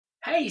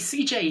Hey,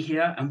 CJ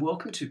here, and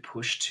welcome to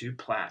Push to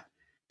Plat.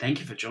 Thank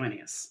you for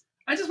joining us.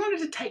 I just wanted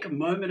to take a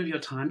moment of your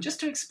time just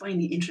to explain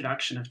the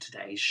introduction of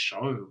today's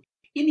show.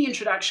 In the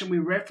introduction, we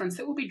reference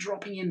that we'll be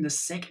dropping in the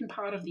second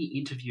part of the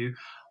interview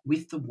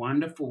with the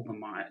wonderful The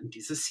Mind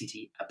is a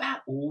City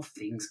about all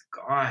things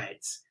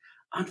guides.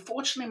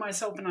 Unfortunately,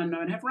 myself and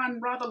Unknown have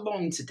run rather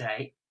long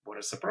today. What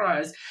a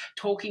surprise,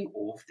 talking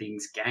all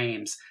things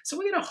games. So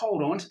we're going to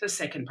hold on to the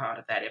second part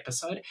of that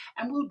episode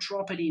and we'll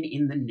drop it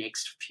in the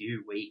next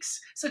few weeks.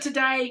 So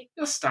today,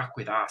 you're stuck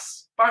with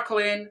us. Buckle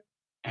in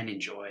and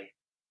enjoy.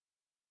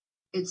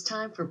 It's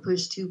time for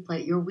Push to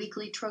Play, your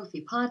weekly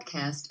trophy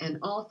podcast and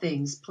all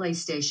things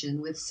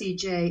PlayStation with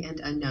CJ and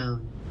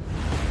Unknown.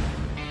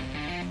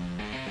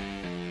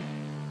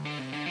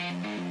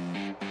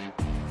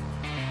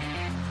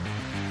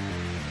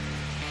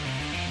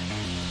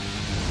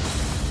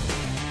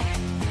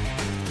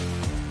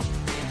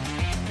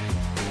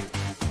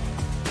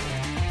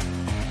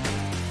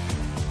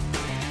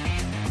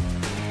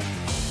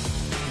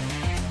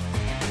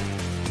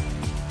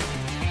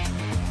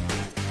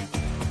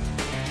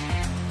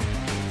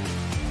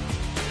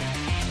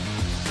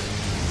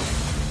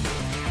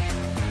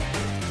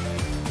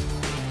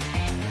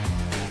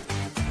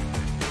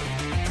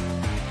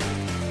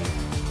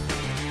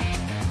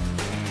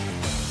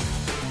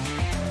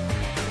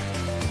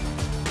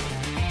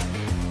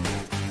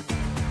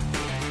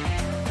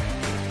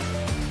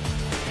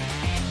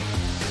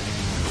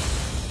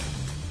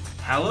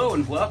 Hello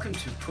and welcome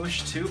to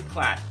Push to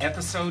Plat,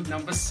 episode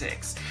number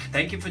 6.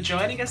 Thank you for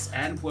joining us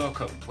and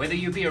welcome. Whether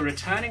you be a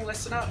returning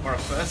listener or a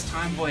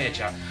first-time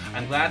voyager,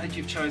 I'm glad that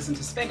you've chosen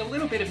to spend a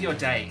little bit of your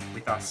day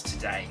with us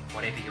today,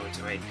 whatever you're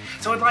doing.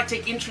 So I'd like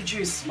to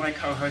introduce my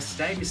co-host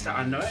today, Mr.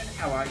 Unknown.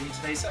 How are you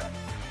today, sir?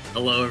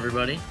 Hello,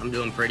 everybody. I'm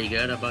doing pretty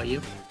good. How about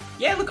you?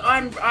 Yeah, look,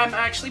 I'm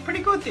actually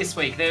pretty good this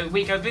week. The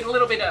week I've been a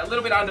little bit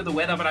under the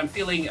weather, but I'm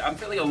feeling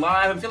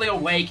alive. I'm feeling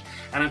awake,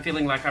 and I'm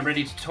feeling like I'm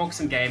ready to talk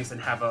some games and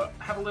have a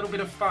little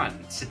bit of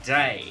fun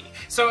today.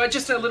 So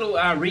just a little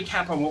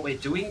recap on what we're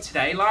doing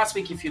today. Last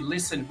week, if you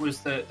listened,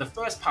 was the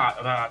first part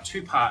of our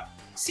two-part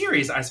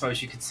series, I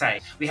suppose you could say.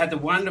 We had the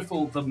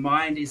wonderful The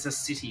Mind is a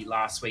City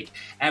last week,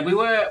 and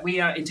we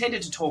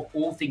intended to talk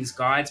all things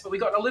guides, but we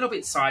got a little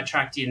bit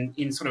sidetracked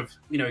in sort of,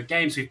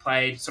 games we've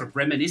played, sort of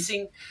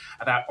reminiscing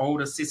about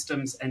older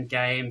systems and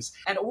games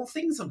and all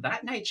things of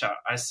that nature,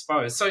 I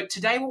suppose. So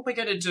today what we're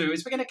going to do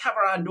is we're going to cover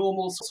our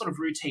normal sort of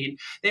routine,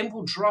 then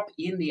we'll drop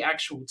in the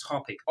actual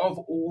topic of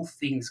all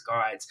things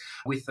guides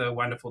with the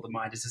wonderful The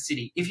Mind is a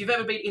City. If you've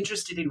ever been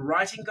interested in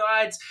writing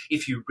guides,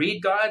 if you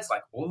read guides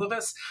like all of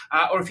us,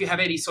 or if you have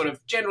any sort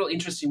of general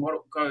interest in what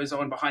goes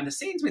on behind the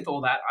scenes with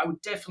all that, I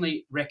would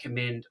definitely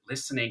recommend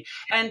listening.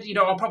 And,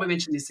 I'll probably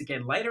mention this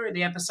again later in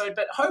the episode,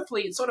 but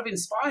hopefully it sort of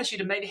inspires you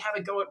to maybe have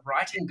a go at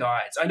writing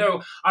guides. I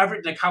know I've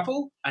written a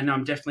couple, and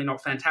I'm definitely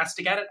not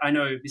fantastic at it. I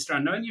know, Mr.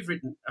 Unknown, you've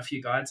written a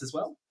few guides as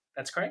well.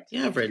 That's correct?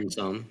 Yeah, I've written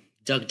some.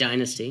 Duck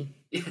Dynasty.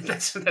 Yeah,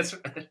 that's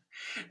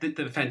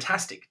the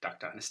fantastic Duck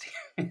Dynasty.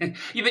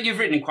 You've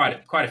written quite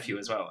a few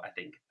as well, I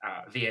think.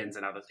 VNs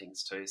and other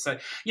things too. So,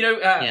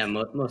 yeah,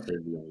 most of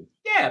VNs.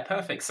 Yeah,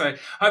 perfect. So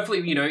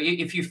hopefully,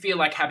 if you feel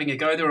like having a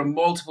go, there are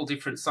multiple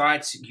different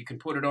sites you can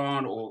put it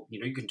on, or,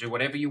 you can do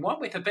whatever you want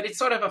with it. But it's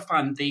sort of a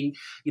fun thing,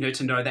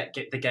 to know that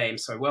get the game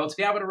so well, to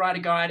be able to write a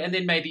guide and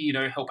then maybe,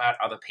 help out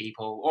other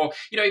people or,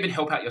 even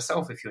help out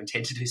yourself if you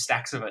intend to do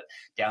stacks of it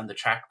down the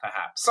track,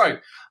 perhaps. So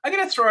I'm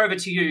going to throw over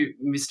to you,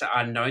 Mr.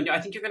 Unknown.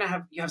 I think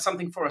you have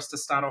something for us to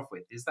start off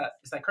with. Is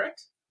that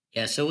correct?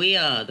 Yeah. So we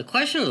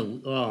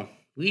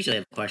we usually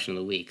have a question of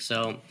the week.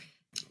 So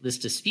this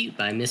dispute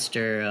by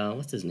Mr.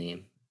 What's his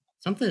name?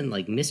 Something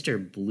like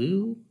Mr.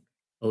 Blue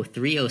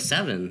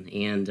 0307,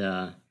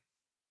 and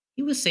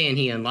he was saying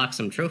he unlocked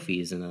some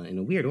trophies in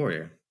a weird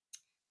order.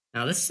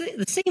 Now the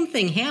same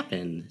thing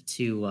happened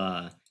to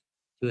a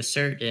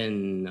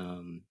certain.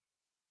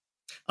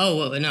 No,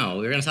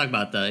 we're going to talk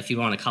about if you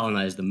want to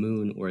colonize the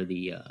moon or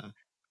the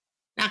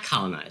not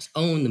colonize,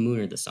 own the moon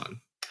or the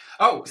sun.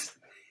 Oh,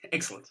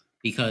 excellent.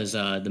 Because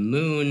the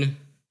moon,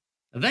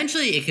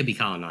 eventually it could be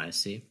colonized,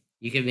 see?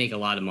 You could make a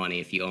lot of money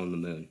if you own the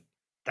moon.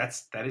 That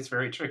is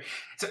very true.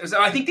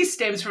 So I think this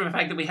stems from the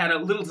fact that we had a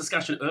little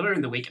discussion earlier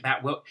in the week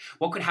about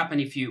what could happen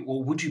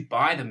would you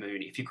buy the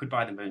moon if you could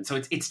buy the moon?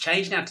 So it's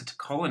changed now to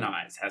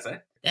colonize, has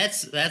it?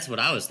 That's what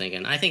I was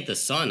thinking. I think the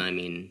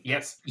sun,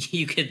 yes,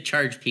 you could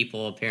charge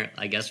people,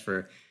 apparently, I guess,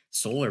 for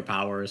solar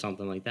power or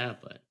something like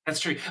that. But that's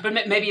true. But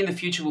maybe in the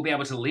future we'll be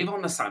able to live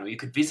on the sun, or you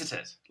could visit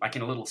it, like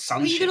in a little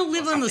sun. You're going to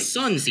live on the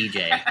sun,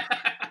 CJ.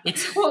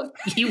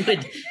 You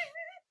would.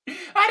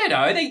 I don't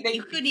know.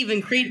 You couldn't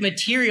even create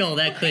material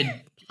that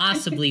could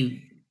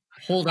possibly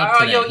hold up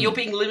to that. You're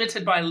being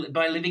limited by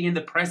living in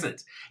the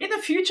present. In the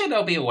future,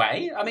 there'll be a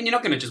way. I mean, you're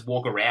not going to just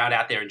walk around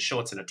out there in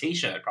shorts and a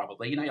T-shirt,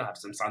 probably. You'll have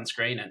some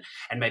sunscreen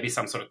and maybe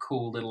some sort of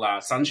cool little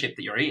sunship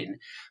that you're in.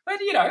 But,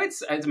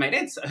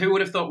 it's who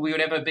would have thought we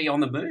would ever be on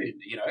the moon?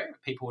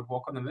 People would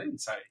walk on the moon.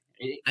 So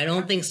I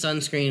don't think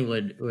sunscreen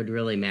would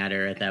really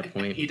matter at that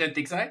point. You don't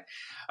think so?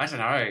 I don't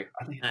know. I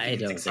I think it's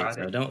don't think so.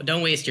 exciting.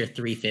 Don't waste your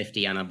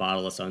 $3.50 on a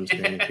bottle of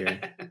sunscreen if you're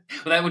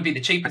Well, that would be the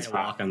trying cheapest to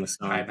part, walk on the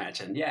I sun.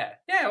 imagine. Yeah.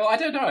 Yeah. Well, I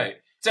don't know.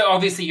 So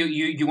obviously,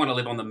 you want to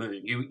live on the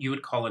moon. You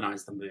would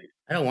colonize the moon.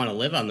 I don't want to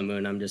live on the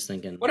moon. I'm just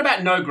thinking What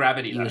about no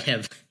gravity you'd though?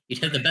 have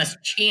the best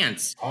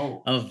chance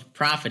Oh. of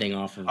profiting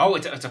off of. Oh,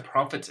 it's a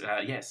profit.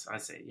 Yes, I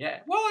see.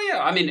 Yeah. Well,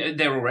 yeah. I mean,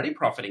 they're already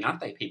profiting, aren't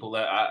they? People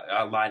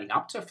are lining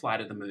up to fly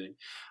to the moon.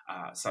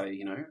 So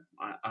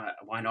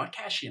why not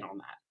cash in on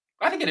that?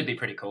 I think it'd be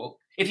pretty cool.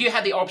 If you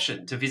had the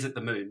option to visit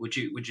the moon, would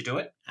you do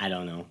it? I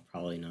don't know.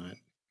 Probably not.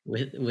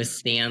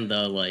 Withstand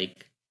the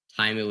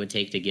time it would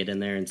take to get in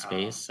there in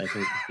space. I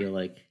feel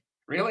like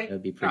Really? it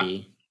would be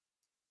pretty.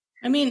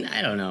 I mean,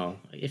 I don't know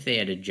if they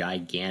had a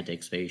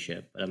gigantic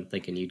spaceship, but I'm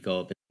thinking you'd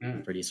go up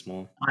in pretty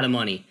small. A lot of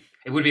money.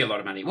 It would be a lot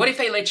of money. What if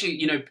they let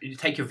you,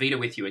 take your Vita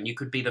with you and you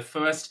could be the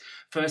first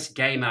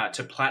gamer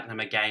to platinum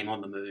a game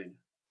on the moon?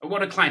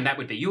 What a claim that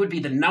would be. You would be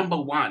the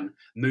 #1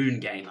 moon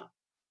gamer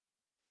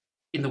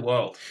in the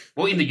world.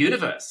 Well, in the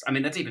universe. I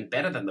mean, that's even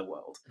better than the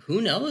world.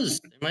 Who knows?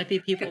 There might be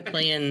people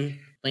playing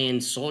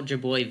Soldier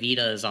Boy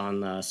Vitas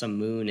on some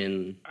moon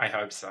and. I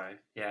hope so.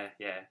 Yeah.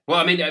 Well,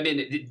 I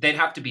mean, they'd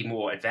have to be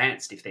more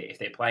advanced if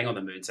they're playing on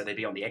the moon, so they'd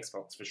be on the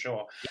Xbox for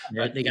sure.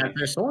 Yeah, they got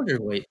their Soldier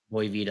Boy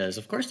Vitas.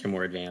 Of course, they're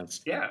more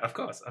advanced. Yeah, of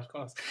course.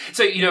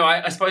 So,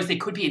 I suppose there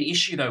could be an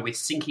issue though with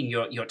syncing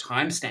your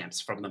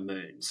timestamps from the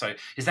moon. So,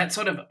 does that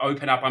sort of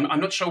open up?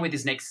 I'm not sure where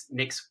this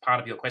next part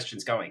of your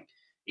question's going.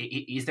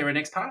 Is there a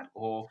next part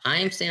or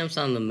timestamps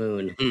on the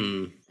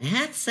moon?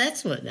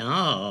 That's what.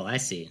 Oh, I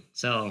see.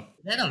 So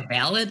is that a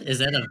valid?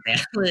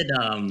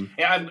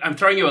 Yeah, I'm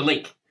throwing you a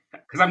link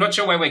because I'm not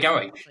sure where we're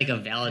going. Like a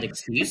valid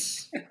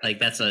excuse?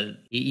 Like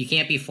you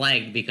can't be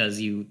flagged because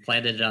you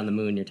planted it on the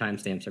moon. Your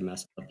timestamps are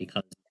messed up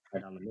because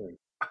it's on the moon.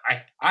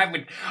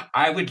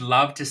 I would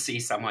love to see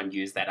someone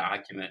use that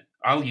argument.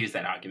 I'll use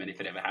that argument if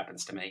it ever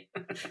happens to me.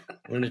 I'm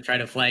going to try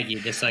to flag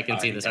you just so I can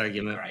see this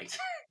argument. Great.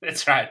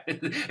 That's right.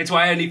 It's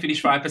why I only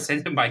finish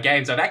 5% of my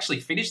games. I've actually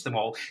finished them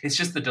all. It's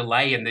just the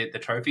delay and the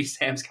trophy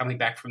stamps coming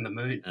back from the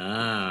moon.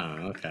 Ah,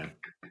 okay.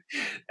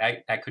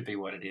 That could be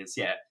what it is.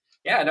 Yeah.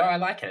 Yeah, no, I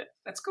like it.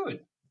 That's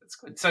good.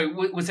 So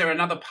was there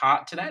another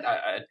part to that?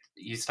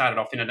 You started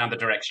off in another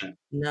direction.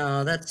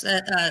 No, that's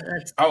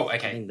Oh, okay. I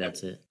think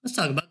that's it. Let's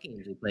talk about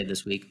games we played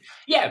this week.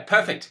 Yeah,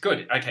 perfect.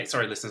 Good. Okay,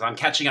 sorry, listeners. I'm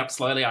catching up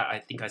slowly.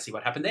 I think I see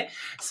what happened there.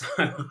 So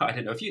I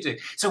don't know if you do.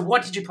 So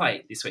what did you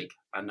play this week?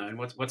 Unknown.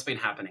 What's been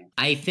happening?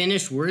 I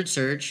finished Word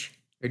Search.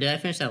 Or did I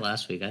finish that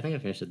last week? I think I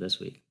finished it this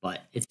week,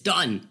 but it's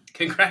done.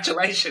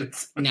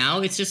 Congratulations.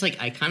 Now it's just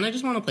I kind of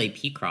just want to play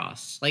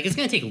P-Cross. It's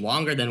going to take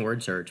longer than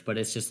Word Search, but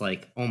it's just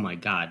oh my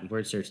God,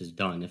 Word Search is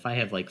done. If I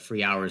have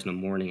 3 hours in the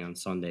morning on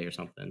Sunday or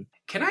something.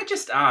 Can I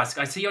just ask,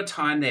 I see your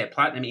time there,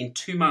 Platinum, in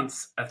 2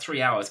 months,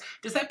 3 hours.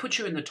 Does that put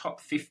you in the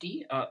top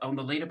 50 on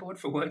the leaderboard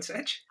for Word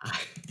Search?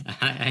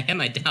 I have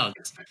my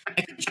doubts.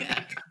 I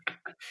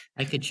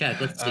could check.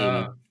 Let's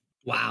see.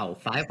 Wow,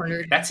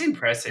 500. That's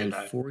impressive.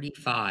 And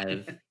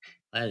 45.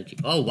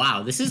 Oh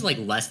wow, this is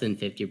less than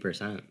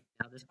 50%.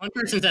 Now this one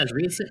person says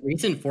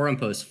recent forum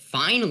posts.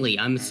 Finally,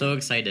 I'm so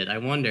excited. I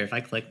wonder if I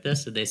click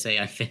this, did they say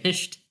I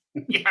finished?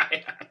 Yeah.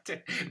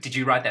 Did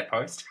you write that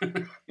post?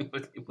 It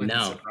wouldn't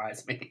No.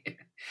 surprise me.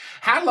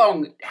 How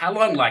long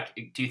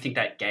do you think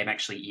that game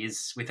actually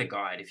is with a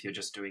guide if you're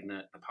just doing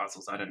the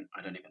puzzles? I don't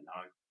even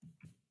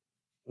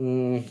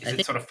know. Is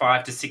it sort of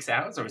 5 to 6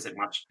 hours or is it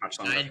much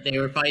longer? They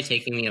were probably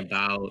taking me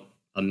about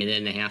a minute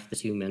and a half to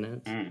 2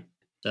 minutes.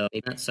 So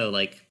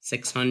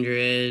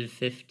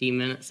 650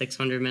 minutes,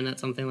 600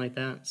 minutes, something like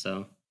that.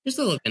 So you're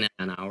still looking at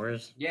 10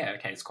 hours. Yeah,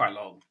 okay, it's quite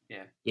long.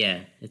 Yeah.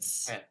 Yeah,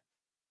 it's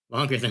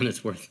longer than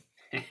it's worth.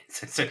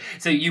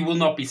 So you will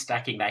not be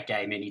stacking that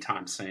game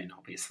anytime soon,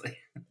 obviously.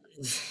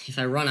 If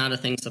I run out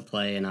of things to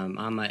play and I'm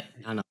on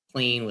a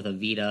plane with a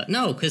Vita.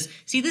 No, because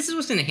see, this is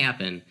what's going to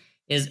happen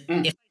is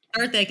if I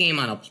start that game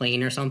on a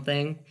plane or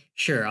something,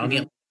 sure, I'll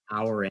get an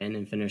hour in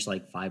and finish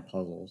 5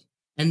 puzzles.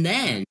 And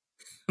then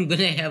I'm going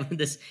to have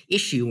this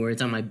issue where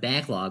it's on my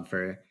backlog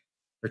for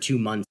 2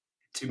 months.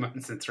 2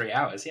 months and 3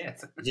 hours,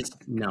 yes. It's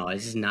just not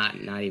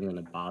even going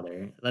to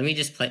bother. Let me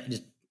just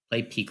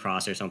play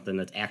P-Cross or something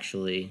that's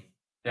actually...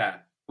 Yeah.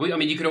 Well, I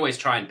mean, you could always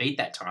try and beat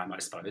that time, I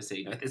suppose. So,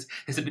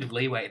 there's a bit of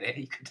leeway there.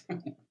 You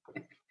could.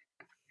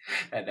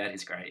 That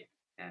is great.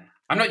 Yeah.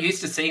 I'm not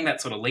used to seeing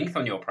that sort of length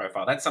on your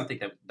profile. That's something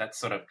that's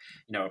sort of,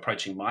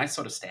 approaching my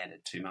sort of standard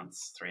 2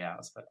 months, 3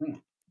 hours. But What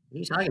are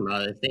you talking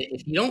about?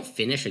 If you don't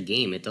finish a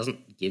game, it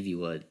doesn't give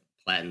you a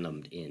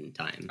platinumed in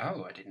time.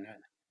 Oh, I didn't know that.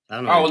 I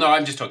don't know. Oh, well, no,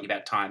 I'm just talking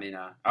about time in.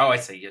 I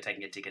see. You're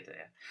taking a ticket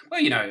there.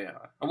 Well,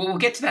 we'll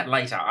get to that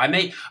later.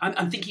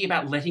 I'm thinking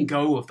about letting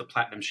go of the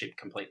platinum ship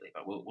completely,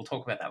 but we'll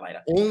talk about that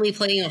later. Only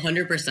playing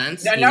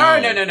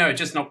 100%? No,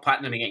 just not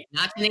platinuming it.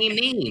 Not to name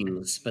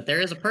names, but there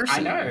is a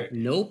person. I know.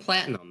 No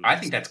platinum. I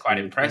think that's quite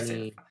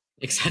impressive.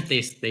 Except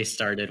they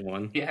started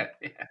one. Yeah.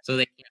 So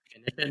they can't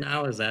finish it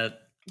now? Is that...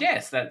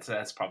 Yes,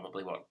 that's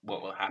probably what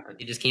will happen.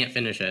 You just can't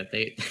finish it.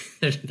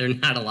 They're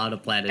not allowed to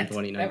plat in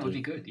 2019. That would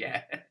be good,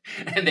 yeah.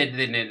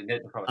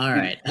 All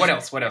right. What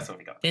else? What else have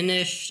we got?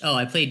 Finished. Oh,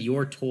 I played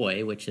Your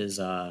Toy, which is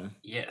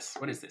Yes.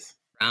 What is this?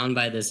 found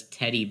by this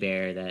teddy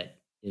bear that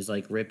is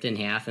like ripped in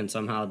half, and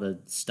somehow the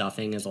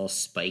stuffing is all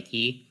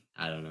spiky.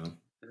 I don't know.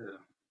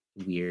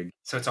 Ugh. Weird.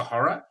 So it's a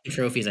horror?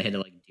 Trophies I had to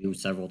like do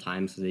several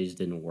times because they just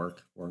didn't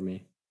work for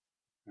me.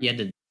 You had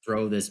to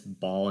throw this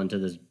ball into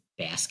this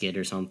basket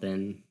or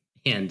something,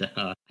 and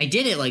I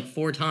did it like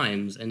 4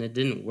 times and it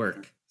didn't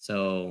work.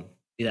 So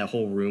do that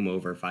whole room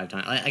over 5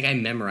 times. I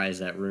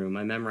memorized that room.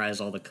 I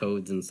memorized all the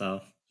codes and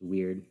stuff.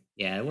 Weird.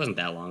 Yeah, it wasn't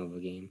that long of a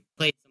game.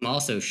 Played some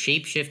also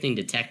Shape-Shifting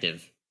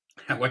Detective.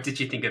 What did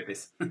you think of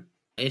this?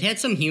 It had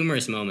some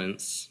humorous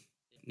moments.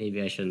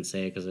 Maybe I shouldn't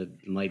say it because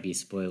it might be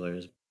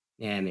spoilers.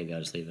 Yeah, maybe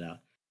I'll just leave it out.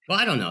 Well,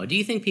 I don't know. Do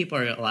you think a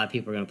lot of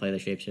people are going to play the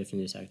Shape-Shifting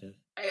Detective?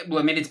 Well,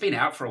 I mean, it's been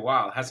out for a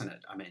while, hasn't it?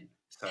 I mean,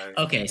 so...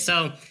 Okay,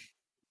 so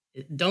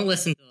don't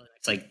listen to the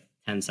next, like,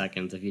 10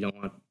 seconds if you don't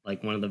want,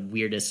 like, one of the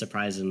weirdest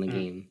surprises in the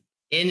game.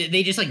 And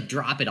they just, like,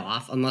 drop it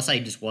off, unless I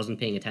just wasn't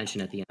paying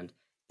attention at the end.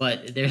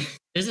 But there's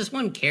this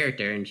one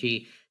character, and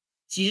she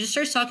just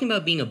starts talking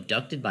about being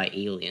abducted by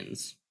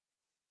aliens.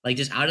 Like,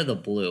 just out of the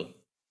blue.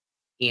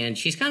 And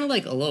she's kind of,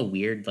 like, a little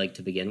weird, like,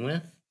 to begin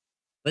with.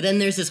 But then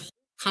there's this whole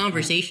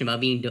conversation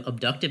about being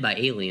abducted by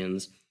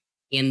aliens,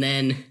 and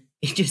then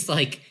it just,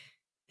 like,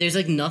 there's,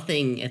 like,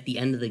 nothing at the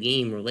end of the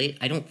game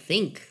I don't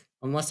think,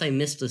 unless I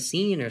missed a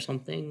scene or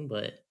something,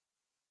 but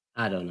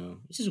I don't know.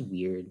 It's just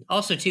weird.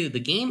 Also, too, the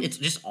game, it's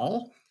just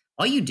all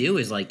you do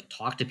is, like,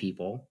 talk to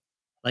people.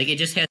 Like, it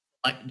just has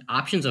like,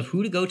 options of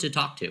who to go to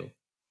talk to.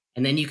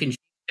 And then you can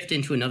shift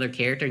into another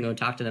character and go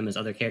talk to them as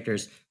other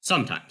characters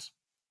sometimes.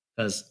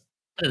 Because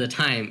of the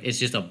time, it's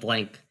just a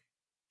blank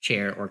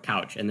chair or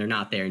couch, and they're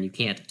not there, and you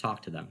can't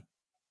talk to them.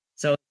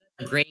 So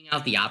graying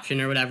out the option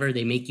or whatever,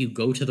 they make you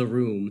go to the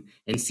room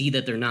and see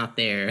that they're not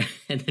there,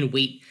 and then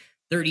wait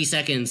 30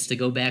 seconds to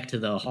go back to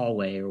the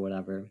hallway or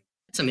whatever.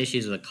 Some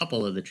issues with a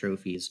couple of the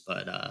trophies,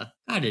 but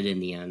got it in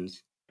the end.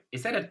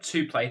 Is that a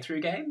 2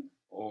 playthrough game,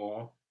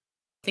 or?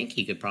 I think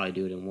you could probably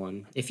do it in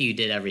 1 if you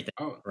did everything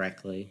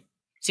correctly.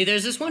 See,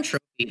 there's this one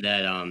trophy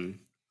that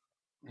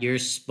you're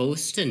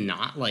supposed to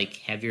not like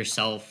have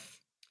yourself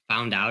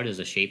found out as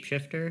a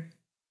shapeshifter,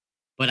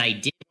 but I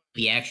did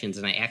the actions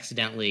and I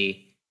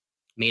accidentally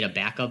made a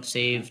backup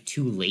save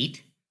too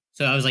late.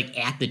 So I was like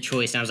at the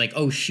choice and I was like,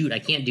 oh shoot, I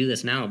can't do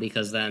this now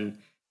because then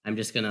I'm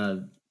just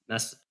gonna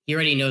mess. He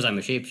already knows I'm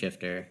a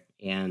shapeshifter,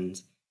 and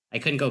I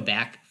couldn't go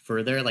back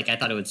further. Like I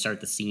thought it would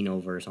start the scene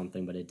over or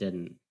something, but it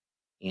didn't.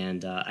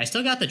 And I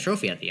still got the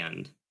trophy at the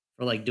end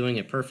for like doing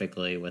it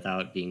perfectly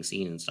without being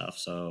seen and stuff.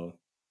 So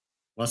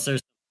unless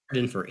there's a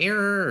margin for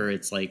error, or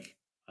it's like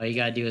all you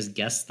gotta do is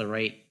guess the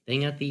right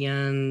thing at the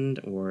end,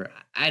 or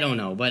I don't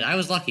know. But I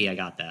was lucky I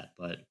got that.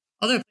 But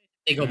other places,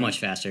 they go much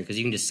faster because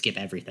you can just skip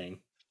everything.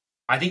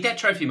 I think that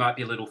trophy might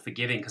be a little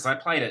forgiving because I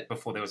played it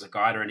before there was a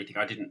guide or anything.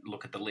 I didn't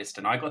look at the list,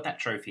 and I got that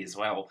trophy as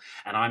well.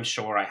 And I'm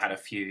sure I had a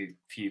few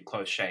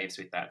close shaves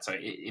with that, so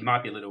it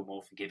might be a little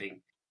more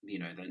forgiving, you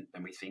know,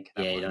 than we think.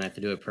 Yeah, you don't have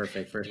to do it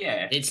perfect first.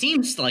 Yeah, it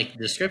seems like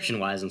description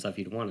wise and stuff,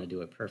 you'd want to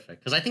do it perfect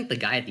because I think the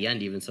guy at the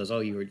end even says, "Oh,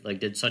 you were like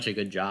did such a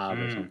good job"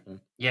 or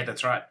something. Yeah,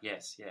 that's right.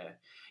 Yes,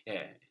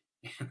 yeah.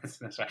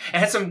 That's right. It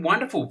has some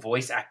wonderful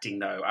voice acting,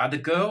 though. The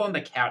girl on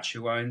the couch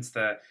who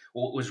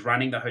was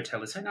running the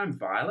hotel, is her name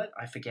Violet?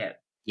 I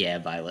forget. Yeah,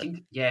 Violet.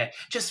 Yeah,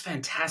 just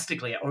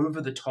fantastically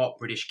over-the-top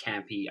British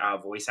campy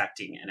voice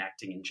acting and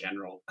acting in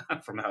general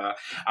from her,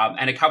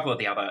 and a couple of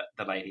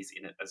the ladies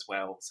in it as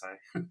well. So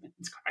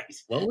it's great.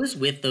 What was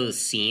with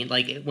those scenes?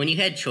 Like when you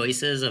had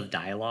choices of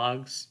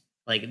dialogues,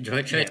 like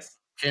options,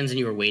 and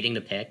you were waiting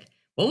to pick.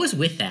 What was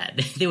with that?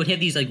 They would have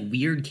these like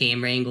weird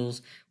camera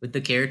angles with the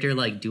character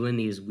like doing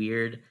these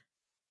weird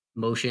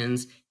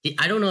motions.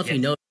 I don't know if you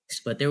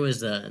noticed, but there was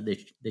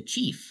the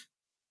chief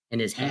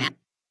and his hat.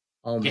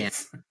 Oh man,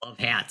 I love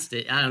hats.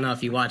 I don't know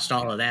if you watched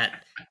all of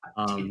that.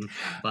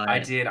 But I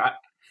did.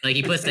 Like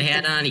he puts the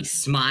hat on, he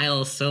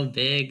smiles so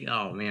big.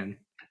 Oh man.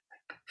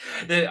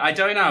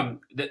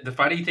 The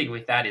funny thing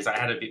with that is I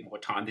had a bit more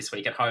time this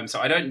week at home, so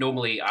I don't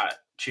normally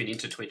tune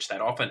into Twitch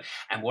that often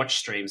and watch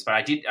streams, but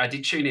I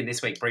did tune in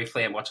this week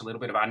briefly and watch a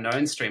little bit of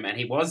Unknown stream, and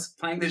he was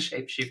playing the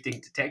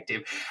shape-shifting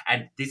detective,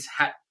 and this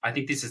hat, I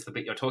think this is the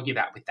bit you're talking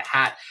about with the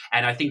hat,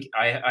 and I think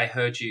I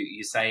heard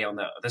you say on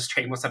the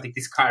stream or something,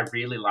 this guy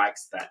really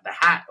likes the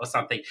hat or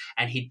something,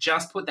 and he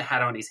just put the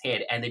hat on his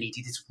head, and then he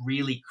did this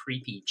really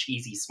creepy,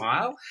 cheesy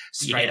smile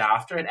straight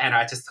after it, and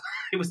I just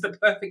it was the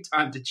perfect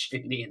time to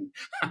tune in.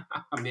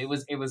 I mean,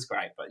 it was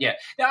great, but yeah,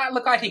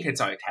 look, I think it's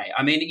okay.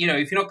 I mean, you know,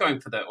 if you're not going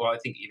for I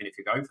think even if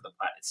you're going for the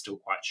plat, it's still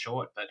quite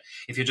short, but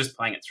if you're just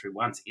playing it through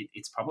once,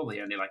 it's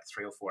probably only like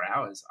 3 or 4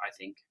 hours, I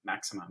think,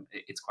 maximum.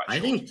 It's quite short. I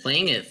think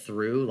playing it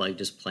through,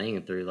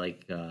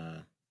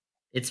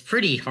 it's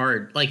pretty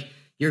hard. Like,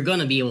 you're going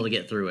to be able to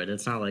get through it.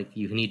 It's not like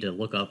you need to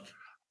look up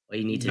what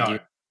you need to do.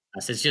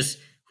 It's just,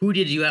 who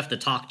did you have to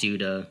talk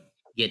to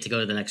get to go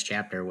to the next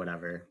chapter or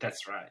whatever.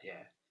 That's right,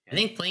 yeah. I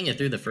think playing it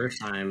through the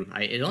first time,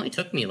 it only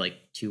took me like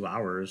 2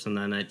 hours, and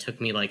then it took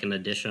me like an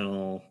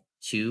additional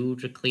 2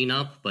 to clean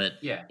up, but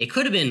it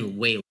could have been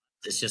way less.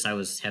 It's just I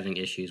was having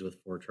issues with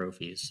 4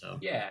 trophies. So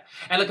Yeah,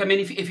 and look, I mean,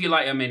 if you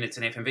like, I mean, it's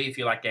an FMV. If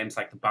you like games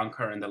like the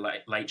Bunker and the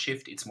late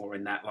Shift, it's more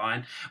in that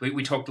line.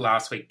 We talked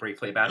last week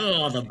briefly about.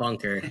 Oh, the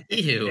Bunker.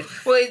 Ew.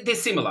 Well, they're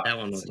similar. That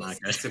one was not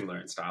good.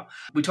 Similar in style.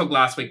 We talked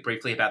last week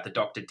briefly about the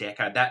Dr.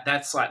 Decker.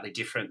 That's slightly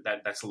different.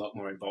 That's a lot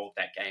more involved,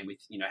 that game, with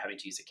having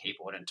to use a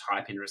keyboard and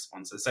type in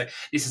responses. So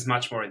this is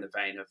much more in the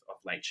vein of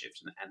late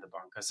Shift and the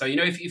Bunker. So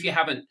if you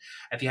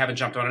haven't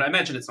jumped on it, I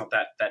imagine it's not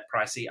that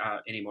pricey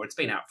anymore. It's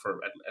been out for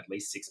at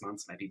least 6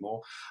 months, maybe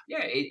more.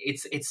 Yeah,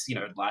 it's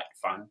light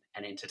fun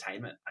and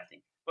entertainment, I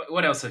think.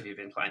 What else have you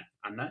been playing,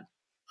 Unknown?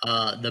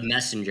 The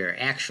Messenger,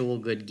 actual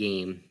good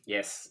game.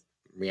 Yes.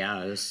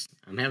 Yeah,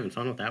 I'm having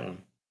fun with that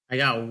one. I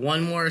got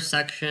one more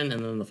section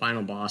and then the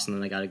final boss, and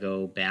then I got to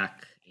go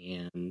back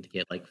and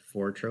get like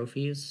 4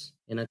 trophies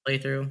in a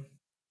playthrough.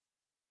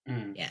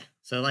 Yeah,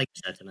 so I like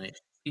that tonight.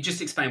 You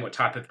just explain what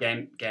type of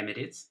game it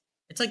is.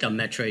 It's like a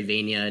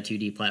Metroidvania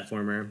 2D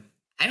platformer.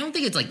 I don't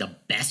think it's like the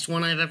best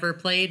one I've ever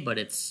played, but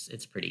it's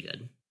pretty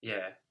good.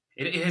 Yeah,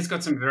 it has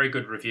got some very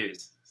good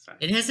reviews. So.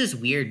 It has this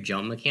weird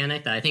jump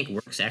mechanic that I think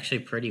works actually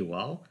pretty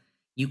well.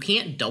 You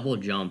can't double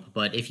jump,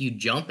 but if you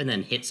jump and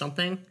then hit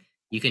something,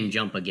 you can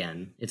jump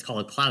again. It's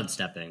called cloud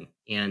stepping,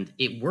 and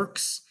it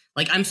works.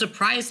 Like, I'm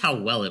surprised how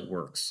well it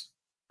works.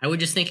 I would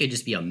just think it'd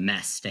just be a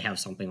mess to have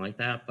something like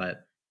that,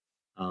 but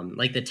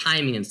like the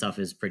timing and stuff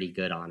is pretty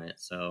good on it.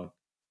 So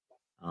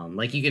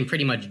like you can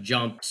pretty much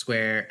jump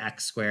square,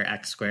 X square,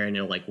 X square, and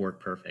it'll like work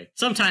perfect.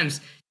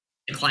 Sometimes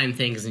you climb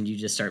things and you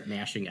just start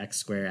mashing X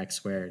square,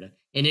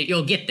 and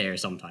you'll get there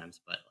sometimes,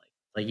 but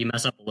like you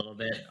mess up a little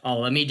bit. Oh,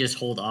 let me just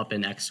hold up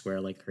in X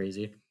square like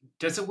crazy.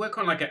 Does it work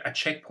on like a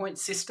checkpoint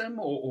system,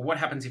 or what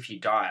happens if you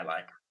die?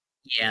 Like,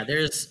 yeah,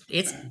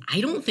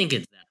 I don't think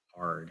it's that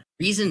hard.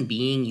 Reason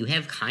being, you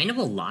have kind of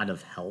a lot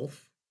of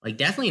health. Like,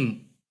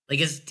 definitely, like,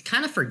 it's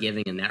kind of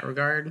forgiving in that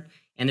regard,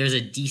 and there's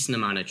a decent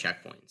amount of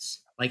checkpoints.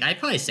 Like, I'd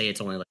probably say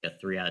it's only like a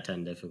 3 out of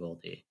 10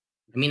 difficulty.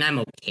 I mean, I'm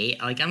okay.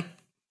 Like, I'm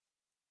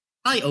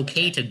probably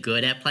okay to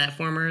good at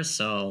platformers,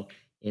 so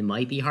it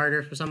might be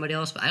harder for somebody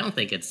else, but I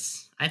think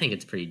it's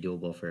pretty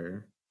doable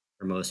for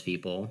most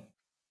people.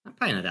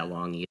 Probably not that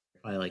long either.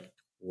 Probably like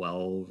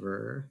 12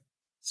 or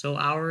so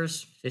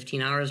hours,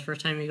 15 hours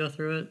first time you go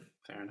through it.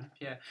 Fair enough,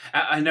 yeah.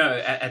 I know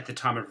at the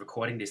time of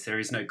recording this, there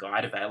is no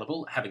guide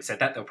available. Having said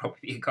that, there'll probably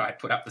be a guide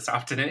put up this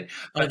afternoon.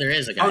 But, there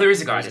is a guide. Oh, there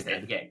is a guide, is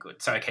there? Yeah,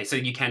 good. So, okay, so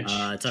you can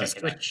it's a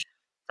Switch.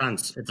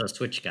 It's a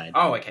Switch guide.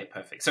 Oh, okay,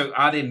 perfect. So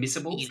are there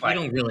missables? You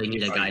don't really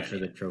need a guide for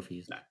the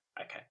trophies. No,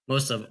 okay.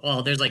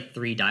 There's like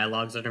 3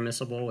 dialogues that are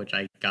missable, which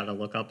I got to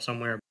look up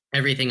somewhere.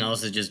 Everything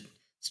else is just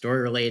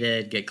story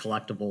related, get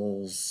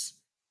collectibles,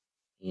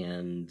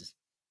 and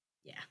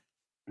yeah.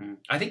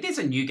 I think there's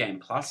a new game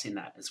plus in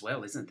that as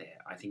well, isn't there?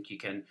 I think you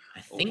can. I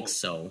think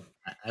so.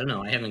 I don't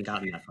know. I haven't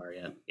gotten that far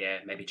yet. Yeah,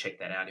 maybe check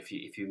that out if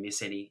you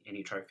miss any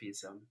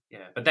trophies. Yeah,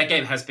 but that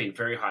game has been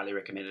very highly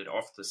recommended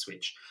off the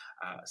Switch.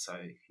 So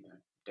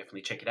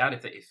definitely check it out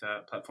if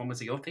platformers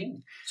are your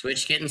thing.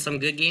 Switch getting some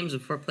good games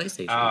before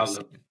PlayStation.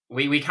 Look,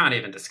 we can't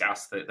even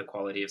discuss the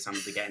quality of some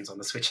of the games on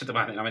the Switch at the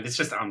moment. I mean, it's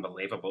just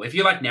unbelievable. If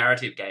you like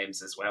narrative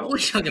games as well, what are we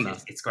talking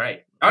about? It's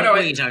great. What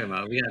are you talking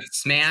about? We got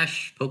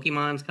Smash,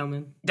 Pokemon's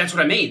coming. That's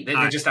what I mean.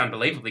 They're just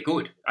unbelievably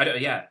good.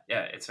 Yeah,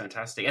 it's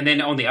fantastic. And then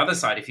on the other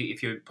side, if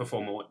you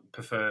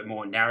prefer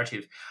more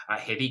narrative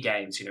heavy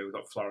games, we've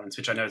got Florence,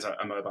 which I know is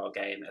a mobile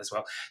game as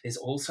well. There's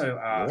also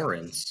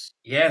Florence.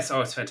 Yes,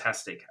 it's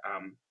fantastic.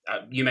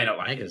 You may not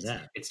like it.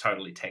 It's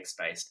totally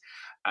text-based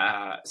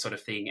sort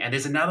of thing. And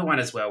there's another one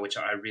as well, which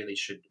I really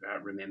should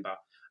remember.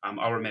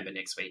 I'll remember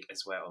next week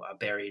as well.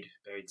 Buried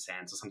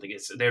Sands or something.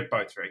 They're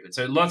both very good.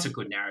 So lots of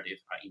good narrative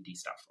indie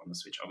stuff on the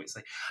Switch,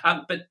 obviously.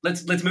 But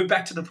let's move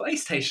back to the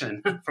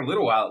PlayStation for a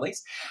little while at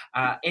least.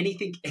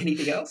 Anything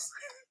else?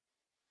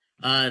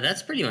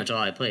 That's pretty much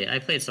all I played. I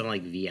played some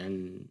like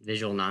VN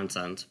visual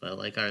nonsense, but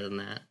like other than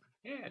that.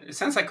 Yeah, it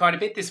sounds like quite a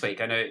bit this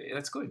week. I know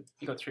that's good.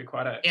 You got through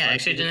quite a... Yeah,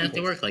 actually I didn't have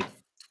to work like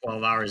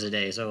 12 hours a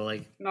day, so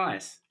like...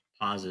 Nice.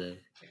 Positive.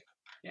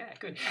 Yeah,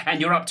 good. And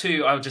you're up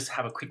to, I'll just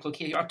have a quick look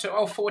here, you're up to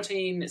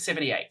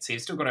 1478, so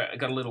you've still got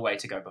a little way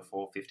to go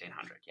before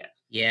 1500, yeah.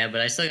 Yeah,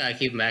 but I still got to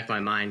keep in back of my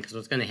mind, because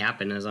what's going to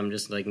happen is I'm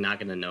just like not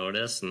going to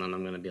notice, and then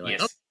I'm going to be like,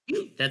 yes.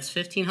 Oh, that's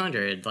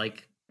 1500,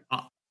 like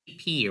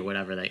P or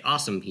whatever, like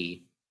awesome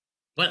P.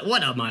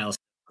 What a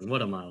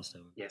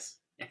milestone. Yes.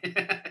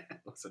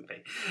 Awesome.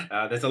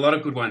 There's a lot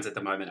of good ones at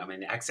the moment. I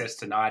mean, Access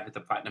Denied with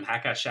the Platinum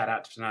Hacker. Shout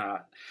out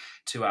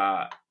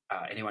to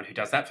anyone who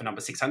does that for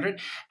number 600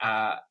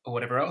 or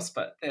whatever else.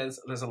 But there's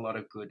a lot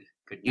of good.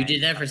 You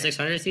did that for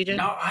 600, CJ?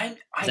 No,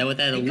 Is that what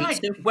that alludes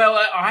to? Well,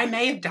 I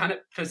may have done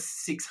it for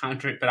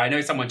 600, but I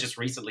know someone just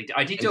recently.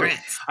 I did do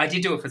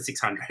it for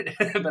 600,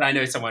 but I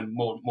know someone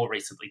more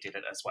recently did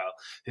it as well,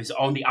 who's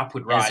on the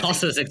upward rise. It's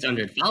also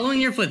 600.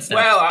 Following your footsteps.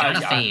 Well,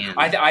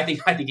 I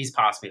think he's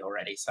passed me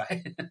already, so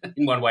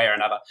in one way or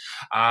another.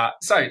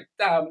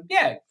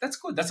 Yeah, that's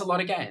good. That's a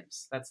lot of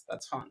games.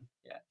 That's fun.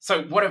 Yeah.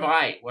 So what have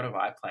I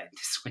played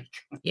this week?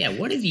 Yeah,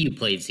 what have you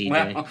played,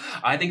 CJ? Well,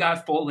 I think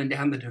I've fallen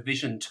down the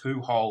Division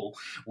 2 hole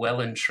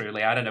well and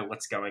truly. I don't know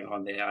what's going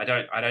on there. I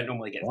don't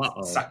normally get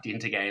sucked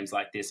into games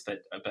like this,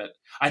 but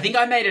I think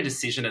I made a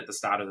decision at the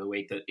start of the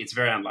week that it's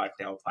very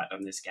unlikely I'll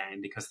platinum this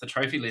game because the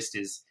trophy list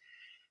is.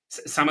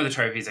 Some of the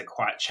trophies are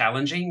quite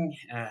challenging,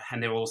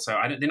 and they're also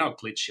they're not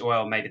glitchy.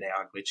 Well, maybe they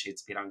are glitchy.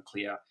 It's a bit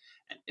unclear.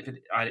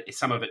 If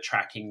some of it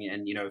tracking,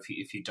 and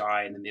if you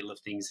die in the middle of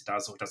things, it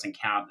does or doesn't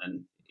count,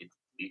 and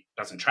it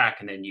doesn't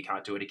track, and then you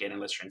can't do it again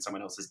unless you're in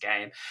someone else's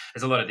game.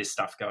 There's a lot of this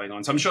stuff going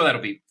on, so I'm sure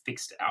that'll be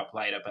fixed out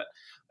later. But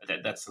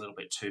that's a little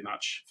bit too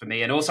much for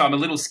me. And also, I'm a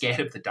little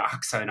scared of the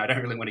dark zone. I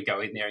don't really want to go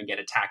in there and get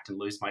attacked and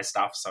lose my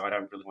stuff, so I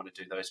don't really want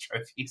to do those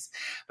trophies.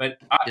 But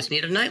just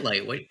need a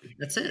nightlight. Wait,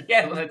 that's it.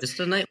 Yeah, well, just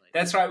a nightlight.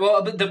 That's right.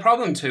 Well, the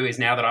problem too is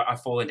now that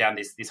I've fallen down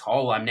this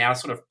hole, I'm now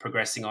sort of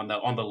progressing on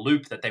the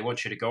loop that they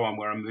want you to go on,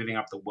 where I'm moving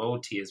up the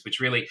world tiers, which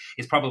really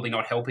is probably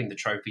not helping the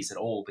trophies at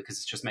all because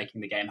it's just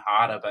making the game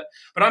harder. But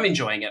I'm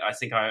enjoying it. I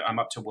think I'm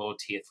up to world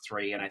tier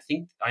 3, and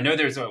I know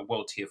there's a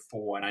world tier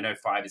 4, and I know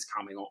 5 is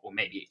coming, or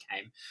maybe it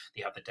came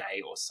the other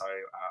day or so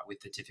with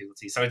the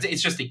difficulty. So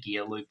it's just a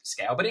gear loop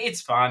scale, but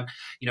it's fun.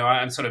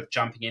 I'm sort of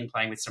jumping in,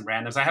 playing with some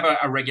randoms. I have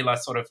a regular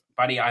sort of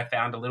buddy I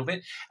found a little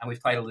bit, and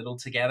we've played a little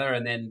together.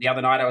 And then the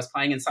other night I was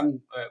playing in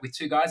some with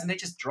 2 guys, and they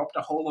just dropped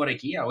a whole lot of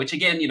gear, which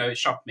again,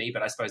 shocked me.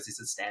 But I suppose this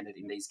is standard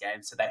in these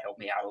games, so that helped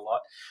me out a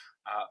lot.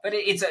 But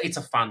it's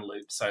a fun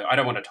loop, so I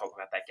don't want to talk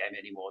about that game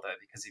anymore, though,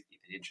 because if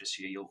it interests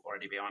you, you'll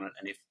already be on it,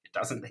 and if it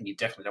doesn't, then you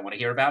definitely don't want to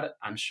hear about it,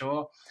 I'm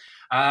sure.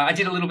 I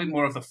did a little bit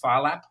more of the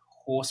Far Lap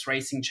horse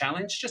racing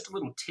challenge. Just a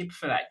little tip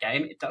for that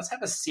game: it does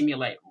have a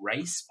simulate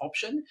race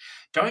option.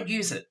 Don't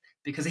use it,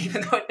 because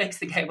even though it makes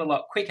the game a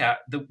lot quicker,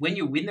 when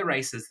you win the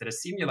races that are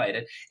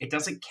simulated, it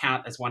doesn't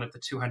count as one of the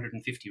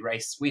 250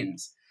 race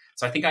wins.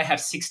 So I think I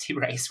have 60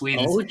 race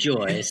wins. Oh,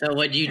 joy. So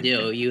what'd you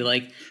do? You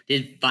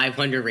did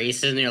 500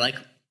 races, and you're like,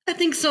 I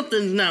think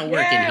something's not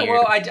working here.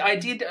 Well, I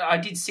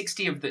did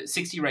 60 of the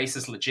 60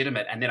 races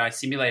legitimate, and then I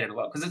simulated a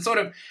lot because it's sort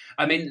of,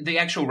 the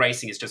actual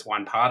racing is just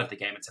one part of the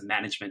game. It's a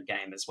management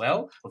game as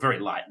well, or very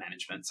light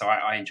management. So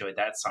I enjoyed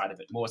that side of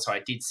it more. So I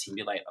did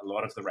simulate a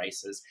lot of the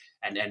races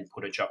and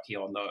put a jockey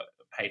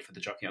paid for the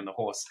jockey on the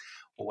horse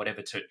or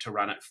whatever to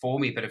run it for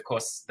me. But of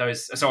course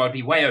so I'd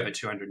be way over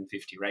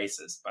 250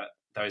 races, but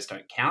those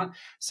don't count.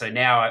 So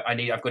now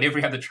I've got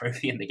every other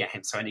trophy in the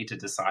game. So I need to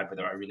decide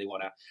whether I really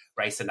want to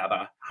race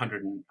another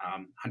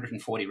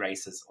 140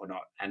 races or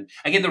not. And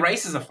again, the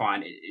races are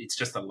fine. It's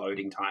just the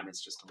loading time.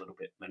 It's just a little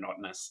bit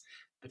monotonous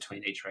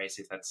between each race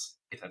if that's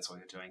what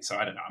you're doing. So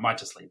I don't know. I might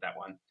just leave that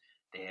one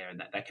there,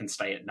 and that can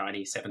stay at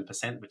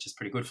 97%, which is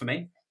pretty good for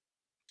me.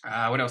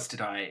 What else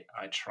did I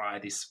try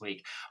this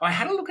week? I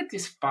had a look at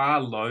this Far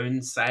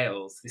Loan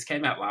Sales. This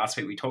came out last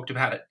week. We talked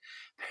about it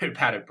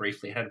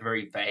briefly. It had a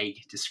very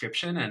vague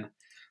description, and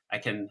I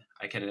can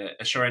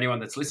assure anyone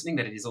that's listening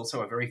that it is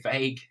also a very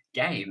vague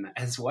game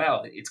as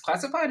well. It's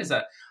classified as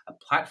a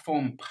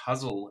platform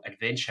puzzle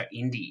adventure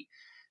indie.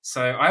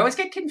 So I always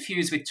get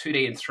confused with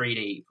 2D and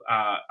 3D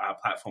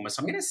platformers. So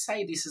I'm going to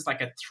say this is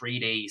like a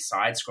 3D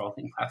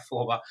side-scrolling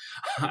platformer.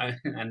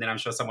 And then I'm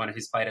sure someone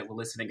who's played it will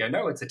listen and go,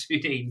 no, it's a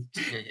 2D.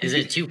 Is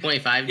it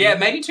 2.5? Yeah,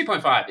 maybe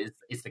 2.5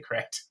 is the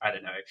correct, I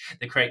don't know,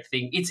 the correct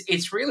thing.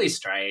 It's really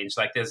strange.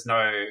 Like there's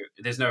no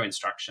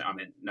instruction.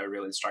 No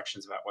real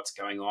instructions about what's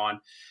going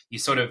on. You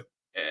sort of,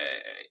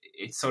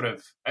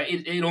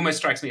 it almost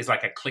strikes me as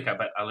like a clicker,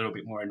 but a little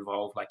bit more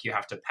involved. Like you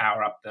have to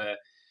power up the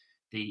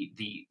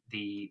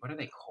what do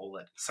they call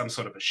it? Some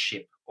sort of a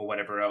ship or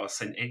whatever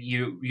else, and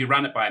you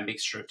run it by a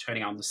mixture of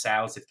turning on the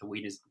sails if the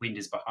wind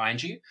is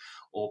behind you,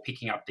 or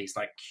picking up these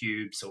like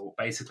cubes or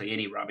basically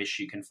any rubbish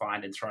you can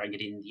find and throwing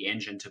it in the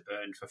engine to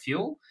burn for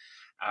fuel,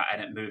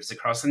 and it moves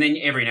across. And then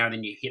every now and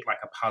then you hit like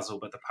a puzzle,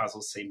 but the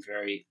puzzles seem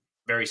very,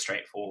 very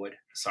straightforward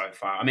so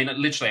far. I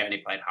literally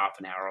only played half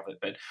an hour of it,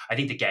 but I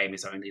think the game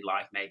is only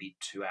like maybe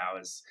 2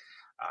 hours.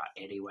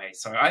 Anyway,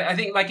 so I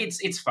think like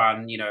it's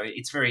fun,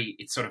 it's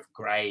sort of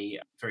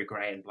very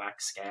grey and black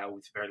scale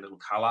with very little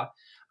colour,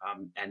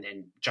 and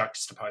then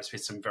juxtaposed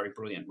with some very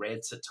brilliant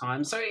reds at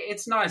times. So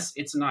it's nice.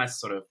 It's a nice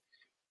sort of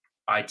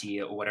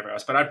idea or whatever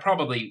else. But I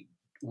probably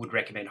would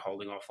recommend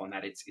holding off on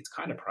that. It's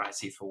kind of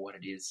pricey for what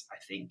it is, I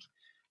think.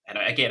 And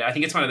again, I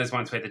think it's one of those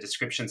ones where the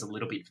description's a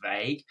little bit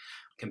vague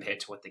compared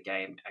to what the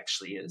game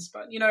actually is.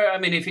 But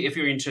if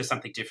you're into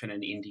something different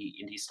and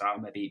indie style,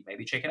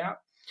 maybe check it out.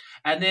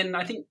 And then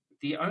I think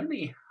the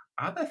only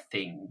other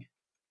thing,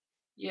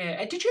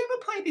 did you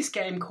ever play this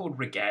game called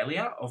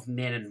Regalia of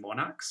Men and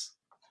Monarchs?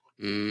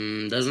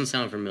 Doesn't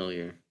sound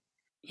familiar.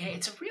 Yeah,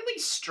 it's really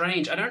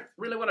strange. I don't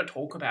really want to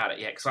talk about it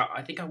yet because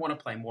I think I want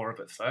to play more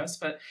of it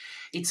first. But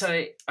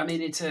I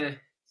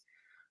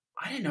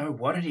don't know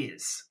what it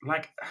is.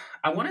 Like,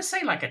 I want to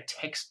say like a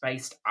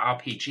text-based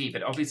RPG,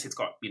 but obviously it's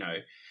got,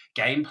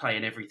 gameplay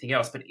and everything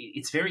else, but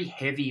it's very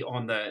heavy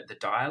on the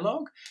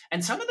dialogue.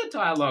 And some of the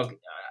dialogue,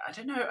 I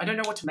don't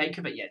know what to make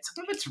of it yet.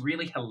 Some of it's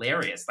really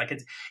hilarious. Like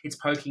it's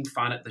poking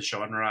fun at the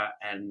genre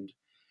and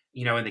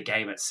you know, in the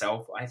game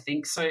itself, I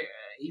think. So,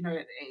 you know,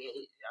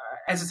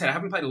 as I said, I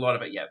haven't played a lot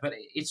of it yet, but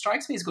it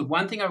strikes me as good.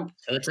 One thing So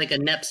it's like a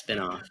NEP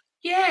spinoff.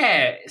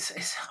 yeah,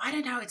 I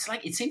don't know. It's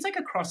like, it seems like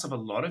a cross of a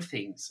lot of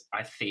things,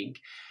 I think.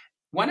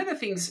 One of the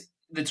things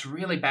that's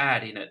really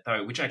bad in it,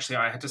 though, which actually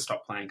I had to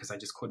stop playing because I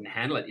just couldn't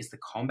handle it, is the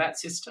combat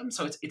system.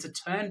 So it's a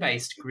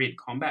turn-based grid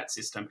combat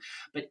system,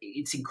 but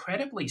it's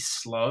incredibly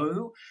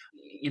slow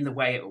in the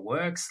way it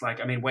works.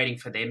 Like, I mean, waiting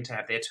for them to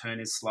have their turn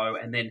is slow,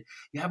 and then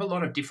you have a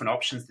lot of different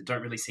options that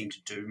don't really seem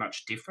to do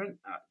much different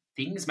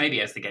things.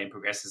 Maybe as the game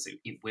progresses,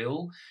 it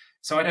will.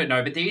 So I don't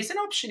know, but there is an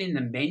option in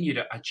the menu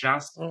to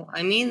adjust. Well,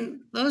 I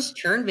mean, those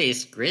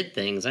turn-based grid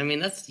things, I mean,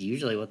 that's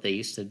usually what they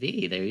used to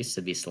be. They used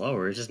to be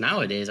slower. It's just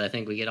nowadays, I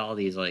think we get all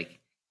these, like,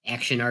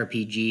 action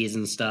RPGs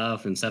and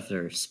stuff that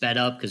are sped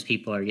up because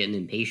people are getting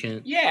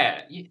impatient.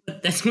 Yeah.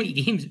 But that's what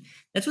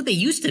they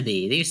used to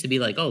be. They used to be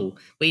like, oh,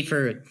 wait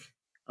for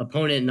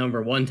opponent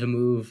number 1 to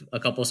move a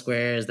couple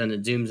squares, then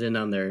it zooms in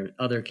on their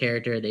other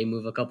character, they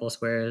move a couple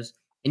squares,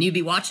 and you'd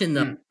be watching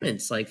the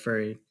opponents, like,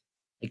 for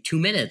like 2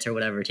 minutes or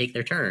whatever, take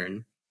their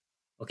turn.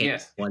 Okay,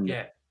 yes. 1 minute.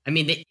 Yeah. I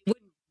mean, they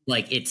wouldn't,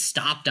 like, it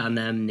stopped on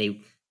them.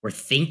 They were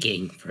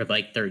thinking for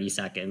like 30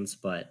 seconds,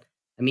 but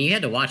I mean, you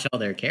had to watch all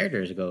their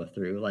characters go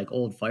through, like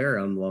old Fire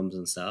Emblems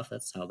and stuff.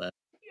 That's how that.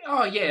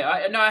 Oh yeah,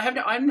 I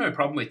have no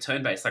problem with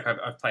turn-based. Like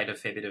I've played a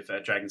fair bit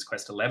of Dragon's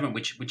Quest XI,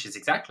 which is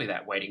exactly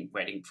that, waiting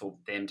for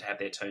them to have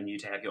their turn, you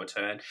to have your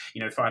turn.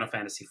 You know, Final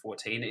Fantasy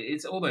XIV.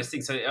 It's all those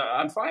things. So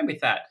I'm fine with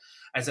that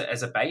as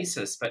a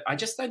basis, but I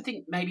just don't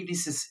think maybe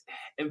this is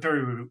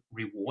very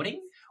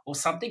rewarding or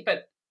something.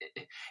 But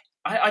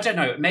I don't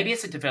know. Maybe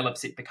as it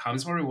develops, it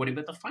becomes more rewarding.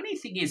 But the funny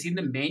thing is, in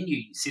the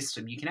menu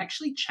system, you can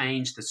actually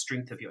change the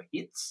strength of your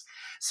hits.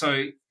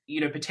 So,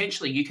 you know,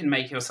 potentially you can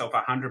make yourself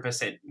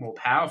 100% more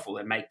powerful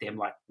and make them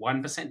like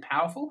 1%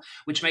 powerful,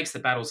 which makes the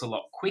battles a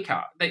lot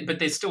quicker. But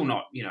they're still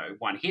not, you know,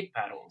 one-hit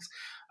battles.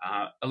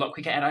 A lot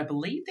quicker. And I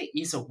believe there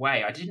is a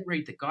way, I didn't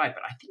read the guide,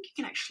 but I think you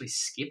can actually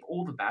skip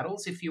all the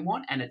battles if you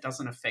want, and it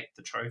doesn't affect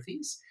the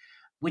trophies,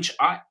 which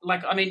I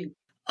mean...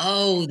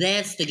 Oh,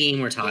 that's the game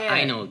we're talking. Yeah.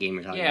 I know what game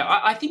we're talking about.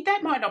 Yeah, I think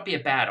that might not be a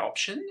bad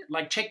option.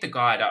 Like, check the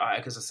guide,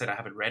 because I said I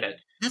haven't read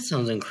it. That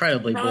sounds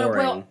incredibly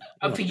boring.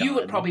 Well, for you,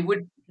 it probably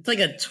would. It's like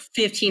a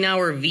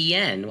 15-hour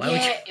VN. Why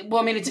would you...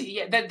 Well, I mean,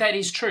 that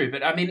is true,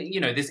 but I mean, you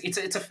know,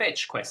 it's a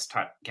fetch quest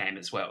type game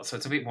as well, so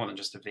it's a bit more than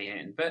just a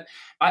VN. But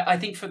I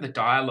think for the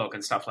dialogue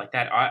and stuff like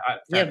that,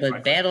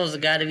 but battles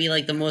have got to be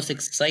like the most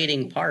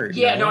exciting part.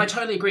 Yeah, no, I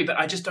totally agree, but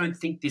I just don't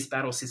think this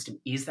battle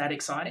system is that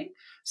exciting.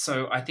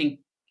 So I think,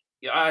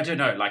 I don't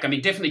know. Like, I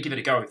mean, definitely give it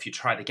a go if you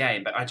try the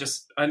game. But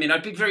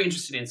I'd be very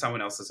interested in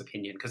someone else's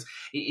opinion, because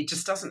it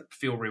just doesn't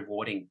feel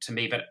rewarding to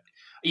me. But,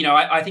 you know,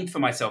 I think for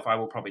myself, I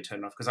will probably turn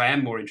it off because I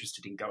am more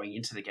interested in going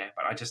into the game.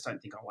 But I just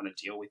don't think I want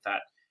to deal with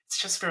that.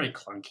 It's just very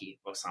clunky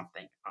or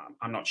something.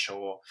 I'm not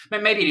sure.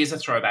 Maybe it is a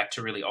throwback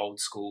to really old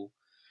school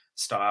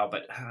style,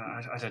 but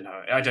I don't know.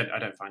 I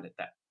don't find it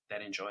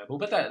that enjoyable.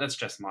 But that's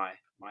just my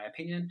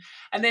opinion.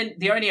 And then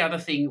the only other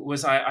thing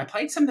was I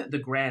played some of the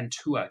Grand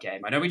Tour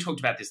game. I know we talked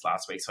about this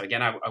last week, so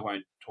again, I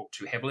won't talk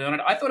too heavily on it.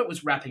 I thought it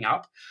was wrapping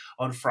up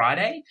on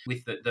Friday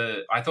with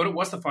I thought it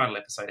was the final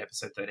episode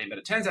 13, but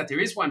it turns out there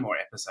is one more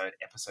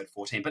episode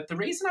 14. But the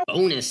reason a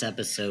bonus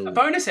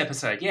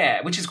episode,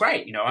 yeah, which is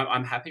great. You know,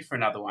 I'm happy for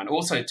another one.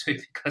 Also, too,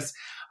 because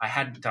I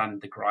hadn't done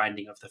the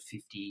grinding of the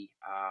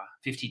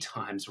 50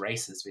 times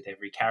races with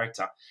every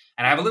character.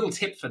 And I have a little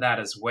tip for that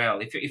as well.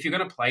 If you're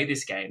going to play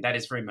this game, that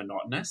is very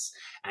monotonous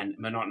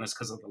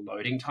because of the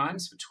loading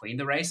times between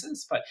the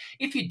races. But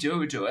if you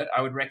do it,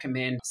 I would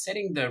recommend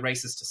setting the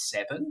races to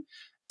 7,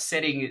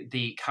 setting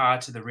the car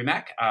to the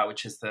Rimac,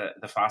 which is the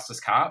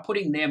fastest car,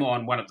 putting them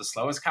on one of the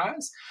slowest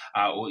cars,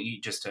 or you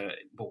just,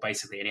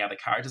 basically any other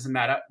car, it doesn't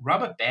matter,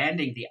 rubber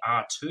banding the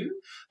R2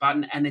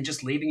 button, and then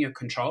just leaving your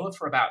controller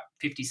for about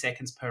 50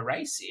 seconds per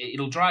race.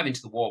 It'll drive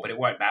into the wall, but it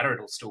won't matter.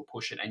 It'll still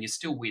push it, and you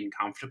still win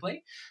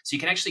comfortably. So you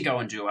can actually go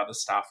and do other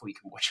stuff, or you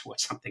can watch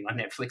something on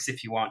Netflix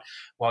if you want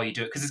while you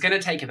do it, because it's going to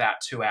take about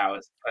 2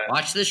 hours.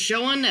 Watch the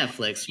show on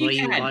Netflix.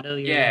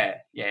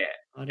 Yeah.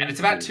 And it's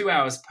about 2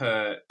 hours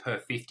per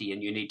 50,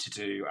 and you need to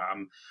do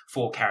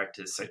 4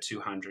 characters, so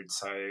 200.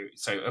 So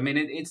I mean,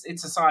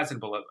 it's a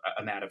sizable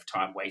amount of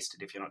time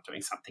wasted if you're not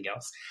doing something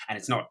else, and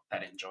it's not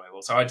that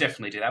enjoyable. So I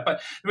definitely do that.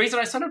 But the reason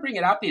I sort of bring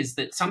it up is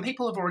that some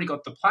people have already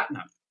got the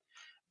platinum,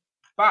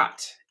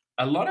 but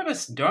a lot of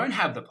us don't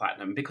have the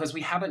platinum because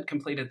we haven't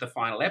completed the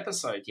final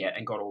episode yet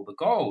and got all the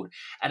gold.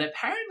 And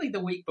apparently the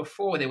week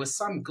before there was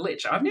some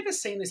glitch. I've never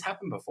seen this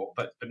happen before,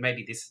 but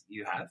maybe this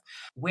you have,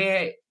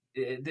 where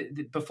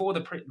before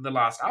the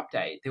last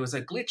update, there was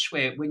a glitch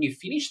where when you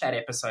finish that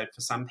episode,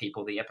 for some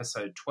people, the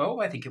episode 12,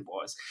 I think it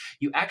was,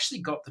 you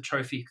actually got the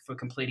trophy for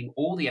completing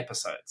all the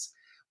episodes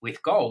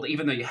with gold,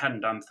 even though you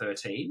hadn't done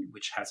 13,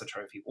 which has a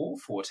trophy, or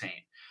 14.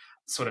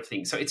 Sort of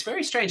thing. So it's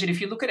very strange. And if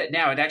you look at it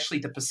now,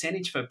 the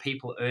percentage for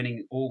people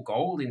earning all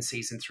gold in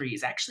season 3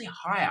 is actually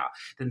higher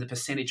than the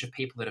percentage of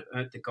people that have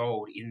earned the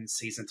gold in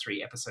season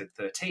 3, episode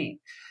 13.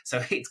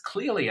 So it's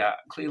clearly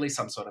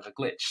some sort of a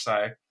glitch.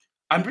 So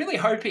I'm really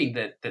hoping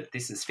that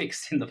this is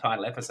fixed in the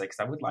final episode, because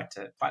I would like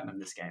to platinum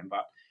this game,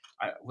 but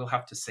we'll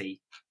have to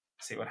see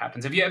what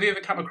happens. Have you ever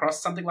come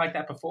across something like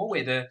that before,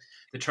 where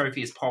the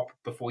trophy is pop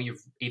before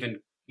you've even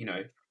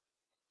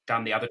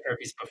done the other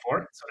trophies before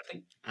it, sort of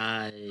thing?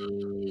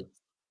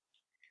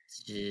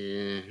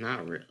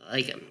 Not really.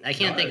 Like, I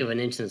can't think of an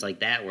instance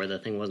like that where the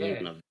thing wasn't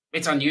even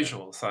it's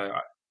unusual. So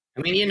I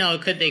mean,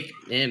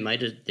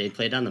 they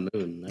played on the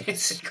moon.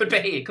 It could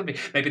be.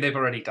 Maybe they've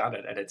already done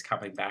it and it's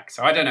coming back.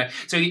 So I don't know.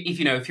 So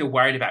if you're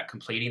worried about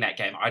completing that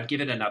game, I'd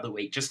give it another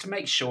week just to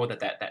make sure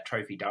that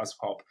trophy does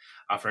pop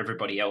for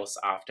everybody else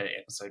after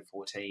episode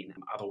 14.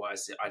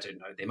 Otherwise, I don't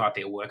know. There might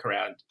be a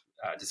workaround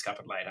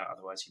discovered later.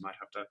 Otherwise, you might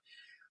have to,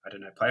 I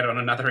don't know, play it on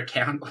another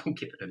account or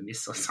give it a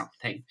miss or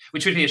something,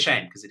 which would be a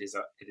shame, because it is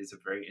a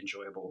very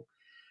enjoyable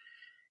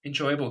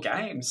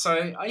game.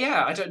 So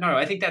yeah, I don't know.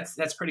 I think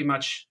that's pretty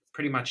much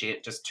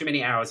it. Just too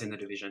many hours in the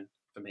division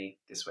for me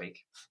this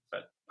week,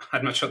 but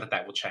I'm not sure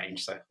that will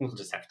change. So we'll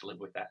just have to live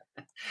with that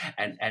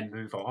and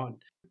move on.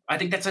 I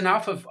think that's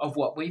enough of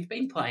what we've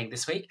been playing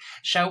this week.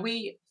 Shall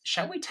we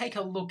take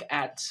a look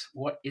at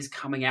what is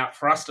coming out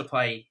for us to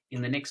play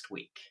in the next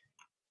week,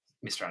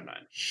 Mr.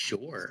 Unknown?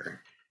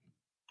 Sure.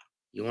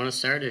 You want to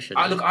start, or should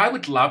I? Look, I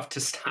would love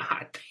to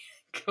start,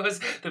 because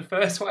the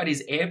first one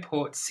is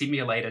Airport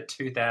Simulator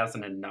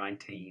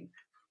 2019.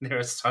 There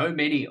are so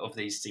many of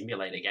these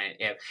simulator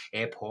games.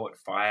 Airport,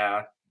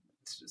 Fire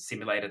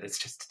Simulator, there's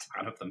just a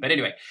ton of them. But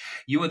anyway,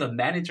 you are the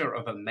manager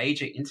of a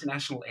major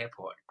international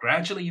airport.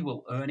 Gradually, you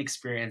will earn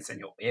experience and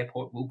your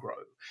airport will grow.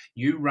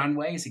 New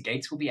runways and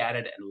gates will be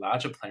added and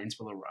larger planes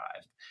will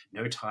arrive.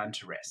 No time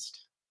to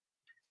rest.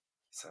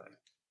 So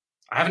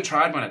I haven't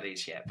tried one of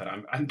these yet, but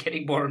I'm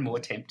getting more and more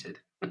tempted.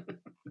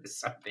 There's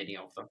so many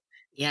of them.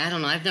 Yeah, I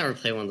don't know. I've never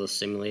played one of those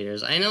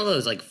simulators. I know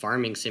those like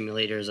farming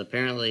simulators.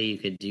 Apparently, you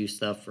could do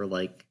stuff for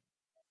like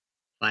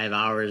 5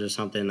 hours or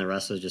something. The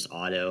rest was just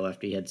auto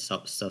after you had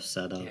stuff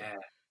set up. Yeah.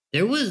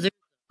 There's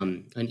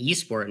an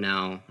esport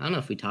now. I don't know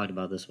if we talked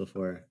about this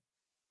before.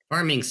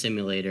 Farming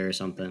simulator or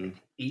something.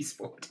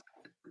 Esport.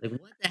 Like,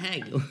 what the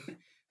heck? All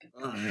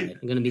right,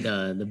 I'm gonna be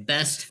the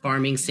best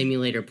farming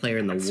simulator player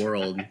in the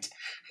world. Right.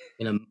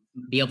 I'm gonna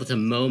be able to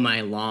mow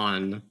my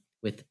lawn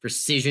with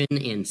precision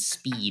and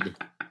speed.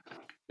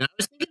 Now, I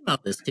was thinking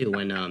about this too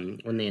when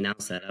they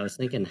announced that. I was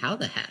thinking, how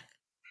the heck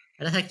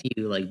do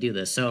you like do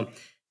this? So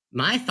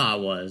my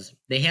thought was,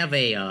 they have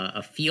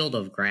a field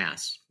of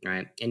grass,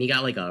 right? And you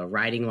got like a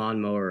riding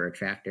lawnmower or a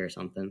tractor or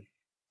something,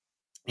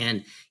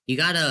 and you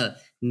gotta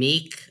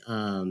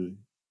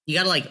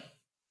like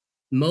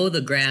mow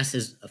the grass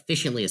as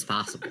efficiently as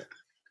possible.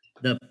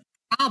 The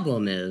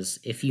problem is,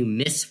 if you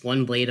miss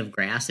one blade of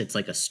grass, it's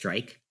like a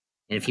strike.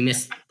 And if you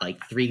miss like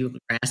 3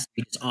 grass,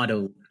 you just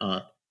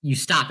you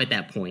stop at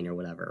that point or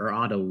whatever, or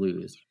auto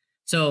lose.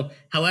 So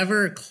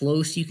however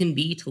close you can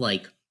be to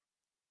like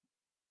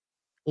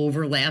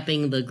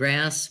overlapping the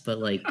grass, but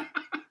like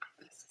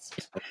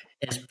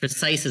as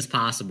precise as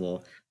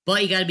possible.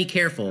 But you got to be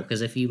careful,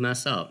 because if you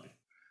mess up,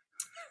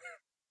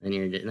 then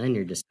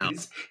you're just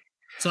out.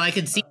 So I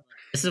could see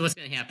this is what's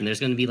going to happen. There's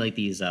going to be like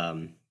these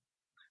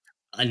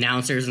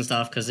announcers and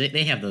stuff, because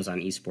they have those on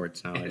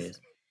esports nowadays,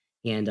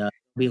 and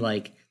be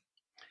like,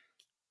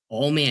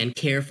 oh man,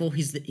 careful!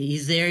 He's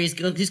there. He's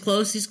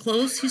close.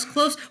 Oh,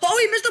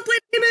 he missed a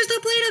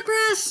blade of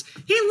grass.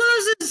 He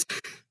loses.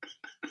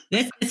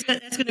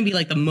 That's going to be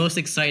like the most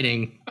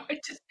exciting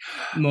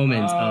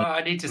moments.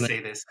 I need to see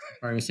this.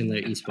 Farming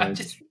Simulator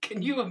esports.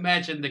 Can you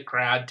imagine the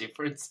crowd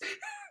difference?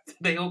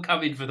 They all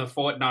come in for the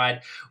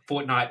Fortnite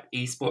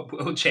Esport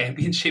World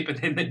Championship, and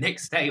then the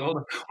next day, all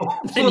the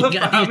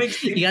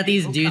you got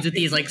these dudes with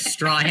these like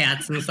straw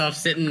hats and stuff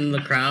sitting in the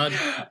crowd.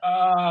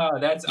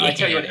 I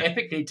tell you what,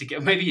 Epic need to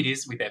get. Maybe it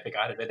is with Epic.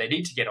 I don't know. They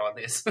need to get on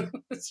this.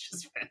 It's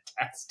just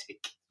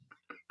fantastic.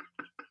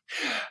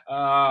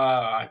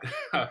 I've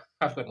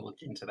got to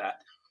look into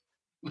that.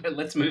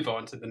 Let's move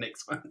on to the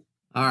next one.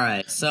 All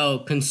right. So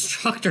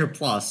Constructor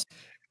Plus.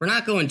 We're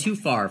not going too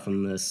far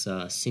from this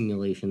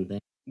simulation thing.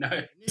 No.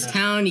 In this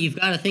town, you've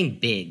got to think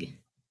big.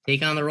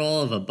 Take on the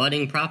role of a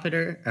budding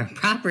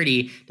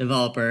property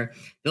developer.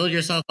 Build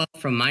yourself up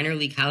from minor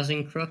league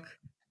housing crook.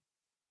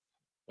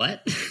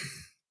 What?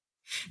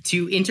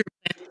 To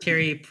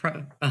interplanetary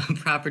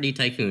property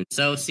tycoon.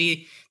 So,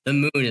 see, the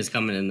moon is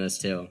coming in this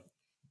too.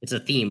 It's a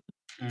theme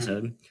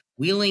episode.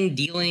 Wheeling,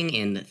 dealing,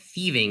 and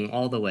thieving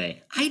all the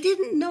way. I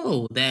didn't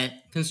know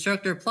that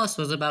Constructor Plus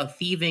was about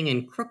thieving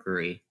and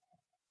crookery.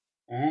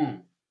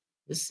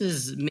 This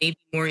is maybe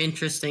more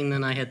interesting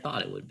than I had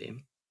thought it would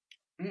be.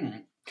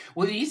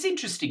 Well, it is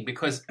interesting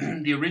because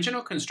the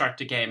original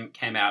Constructor game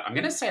came out, I'm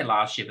going to say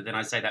last year, but then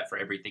I say that for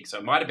everything, so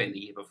it might have been the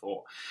year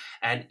before.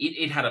 And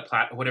it had a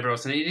plat or whatever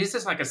else, and it is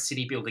just like a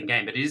city building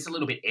game, but it is a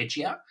little bit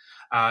edgier,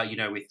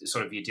 with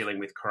sort of you're dealing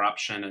with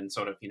corruption and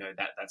sort of,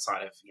 that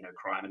side of,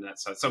 crime and that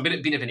side. So a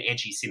bit of an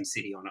edgy Sim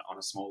City on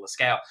a smaller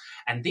scale.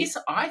 And this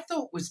I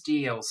thought was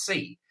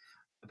DLC.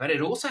 But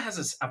it also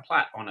has a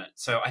plat on it.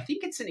 So I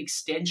think it's an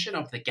extension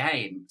of the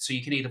game. So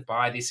you can either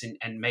buy this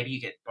and maybe you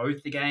get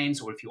both the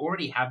games, or if you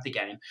already have the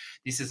game,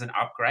 this is an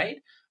upgrade.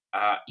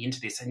 into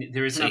this, and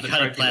there is So you another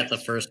gotta trophy plat the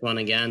list. first one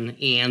again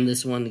and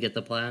this one to get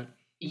the plat?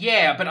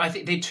 Yeah, but I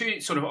think they're two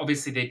sort of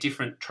obviously they're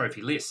different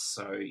trophy lists.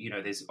 So,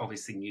 there's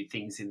obviously new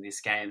things in this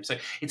game. So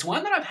it's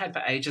one that I've had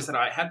for ages that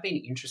I have been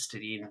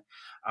interested in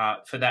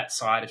for that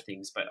side of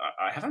things, but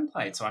I haven't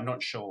played, so I'm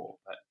not sure.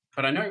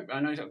 But I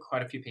know that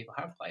quite a few people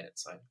have played it,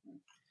 so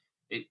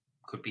it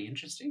could be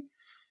interesting.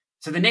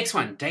 So the next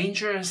one,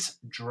 dangerous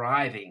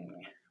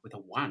driving with a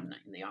 1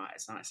 in the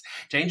eyes. Nice.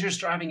 Dangerous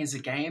driving is a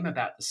game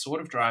about the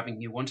sort of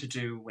driving you want to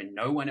do when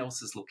no one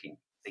else is looking.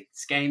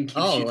 This game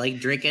gives you like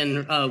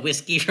drinking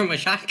whiskey from a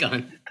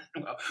shotgun.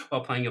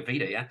 while playing your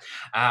Vita,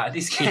 yeah.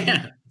 This game,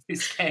 Yeah.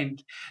 this game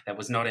that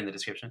was not in the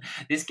description.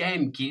 This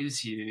game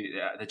gives you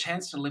the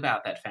chance to live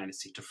out that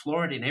fantasy, to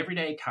floor it in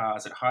everyday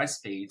cars at high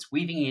speeds,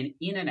 weaving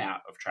in and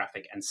out of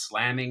traffic, and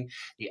slamming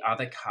the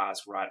other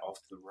cars right off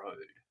the road.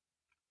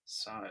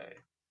 So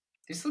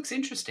this looks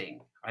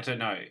interesting. I don't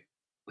know.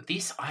 With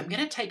this, I'm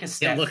going to take a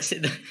step. It looks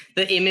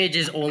the image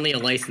is only a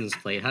license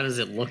plate. How does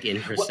it look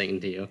interesting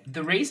to you?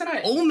 The reason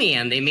Oh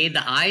man, they made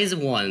the eyes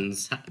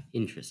ones.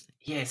 Interesting.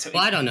 Yeah, so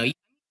I don't know. You're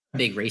a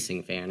big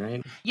racing fan,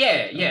 right?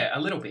 Yeah,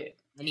 a little bit.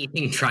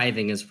 Anything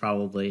driving is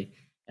probably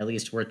at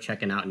least worth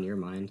checking out in your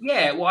mind.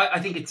 Yeah, well, I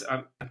think it's.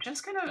 I'm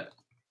just gonna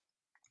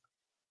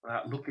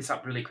look this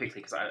up really quickly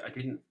because I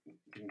didn't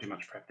do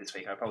much prep this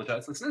week. I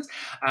apologize, listeners.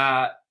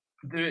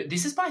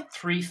 This is by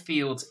Three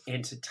Fields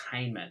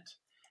Entertainment.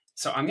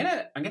 So I'm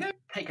gonna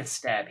take a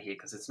stab here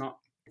because it's not.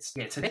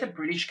 So they're the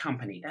British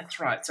company. That's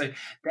right. So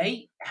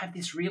they have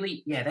this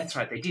really. Yeah, that's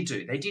right. They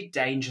did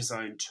Danger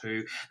Zone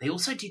 2. They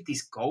also did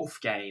this golf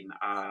game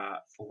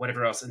or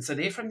whatever else. And so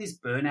they're from this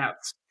Burnout.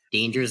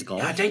 Dangerous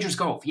Golf? Dangerous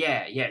Golf,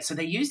 yeah. So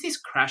they use this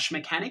crash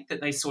mechanic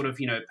that they sort of,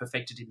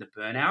 perfected in the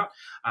Burnout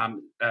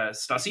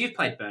stuff. So you've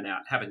played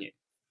Burnout, haven't you?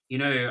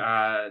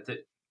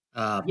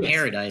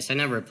 Paradise. I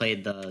never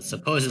played the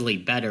supposedly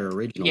better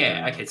original.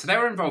 Yeah, Burnout. okay. So they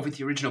were involved with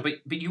the original, but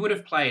you would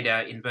have played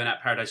in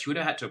Burnout Paradise. You would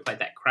have had to have played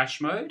that crash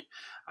mode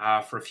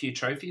for a few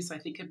trophies, I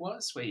think it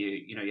was, where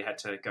you had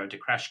to go into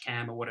crash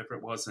cam or whatever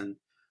it was, and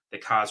the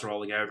cars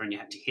rolling over, and you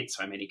had to hit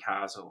so many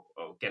cars or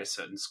get a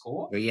certain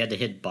score. Where you had to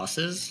hit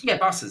buses? Yeah,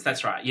 buses.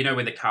 That's right.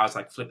 When the cars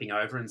like flipping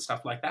over and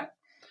stuff like that.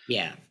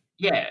 Yeah.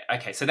 Yeah.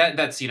 Okay. So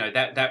that's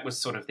that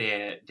was sort of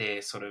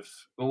their sort of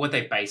what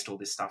they've based all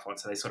this stuff on.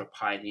 So they sort of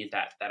pioneered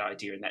that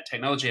idea and that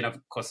technology, and of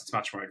course it's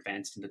much more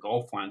advanced in the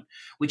golf one,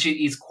 which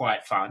is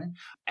quite fun.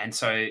 And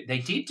so they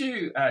did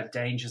do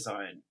Danger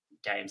Zone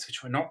games,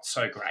 which were not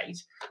so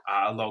great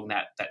along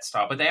that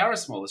style, but they are a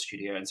smaller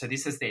studio, and so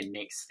this is their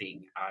next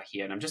thing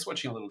here. And I'm just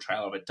watching a little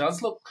trailer of it. It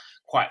does look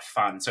quite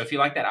fun. So if you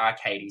like that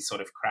arcadey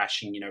sort of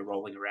crashing,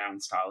 rolling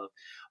around style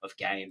of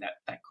game,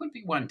 that could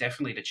be one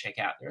definitely to check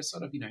out. They're a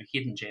sort of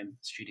hidden gem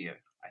studio,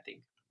 I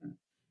think.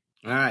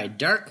 All right,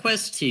 Dark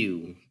Quest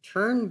 2,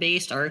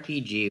 turn-based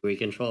RPG where you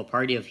control a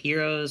party of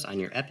heroes on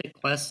your epic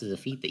quest to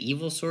defeat the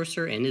evil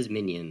sorcerer and his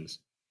minions.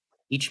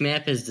 Each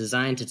map is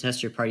designed to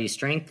test your party's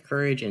strength,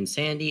 courage, and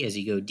sanity as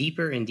you go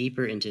deeper and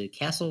deeper into the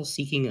castle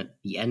seeking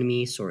the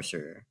enemy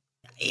sorcerer.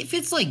 If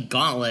it's like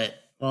Gauntlet,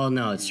 well,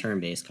 no, it's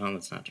turn-based.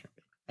 Gauntlet's not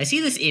turn-based. I see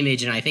this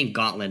image and I think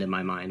Gauntlet in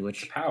my mind,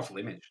 which... It's a powerful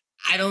image.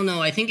 I don't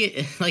know. I think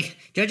it,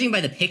 judging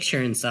by the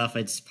picture and stuff,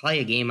 it's probably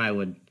a game I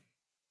would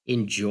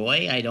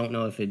enjoy. I don't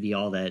know if it'd be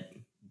all that...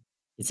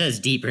 It says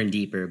deeper and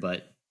deeper,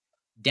 but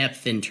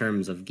depth in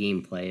terms of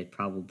gameplay, it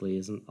probably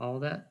isn't all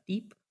that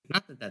deep.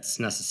 Not that that's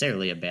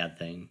necessarily a bad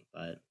thing,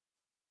 but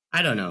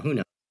I don't know. Who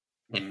knows?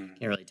 Can't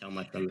really tell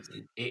much from this.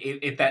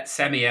 If that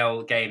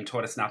Samuel game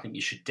taught us nothing, you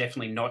should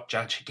definitely not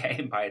judge a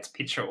game by its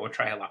picture or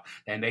trailer.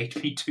 They may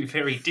be two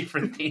very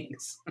different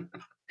things.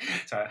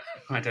 So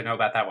I don't know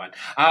about that one.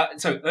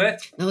 So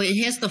Earth. No, it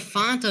has the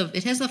font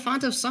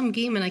of some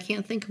game, and I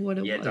can't think of what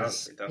it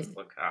was. It does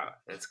look.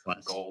 It's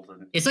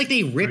golden. It's like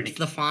they ripped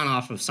the font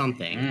off of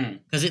something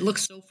because it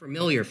looks so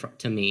familiar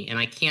to me, and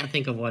I can't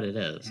think of what it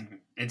is. Mm-hmm.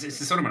 It's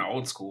sort of an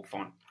old school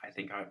font. I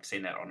think I've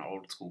seen that on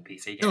old school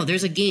PC games. No,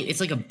 there's a game.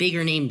 It's like a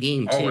bigger name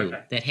game too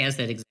that has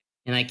that exact.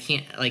 And I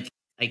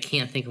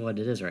can't think of what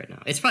it is right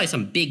now. It's probably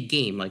some big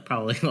game,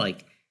 probably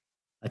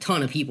a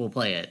ton of people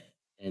play it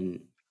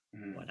and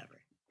whatever.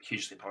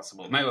 Hugely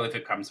possible. Maybe if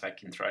it comes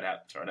back, you can throw it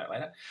out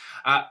later.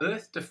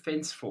 Earth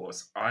Defense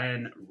Force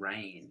Iron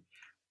Rain.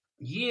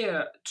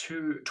 Year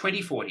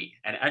 2040,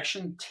 an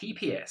action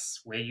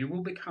TPS where you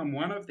will become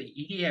one of the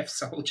EDF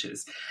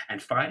soldiers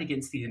and fight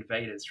against the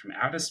invaders from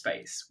outer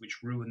space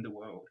which ruin the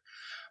world.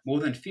 More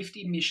than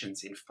 50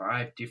 missions in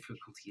 5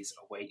 difficulties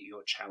await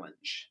your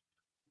challenge.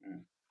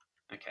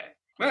 Okay.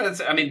 Well,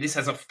 this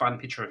has a fun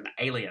picture of an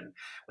alien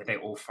where they're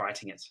all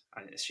fighting it.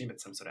 I assume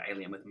it's some sort of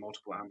alien with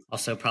multiple arms.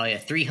 Also, probably a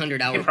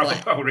 300-hour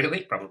play. Oh,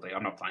 really? Probably.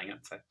 I'm not playing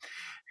it, so...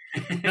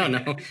 No.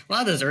 A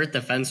lot of those Earth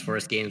Defense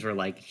Force games were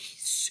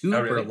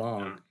super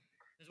long.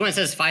 When it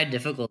says 5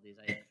 difficulties,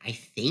 I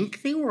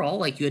think they were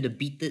all you had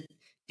to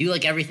do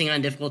everything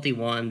on difficulty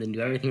 1, then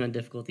do everything on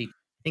difficulty 2.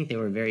 I think they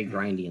were very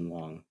grindy and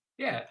long.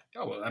 Yeah.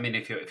 Oh well,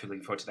 if you're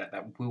looking forward to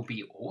that will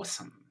be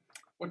awesome.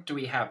 What do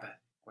we have?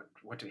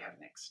 What do we have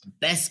next?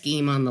 Best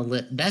game on the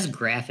list, best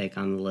graphic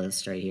on the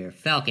list right here,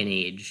 Falcon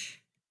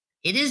Age.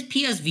 It is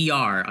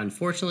PSVR,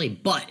 unfortunately,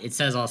 but it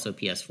says also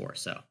PS4.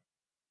 So,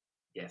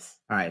 Yes.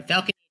 all right,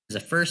 Falcon is a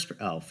first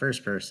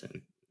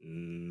person.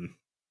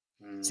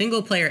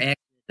 Single player action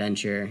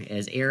adventure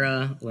as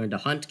Era learned to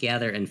hunt,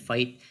 gather, and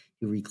fight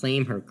to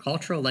reclaim her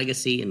cultural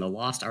legacy in the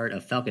lost art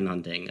of falcon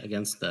hunting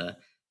against the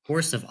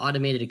force of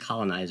automated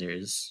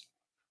colonizers.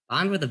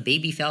 Bond with a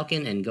baby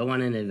falcon and go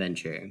on an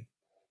adventure.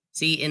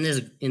 See, in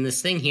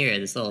this thing here,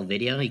 this little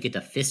video, you get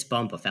to fist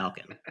bump a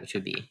falcon, which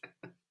would be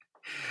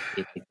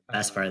the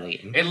best part of the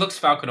game. It looks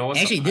falcon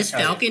awesome. Actually, this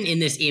falcon in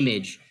this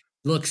image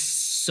looks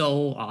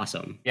so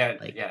awesome. Yeah,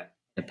 like, yeah.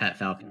 A pet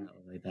falcon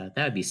like that.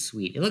 That would be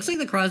sweet. It looks like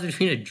the cross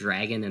between a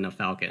dragon and a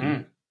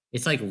falcon.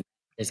 It's like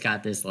it's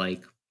got this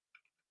like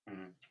I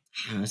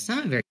don't know, it's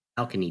not a very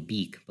falcony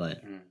beak,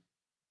 but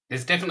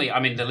there's definitely. I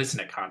mean, the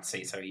listener can't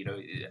see, so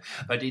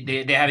but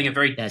they're having a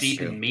very deep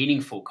and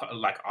meaningful,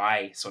 like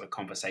eye sort of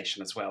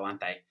conversation as well,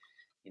 aren't they?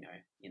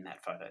 In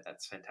that photo,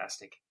 that's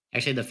fantastic.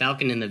 Actually, the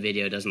falcon in the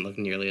video doesn't look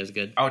nearly as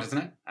good. Oh, doesn't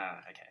it?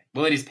 Okay.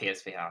 Well, it is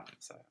PSVR,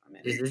 so I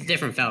mean, it's a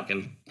different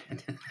falcon.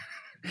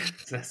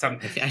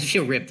 I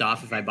feel ripped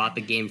off if I bought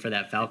the game for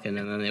that falcon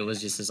and then it was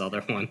just this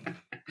other one.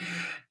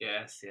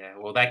 Yes, yeah.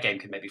 Well, that game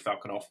can maybe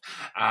falcon off.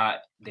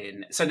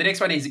 So the next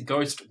one is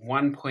Ghost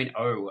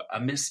 1.0. A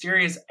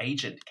mysterious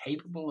agent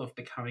capable of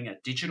becoming a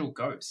digital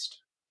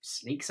ghost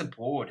sneaks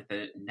aboard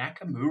the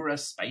Nakamura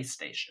space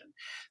station.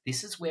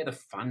 This is where the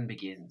fun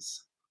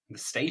begins. The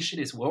station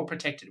is well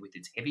protected with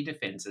its heavy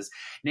defenses,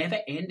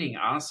 never-ending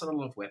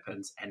arsenal of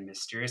weapons, and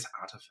mysterious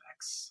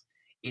artifacts.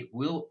 It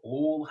will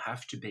all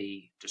have to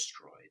be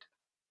destroyed.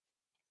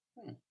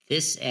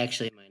 This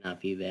actually might not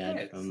be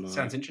bad. Yeah,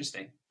 sounds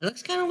interesting. It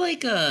looks kind of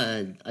like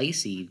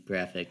icy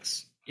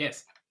graphics.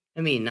 Yes.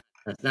 I mean,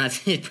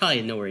 not it's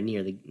probably nowhere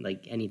near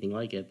like anything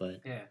like it,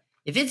 but yeah,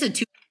 if it's a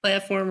 2D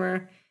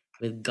platformer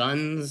with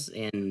guns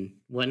and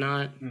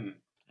whatnot,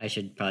 I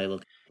should probably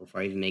look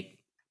before I even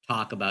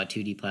talk about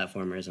 2D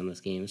platformers in this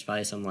game. It's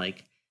probably some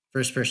like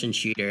first-person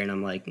shooter, and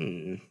I'm like,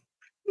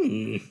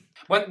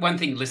 One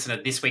thing,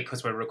 listener, this week,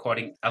 because we're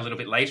recording a little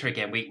bit later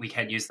again, we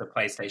can use the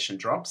PlayStation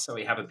drops, so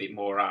we have a bit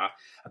more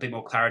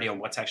clarity on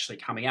what's actually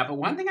coming out. But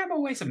one thing I'm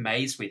always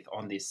amazed with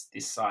on this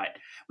site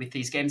with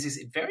these games is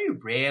it very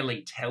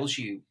rarely tells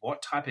you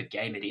what type of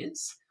game it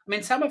is. I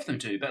mean, some of them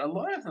do, but a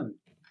lot of them,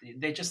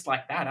 they're just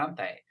like that, aren't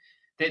they?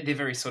 They're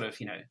very sort of,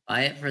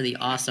 buy it for the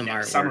awesome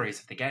artwork. Summaries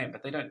of the game,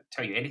 but they don't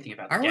tell you anything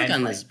about the artwork gameplay.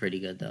 On this is pretty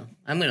good, though.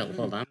 I'm gonna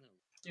hold on.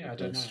 Yeah, I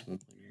don't know.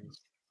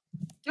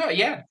 Oh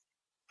yeah.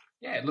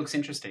 Yeah, it looks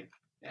interesting.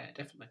 Yeah,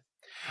 definitely.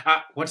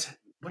 What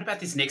about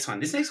this next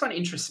one? This next one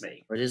interests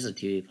me. What is a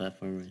 2D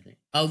platformer, I think?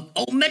 Oh,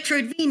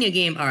 Metroidvania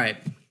game. All right,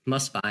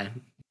 must buy.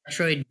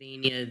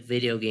 Metroidvania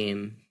video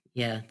game.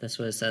 Yeah, that's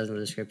what it says in the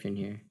description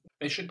here.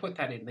 They should put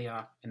that in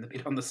the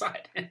bit on the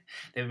side.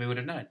 Then we would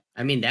have known.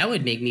 I mean, that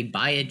would make me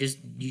buy it.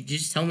 You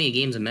just tell me a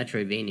game's a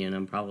Metroidvania, and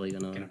I'm probably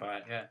gonna buy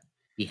it.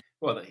 Yeah.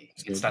 Well,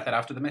 you can start that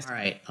after the message. All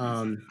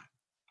right.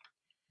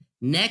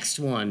 Next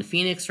one,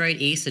 Phoenix Wright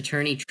Ace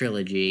Attorney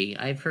Trilogy.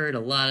 I've heard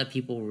a lot of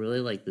people really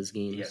like this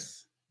game.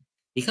 Yes.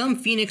 Become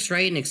Phoenix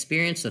Wright and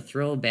experience the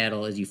thrill of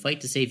battle as you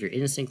fight to save your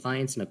innocent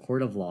clients in a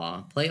court of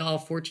law. Play all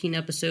 14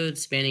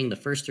 episodes spanning the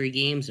first 3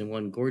 games in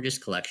one gorgeous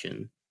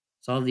collection.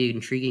 Solve the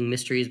intriguing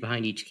mysteries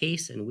behind each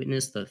case and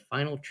witness the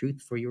final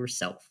truth for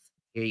yourself.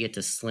 Here you get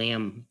to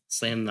slam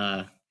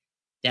the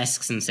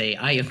desks and say,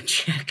 I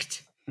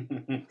object.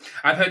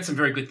 I've heard some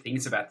very good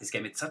things about this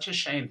game. It's such a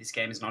shame this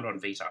game is not on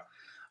Vita.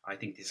 I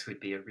think this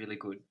would be a really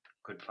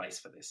good place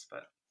for this,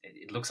 but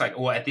it looks like,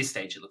 or at this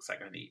stage, it looks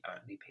like only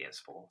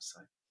PS4.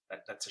 So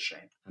that's a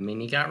shame. I mean,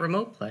 you got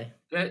remote play.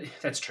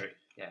 That's true.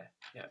 Yeah.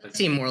 It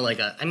seemed more like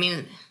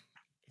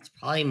it's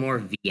probably more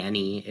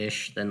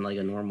VN-ish than like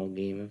a normal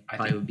game. It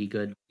probably would be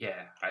good.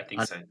 Yeah, I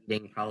think so.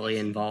 Probably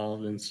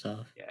involved and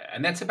stuff. Yeah,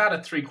 and that's about a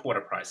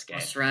 3/4 price game.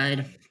 Bus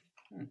ride.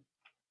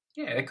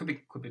 Yeah, it could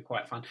be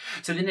quite fun.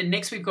 So then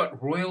next we've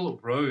got Royal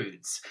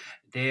Roads.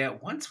 There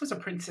once was a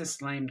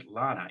princess named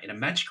Lana in a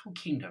magical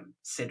kingdom,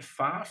 sent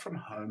far from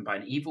home by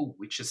an evil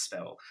witch's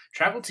spell.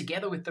 Travel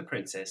together with the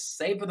princess,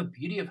 savor the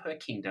beauty of her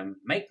kingdom,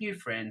 make new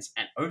friends,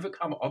 and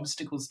overcome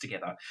obstacles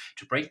together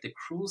to break the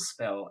cruel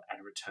spell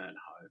and return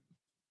home.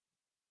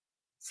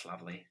 It's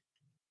lovely.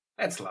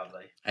 That's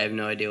lovely. I have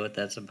no idea what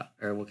that's about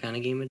or what kind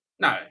of game it is.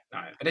 No,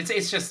 but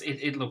it's just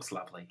it looks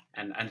lovely,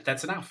 and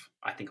that's enough,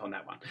 I think, on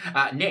that one.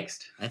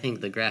 Next, I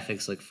think the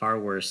graphics look far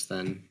worse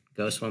than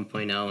Ghost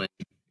 1.0 and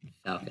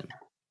Falcon.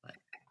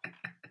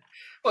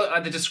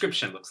 Well, the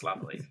description looks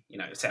lovely.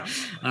 It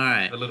sounds all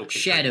right. The little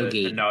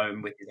Shadowgate, the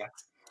gnome with his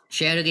axe.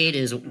 Shadowgate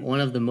is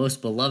one of the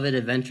most beloved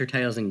adventure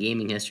titles in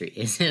gaming history.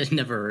 I've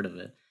never heard of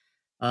it.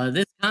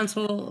 This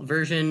console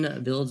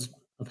version builds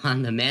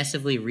upon the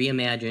massively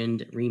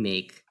reimagined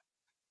remake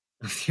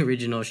of the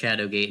original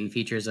Shadowgate and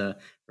features a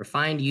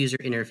refined user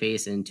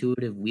interface and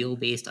intuitive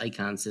wheel-based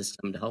icon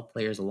system to help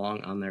players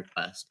along on their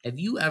quest. Have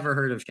you ever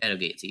heard of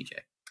Shadowgate, CJ?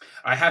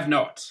 I have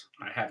not.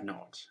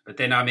 But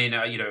then, I mean,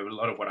 a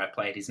lot of what I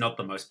played is not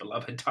the most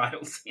beloved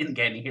titles in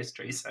gaming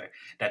history, so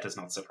that does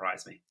not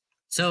surprise me.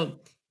 So,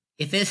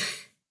 if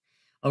it's...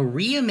 A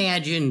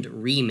reimagined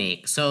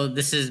remake. So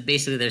this is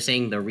basically they're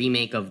saying the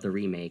remake of the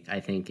remake, I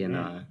think, in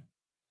a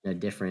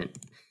different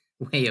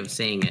way of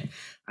saying it.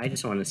 I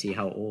just want to see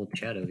how old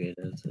Shadowgate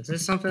is. Is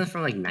this something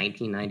from like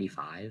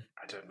 1995?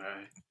 I don't know.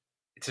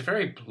 It's a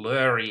very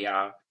blurry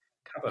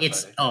cover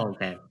photo.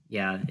 Okay.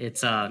 Yeah,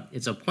 it's a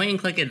point and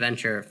click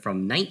adventure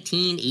from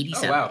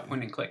 1987. Oh wow,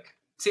 point and click.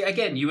 See,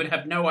 again, you would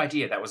have no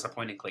idea that was a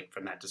point and click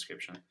from that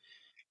description.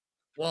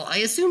 Well, I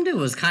assumed it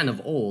was kind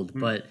of old,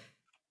 but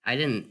I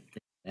didn't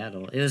think that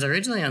old. It was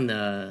originally on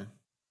the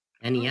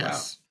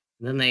NES.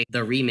 Oh, wow. And then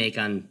the remake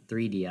on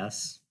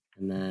 3DS,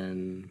 and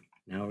then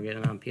now we're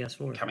getting on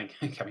PS4. Coming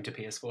to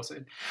PS4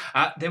 soon.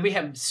 Then we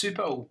have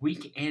Super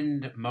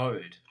Weekend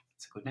Mode.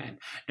 It's a good name.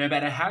 No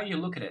matter how you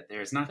look at it,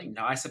 there is nothing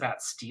nice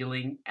about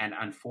stealing, and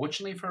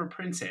unfortunately for a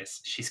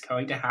princess, she's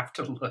going to have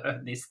to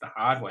learn this the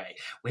hard way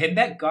when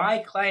that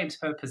guy claims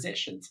her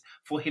possessions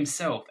for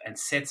himself and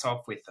sets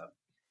off with them.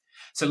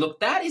 So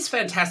look, that is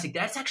fantastic.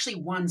 That's actually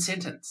one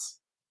sentence.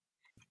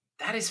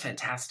 That is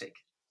fantastic.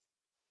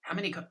 How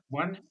many?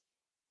 1,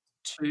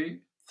 2,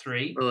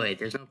 3. Oh, wait,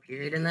 there's no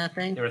period in that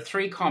thing? There are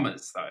 3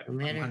 commas, though. No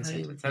matter one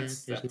sentence.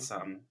 That's it's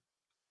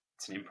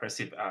an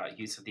impressive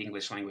use of the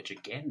English language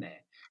again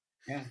there.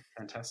 Yeah,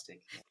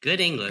 fantastic.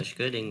 Good English.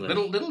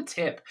 Little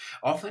tip.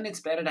 Often it's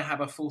better to have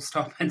a full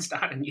stop and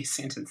start a new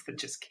sentence than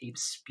just keep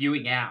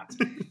spewing out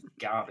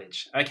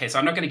garbage. Okay, so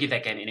I'm not going to give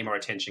that game any more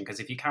attention because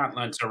if you can't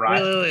learn to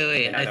write...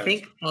 Wait. I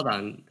think... Hold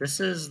on. This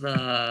is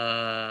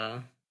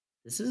the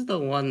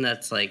one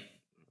that's like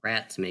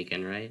Rat's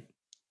making, right?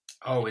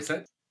 Oh, is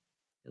it?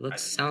 It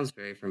sounds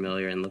very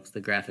familiar and the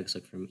graphics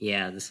look from...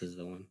 Yeah, this is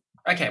the one.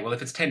 Okay, well,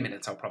 if it's 10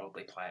 minutes, I'll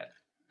probably play it.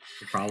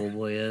 It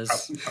probably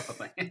is.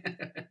 Probably.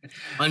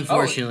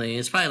 Unfortunately,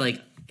 it's probably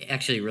like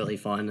actually really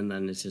fun, and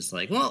then it's just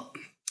like, well,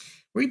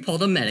 we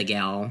pulled a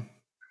Metagal.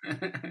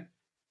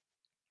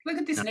 Look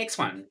at this next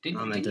one. I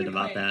commented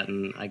about that,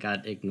 and I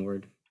got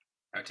ignored.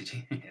 Oh, did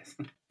you? Yes.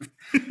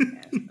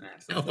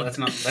 Yes. No. Let's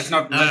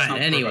not.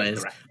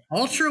 Anyways,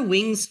 Ultra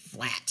Wings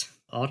Flat.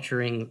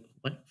 Altering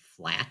what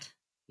flat?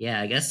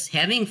 Yeah, I guess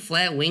having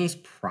flat wings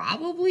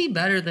probably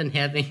better than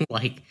having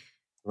like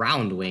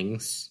round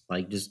wings,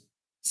 like just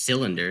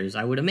cylinders,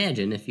 I would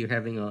imagine, if you're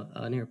having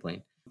an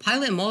airplane.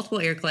 Pilot multiple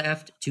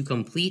aircraft to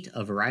complete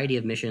a variety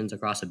of missions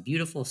across a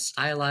beautiful,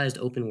 stylized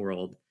open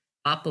world.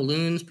 Pop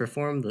balloons,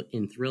 perform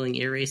in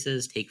thrilling air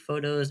races, take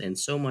photos, and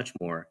so much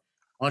more.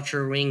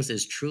 Ultra Wings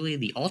is truly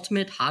the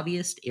ultimate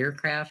hobbyist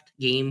aircraft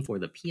game for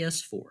the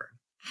PS4.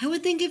 I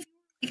would think if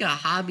you're like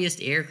a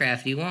hobbyist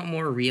aircraft, you want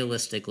more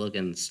realistic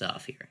looking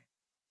stuff here.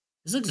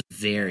 This looks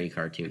very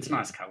cartoony. It's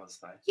nice colors,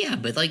 though. Yeah,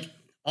 but like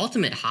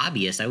ultimate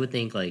hobbyist, I would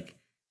think like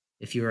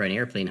if you were an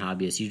airplane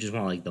hobbyist, you just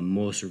want like the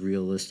most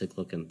realistic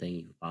looking thing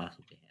you could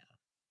possibly have.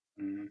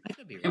 I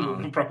could be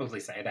wrong. We'll probably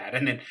say that,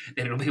 and then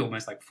it'll be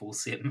almost like full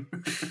sim.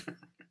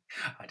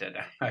 I don't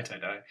know.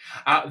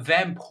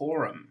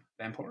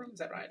 Vamporum, is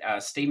that right?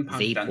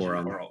 Steampunk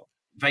dungeon crawl.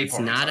 Vaporum. It's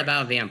not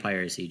about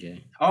vampires,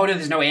 CJ. Oh no,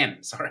 there's no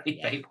M. Sorry,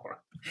 yeah. Vaporum.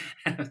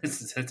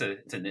 It's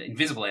an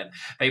invisible M.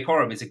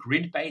 Vaporum is a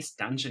grid-based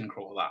dungeon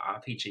crawler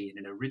RPG in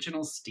an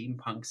original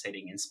steampunk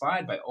setting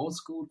inspired by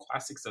old-school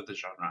classics of the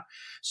genre.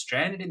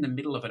 Stranded in the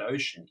middle of an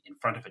ocean in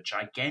front of a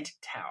gigantic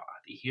tower,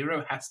 the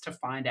hero has to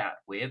find out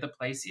where the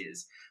place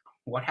is,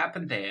 what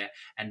happened there,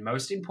 and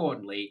most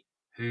importantly,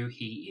 who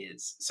he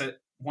is. So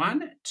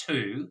 1,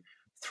 2,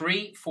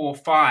 3, 4,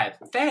 5.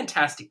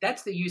 Fantastic.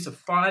 That's the use of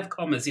 5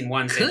 commas in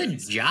one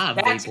sentence. Good job,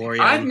 Vaporium.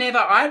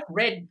 I've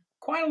read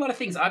quite a lot of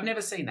things. I've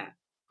never seen that.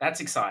 That's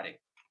exciting.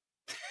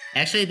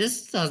 Actually,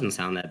 this doesn't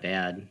sound that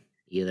bad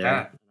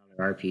either.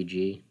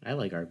 RPG. I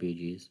like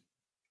RPGs.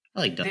 I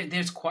like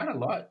there's quite a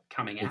lot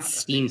coming out.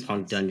 It's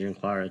steampunk dungeon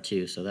crawler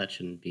too, so that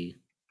shouldn't be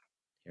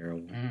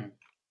terrible.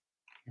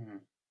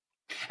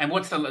 And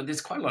there's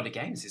quite a lot of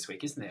games this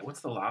week, isn't there?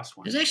 What's the last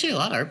one? There's actually a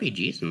lot of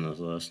RPGs in those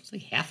lists. It's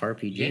like half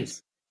RPGs.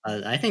 Yes.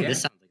 I think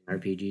this sounds like an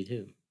RPG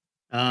too.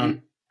 All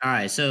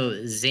right, so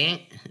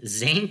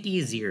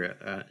Zanky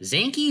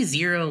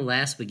Zero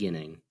Last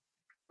Beginning.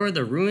 Explore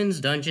the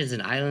ruins, dungeons,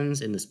 and islands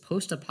in this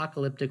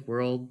post-apocalyptic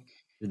world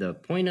through the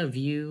point of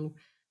view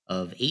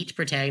of 8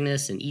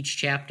 protagonists in each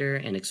chapter,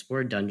 and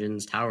explore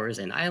dungeons, towers,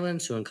 and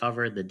islands to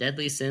uncover the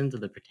deadly sins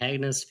of the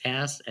protagonists'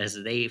 past as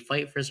they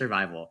fight for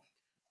survival.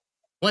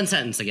 One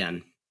sentence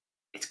again.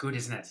 It's good,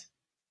 isn't it?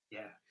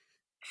 Yeah.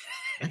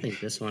 I think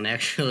this one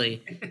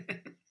actually...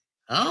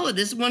 Oh,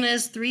 this one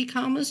has 3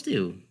 commas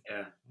too.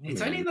 Yeah.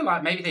 It's only in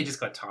the maybe they just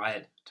got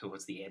tired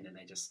towards the end and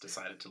they just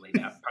decided to leave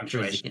out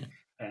punctuation.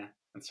 Yeah,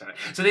 that's right.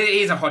 So there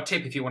is a hot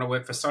tip if you want to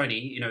work for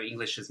Sony. You know,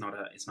 English is not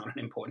an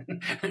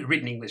important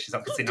written English is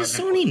obviously not. Does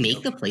Sony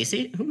make the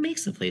PlayStation? Who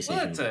makes the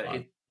PlayStation?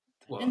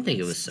 Well, I didn't think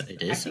it was.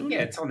 It is. Yeah,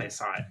 it's on their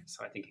site,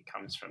 so I think it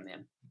comes from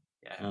them.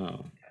 Yeah.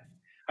 Oh.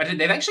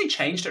 They've actually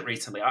changed it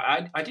recently.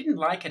 I didn't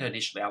like it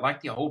initially. I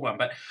liked the old one,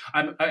 but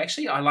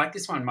I like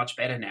this one much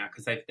better now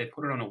because they've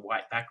put it on a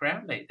white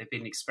background. They've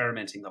been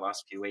experimenting the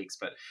last few weeks,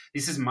 but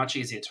this is much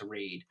easier to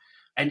read,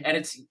 and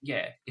it's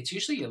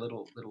usually a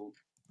little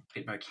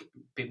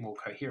bit more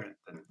coherent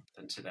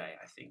than today,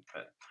 I think.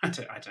 But I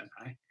don't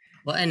know.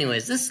 Well,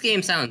 anyways, this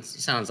game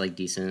sounds like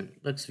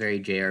decent. Looks very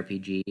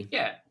JRPG.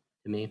 Yeah.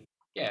 To me.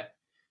 Yeah.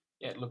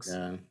 It looks.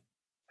 I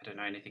don't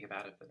know anything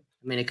about it, but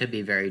I mean, it could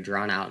be very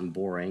drawn out and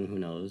boring. Who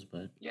knows?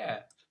 But yeah,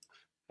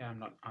 I'm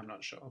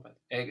not sure, but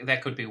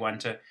that could be one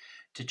to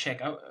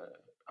check. I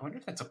wonder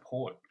if that's a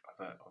port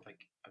of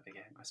a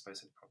game. I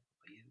suppose it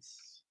probably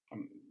is.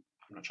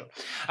 I'm not sure.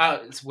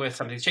 It's worth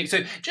something to check.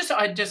 So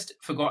I just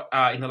forgot,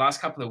 in the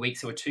last couple of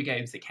weeks, there were 2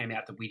 games that came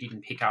out that we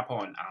didn't pick up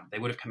on. They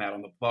would have come out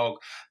on the blog,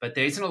 but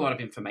there isn't a lot of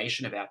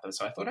information about them.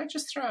 So I thought I'd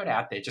just throw it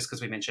out there just because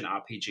we mentioned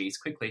RPGs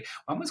quickly.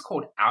 One was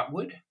called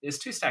Outward. There's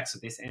 2 stacks of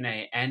this,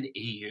 NA and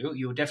EU.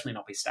 You will definitely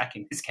not be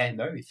stacking this game,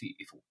 though, if it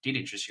did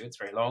interest you. It's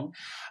very long.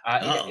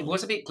 It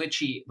was a bit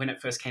glitchy when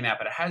it first came out,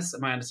 but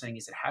my understanding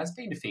is it has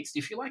been fixed.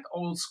 If you like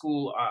old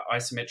school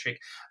isometric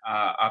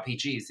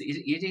RPGs,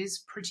 it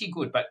is pretty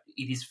good, but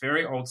it is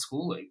very old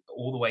school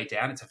all the way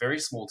down. It's a very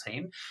small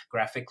team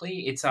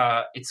graphically. It's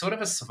sort of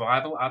a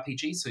survival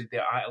RPG, so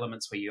there are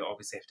elements where you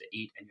obviously have to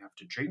eat and you have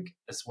to drink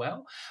as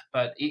well.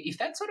 But if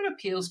that sort of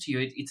appeals to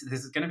you,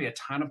 there's going to be a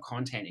ton of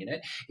content in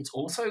it. It's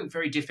also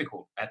very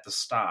difficult at the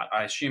start.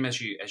 I assume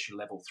as you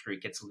level through,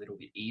 it gets a little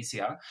bit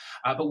easier.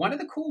 But one of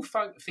the cool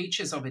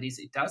features of it is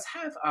it does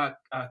have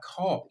a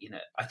co-op in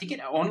it. I think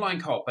an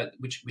online co-op, but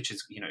which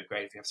is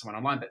great if you have someone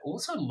online, but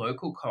also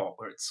local co-op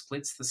where it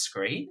splits the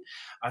screen.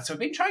 So I've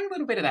been trying a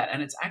little bit of that,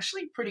 and it's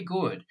actually pretty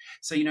good.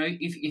 So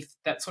if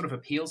that sort of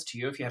appeals to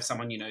you, if you have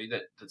someone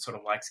that sort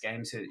of likes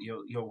games that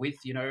you're with,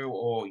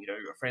 or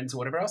your friends or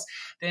whatever else,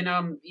 then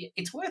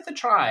it's worth a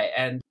try.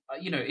 And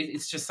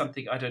it's just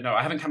something, I don't know.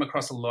 I haven't come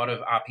across a lot of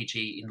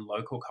RPG in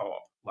local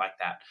co-op like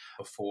that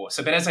before.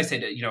 So, but as I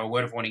said, a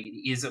word of warning,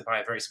 it is by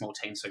a very small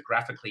team. So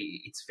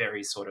graphically, it's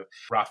very sort of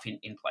rough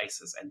in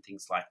places and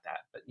things like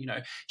that. But,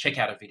 check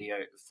out a video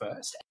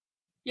first.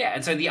 Yeah,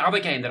 and so the other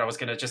game that I was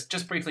going to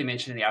just briefly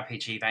mention in the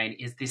RPG vein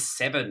is this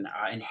 7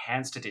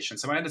 Enhanced Edition.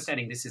 So my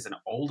understanding, this is an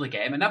older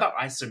game, another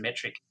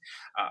isometric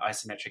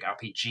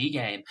RPG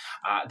game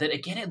that,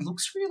 again, it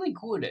looks really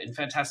good and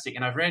fantastic.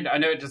 And I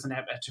know it doesn't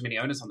have too many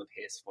owners on the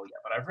PS4 yet,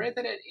 but I've read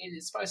that it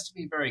is supposed to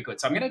be very good.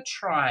 So I'm going to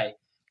try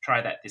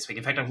that this week.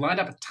 In fact, I've lined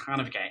up a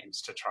ton of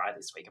games to try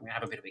this week. I'm going to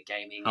have a bit of a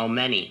gaming. How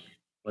many?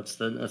 What's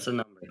the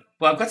number?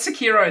 Well, I've got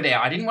Sekiro there.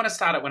 I didn't want to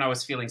start it when I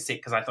was feeling sick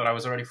because I thought I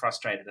was already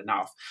frustrated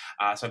enough.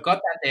 So I've got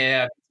that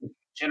there.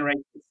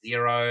 Generation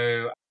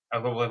Zero.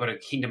 I've got a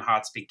Kingdom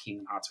Hearts week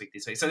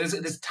this week. So there's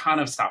a ton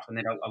of stuff, and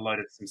then a load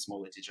of some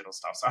smaller digital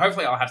stuff. So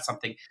hopefully I'll have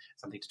something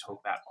to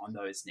talk about on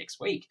those next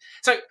week.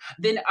 So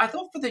then I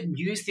thought for the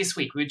news this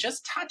week, we would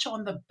just touch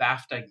on the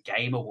BAFTA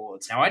Game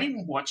Awards. Now, I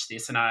didn't watch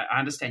this, and I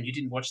understand you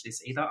didn't watch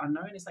this either,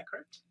 Unknown. Is that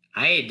correct?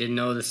 I didn't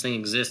know this thing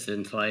existed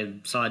until I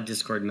saw a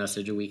Discord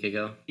message a week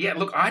ago. Yeah,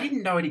 look, I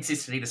didn't know it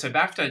existed either. So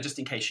BAFTA, just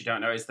in case you don't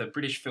know, is the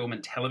British Film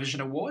and Television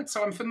Awards.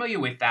 So I'm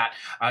familiar with that.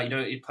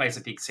 It plays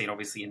a big scene,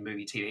 obviously, in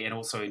movie, TV, and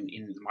also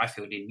in my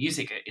field, in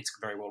music. It's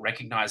very well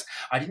recognised.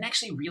 I didn't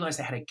actually realise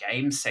they had a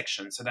games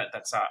section, so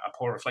that's a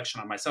poor reflection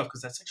on myself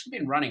because that's actually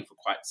been running for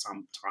quite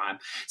some time.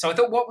 So I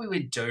thought what we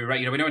would do, right,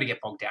 we don't want to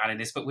get bogged down in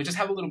this, but we'll just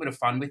have a little bit of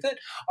fun with it.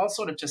 I'll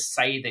sort of just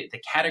say the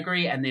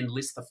category and then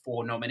list the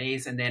 4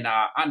 nominees, and then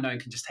Unknown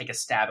can just take a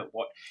stab at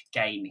what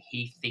game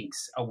he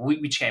thinks,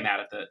 which game out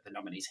of the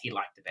nominees he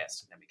liked the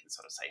best, and then we can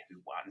sort of say who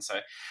won. So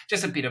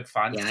just a bit of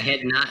fun. Yeah,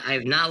 I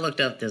have not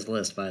looked up this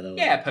list, by the way.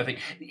 Yeah, perfect.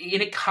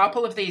 In a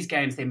couple of these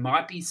games, there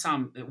might be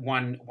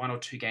one or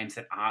two games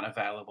that aren't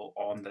available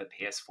on the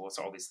PS4.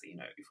 So obviously,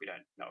 if we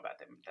don't know about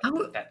them,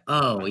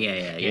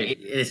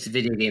 it's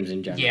video games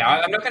in general. Yeah,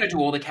 I'm not going to do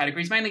all the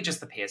categories, mainly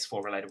just the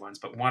PS4 related ones,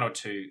 but one or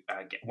two,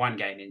 one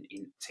game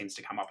seems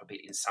to come up a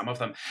bit in some of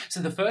them. So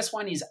the first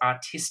one is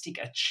artistic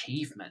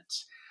achievement.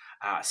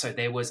 So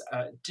there was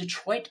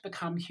Detroit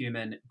Become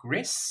Human,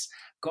 Gris,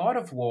 God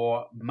of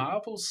War,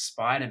 Marvel's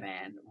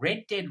Spider-Man,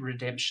 Red Dead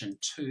Redemption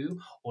 2,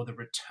 or The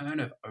Return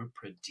of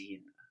Oprah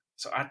Dinn.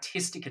 So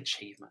artistic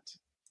achievement.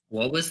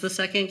 What was the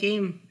second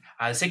game?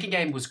 The second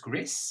game was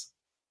Gris.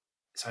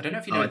 So I don't know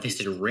if you know. I think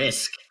it's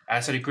Risk.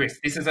 So Gris.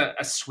 This is a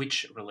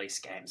Switch release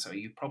game, so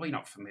you're probably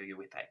not familiar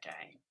with that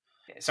game.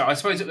 So I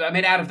suppose,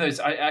 out of those,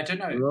 I don't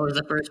know. What was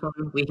the first one?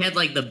 We had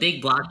the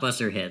big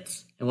blockbuster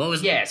hits. And what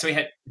was so we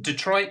had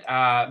Detroit,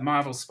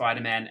 Marvel's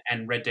Spider-Man,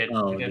 and Red Dead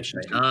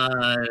Redemption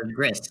 2.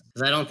 Gris.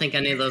 Because I don't think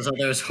any of those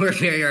others were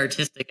very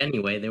artistic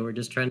anyway. They were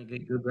just trying to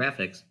get good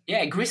graphics.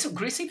 Yeah, Gris,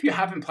 if you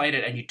haven't played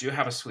it and you do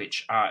have a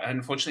Switch,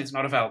 unfortunately it's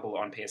not available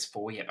on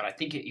PS4 yet, but I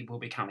think it will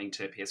be coming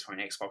to PS4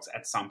 and Xbox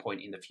at some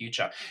point in the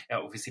future.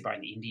 Obviously by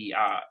an indie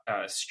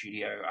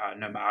studio,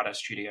 Nomada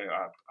Studio,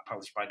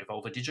 published by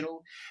Devolver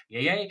Digital.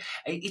 Yeah.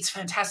 It's a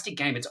fantastic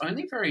game. It's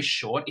only very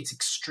short. It's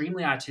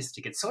extremely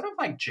artistic. It's sort of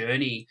like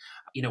Journey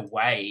in a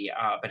way,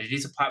 but it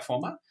is a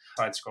platformer,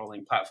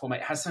 side-scrolling platformer.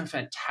 It has some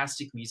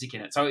fantastic music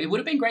in it. So it would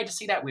have been great to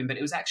see that win, but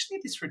it was actually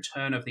this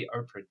Return of the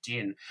Oprah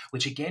Dinn,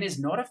 which again is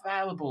not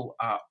available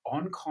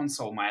on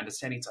console, my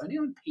understanding. It's only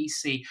on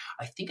PC.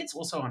 I think it's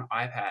also on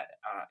iPad.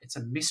 It's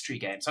a mystery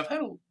game. So I've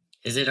heard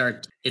Is it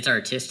it's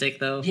artistic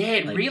though? Yeah,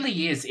 it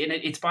really is. And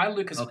it's by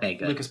Lucas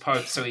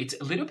Pope. So it's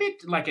a little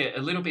bit like a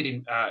little bit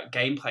in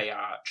gameplay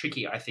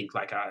tricky, I think,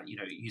 like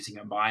using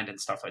a mind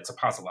and stuff. It's a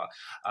puzzler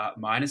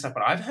mind and stuff.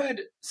 But I've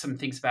heard some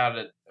things about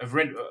it. I've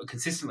read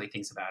consistently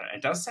things about it.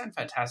 It does sound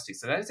fantastic.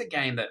 So that is a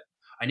game that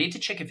I need to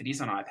check if it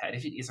is on iPad.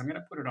 If it is, I'm going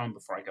to put it on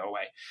before I go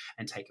away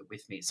and take it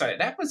with me. So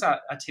that was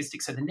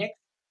artistic. So the next.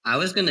 I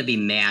was going to be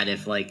mad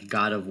if like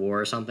God of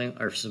War or something,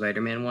 or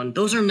Spider-Man one.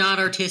 Those are not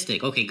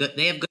artistic. Okay, good.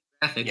 They have good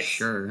graphics, yes,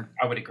 sure.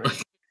 I would agree.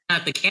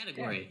 Not the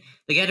category. Yeah.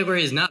 The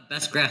category is not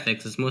best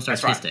graphics. It's most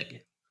artistic,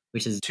 right.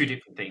 Which is two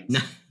different things.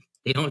 Not,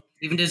 they don't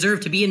even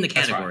deserve to be in the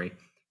category,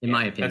 in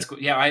my opinion. That's good.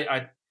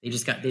 Yeah, They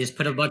just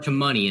put a bunch of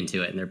money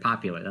into it and they're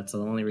popular. That's the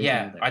only reason.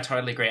 Yeah, I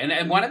totally agree.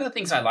 And one of the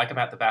things I like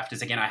about the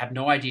BAFTAs, again, I have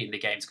no idea in the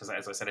games because,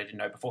 as I said, I didn't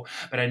know before,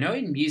 but I know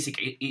in music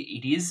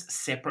it is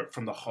separate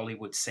from the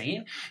Hollywood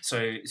scene.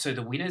 So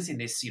the winners in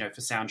this, for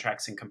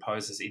soundtracks and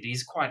composers, it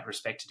is quite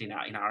respected in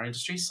our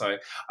industry. So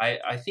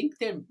I think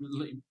they're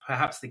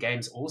perhaps the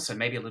games also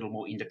maybe a little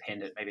more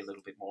independent, maybe a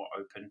little bit more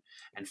open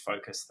and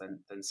focused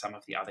than some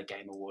of the other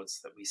game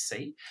awards that we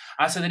see.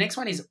 So the next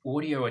one is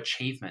Audio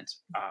Achievement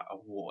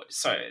Award.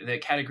 So the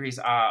categories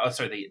are,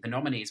 the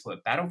nominees were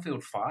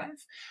Battlefield 5,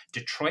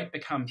 Detroit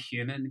Become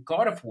Human,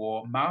 God of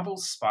War,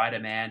 Marvel's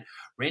Spider-Man,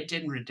 Red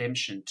Dead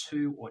Redemption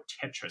 2, or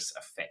Tetris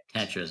Effect.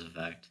 Tetris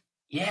Effect.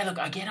 Yeah, look,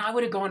 again, I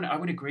would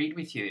agreed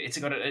with you. It's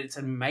an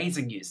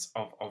amazing use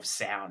of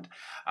sound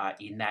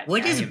in that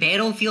What game. Does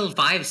Battlefield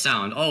 5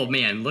 sound? Oh,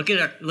 man,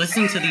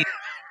 listen to these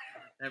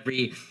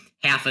every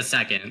half a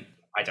second.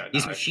 I don't know.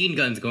 These machine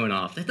guns going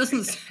off. That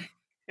doesn't...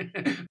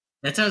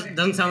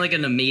 doesn't sound like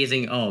an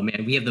amazing, oh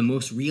man, we have the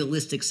most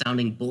realistic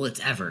sounding bullets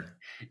ever.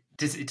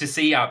 To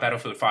see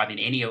Battlefield 5 in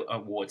any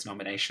awards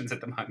nominations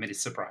at the moment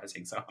is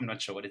surprising. So I'm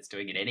not sure what it's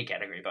doing in any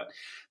category, but,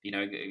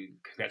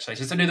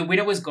 congratulations. So no, the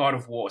winner was God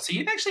of War. So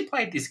you've actually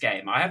played this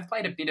game. I have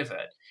played a bit of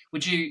it.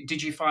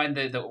 Did you find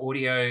the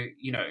audio,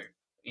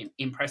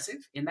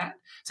 impressive in that?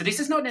 So this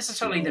is not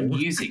necessarily the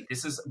music.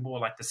 This is more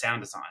like the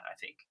sound design, I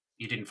think.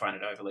 You didn't find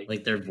it overly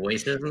like their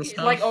voices and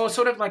stuff,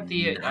 sort of like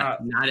the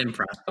not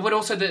impressed, but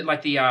also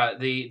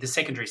the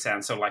secondary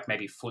sounds, so like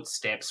maybe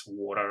footsteps,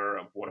 water,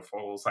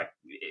 waterfalls, like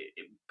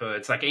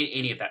birds, like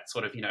any of that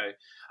sort of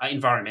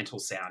environmental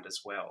sound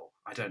as well.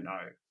 I don't know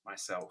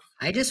myself.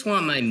 I just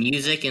want my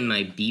music and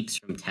my beeps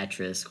from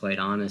Tetris, quite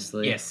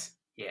honestly. Yes,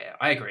 yeah,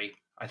 I agree.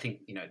 I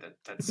think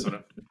that's sort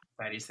of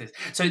that is this.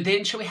 So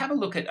then, shall we have a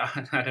look at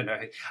I don't know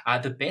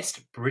the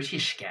best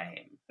British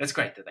game? That's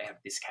great that they have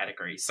this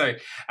category. So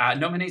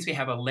nominees, we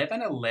have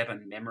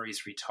 1111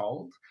 Memories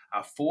Retold,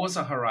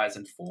 Forza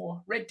Horizon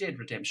 4, Red Dead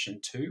Redemption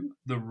 2,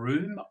 The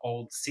Room,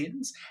 Old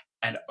Sins,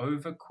 and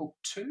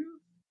Overcooked 2,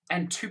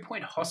 and 2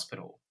 Point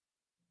Hospital.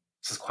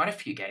 So there's quite a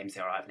few games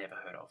there I've never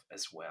heard of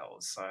as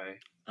well. So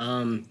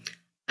I'm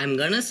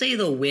gonna say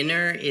the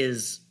winner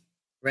is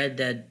Red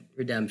Dead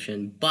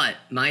Redemption, but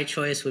my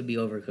choice would be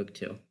Overcooked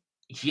 2.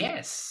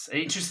 Yes,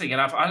 interesting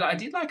enough. I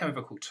did like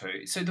Overcooked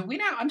 2. So the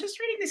winner, I'm just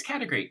reading this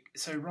category.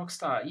 So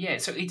Rockstar, yeah.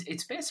 So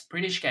it's best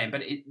British game,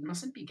 but it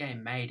mustn't be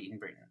game made in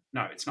Britain.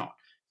 No, it's not.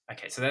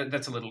 Okay, so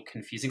that's a little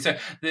confusing. So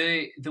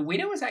the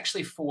winner was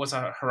actually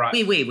Forza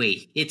Horizon.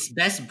 Wait. It's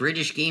best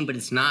British game, but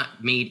it's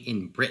not made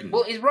in Britain.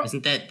 Well,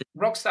 isn't that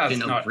Rockstar's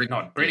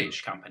not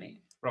British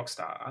company?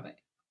 Rockstar, are they?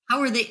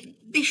 How are they?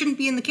 They shouldn't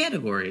be in the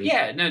category.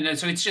 Yeah, no.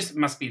 So it's just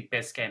must be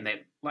best game.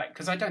 They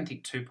because I don't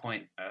think 2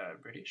 Point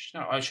British.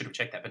 No, I should have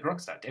checked that. But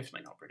Rockstar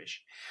definitely not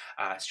British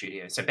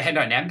studio. So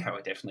Bandai Namco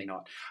are definitely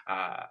not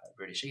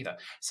British either.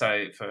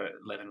 So for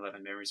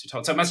 1111 Memories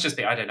Retold, so it must just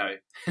be, I don't know.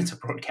 It's a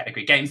broad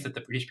category. Games that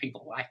the British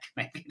people like.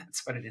 Maybe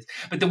that's what it is.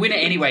 But the winner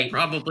anyway.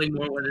 Probably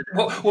more what it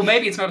is. Well,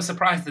 maybe it's not a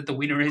surprise that the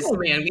winner is. Oh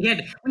man, we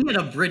had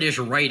a British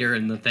writer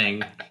in the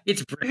thing.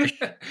 It's British.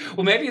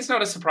 Well, maybe it's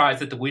not a surprise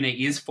that the winner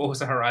is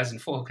Forza Horizon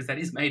 4 because that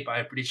is made by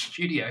a British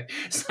studio.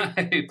 So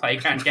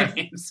Playground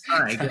Games. All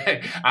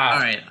right. All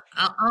right,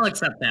 I'll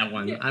accept that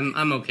one. Yeah.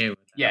 I'm okay with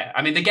that. Yeah,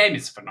 I mean, the game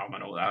is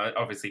phenomenal.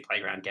 Obviously,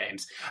 Playground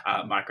Games,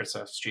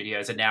 Microsoft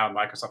Studios, and now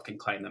Microsoft can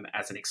claim them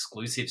as an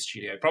exclusive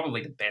studio.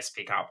 Probably the best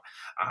pickup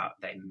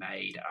they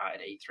made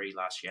at E3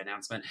 last year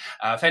announcement.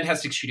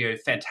 Fantastic studio,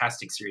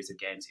 fantastic series of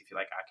games if you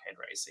like arcade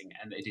racing,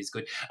 and it is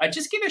good.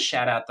 Just give a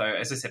shout out, though.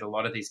 As I said, a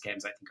lot of these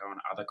games I think are on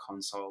other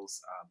consoles,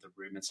 The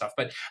Room and stuff.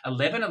 But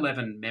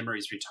 1111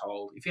 Memories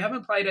Retold, if you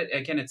haven't played it,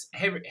 again, it's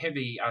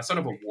heavy sort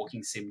of a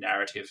walking sim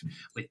narrative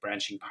with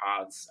branching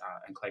paths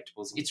and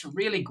collectibles. It's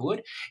really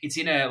good.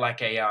 It's in a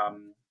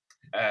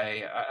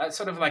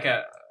sort of like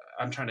a,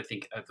 I'm trying to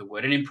think of the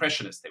word, an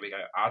impressionist, there we go,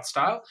 art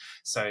style.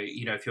 So,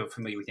 if you're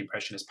familiar with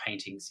impressionist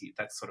paintings,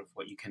 that's sort of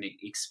what you can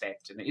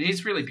expect. And it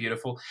is really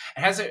beautiful.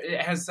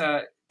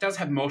 It does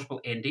have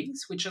multiple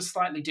endings, which are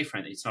slightly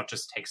different. It's not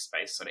just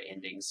text-based sort of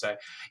endings. So,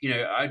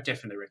 I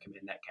definitely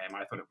recommend that game.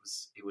 I thought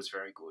it was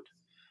very good.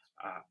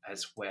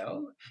 As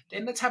well.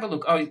 Then let's have a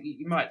look. Oh,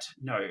 you might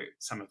know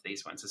some of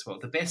these ones as well.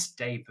 The best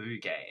debut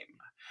game.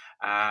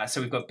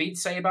 So we've got Beat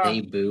Saber.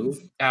 Debut?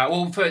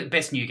 Well, for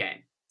best new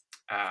game.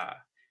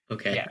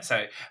 Okay. Yeah,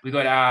 so we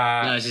got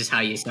No, it's just how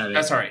you said it.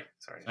 oh, sorry.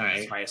 All right.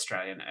 That's my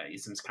Australian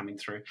isms coming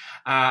through.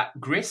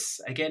 Gris,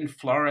 again,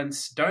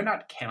 Florence,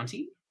 Donut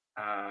County,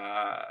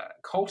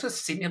 Cultist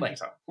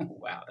Simulator. Oh,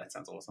 wow, that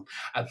sounds awesome.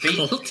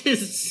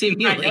 Cultist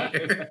Simulator.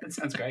 I know, that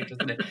sounds great,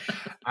 doesn't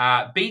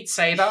it? Beat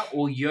Saber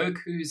or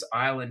Yoku's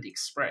Island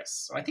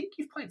Express. So I think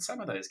you've played some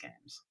of those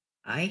games.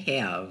 I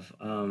have.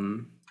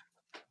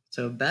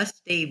 So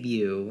best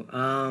debut.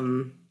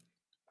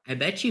 I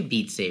bet you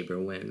Beat Saber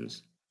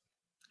wins.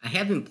 I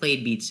haven't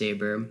played Beat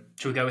Saber.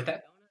 Should we go with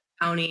that?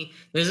 County.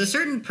 There's a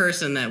certain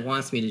person that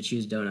wants me to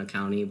choose Donut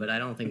County, but I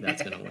don't think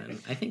that's going to win.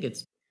 I think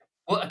it's...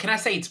 Well, can I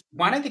say it's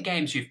one of the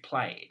games you've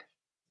played?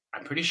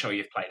 I'm pretty sure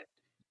you've played it.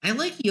 I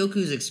like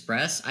Yoku's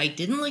Express. I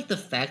didn't like the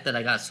fact that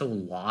I got so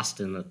lost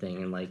in the thing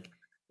and like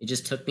it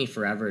just took me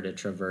forever to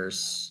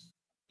traverse.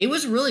 It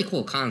was a really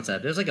cool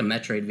concept. It was like a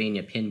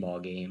Metroidvania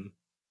pinball game.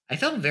 I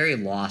felt very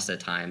lost at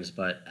times,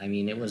 but I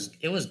mean it was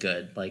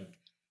good. Like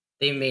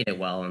they made it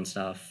well and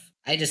stuff.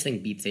 I just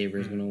think Beat Saber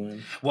is going to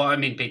win. Well, I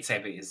mean, Beat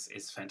Saber is a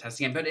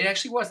fantastic game, but it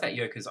actually was that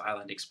Yoku's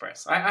Island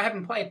Express. I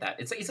haven't played that.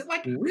 Is it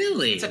like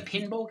really? It's a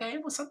pinball game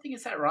or something?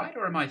 Is that right,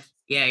 or am I?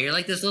 Yeah, you're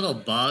like this little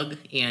bug,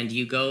 and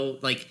you go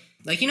like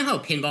you know how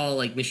pinball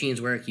like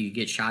machines work. You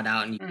get shot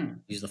out and you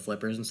use the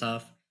flippers and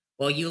stuff.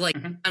 Well, you like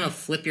kind of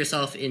flip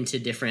yourself into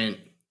different.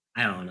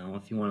 I don't know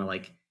if you want to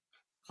like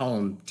call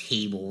them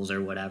tables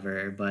or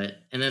whatever, but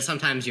and then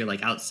sometimes you're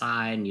like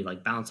outside and you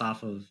like bounce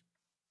off of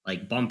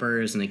like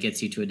bumpers and it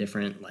gets you to a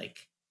different like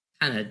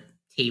kind of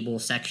table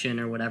section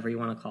or whatever you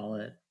want to call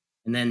it.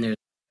 And then there's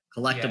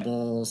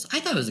collectibles. Yeah.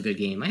 I thought it was a good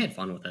game. I had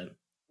fun with it.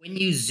 When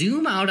you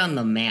zoom out on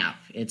the map,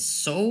 it's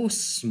so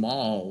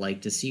small,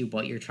 like to see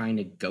what you're trying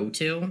to go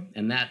to.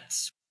 And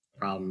that's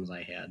problems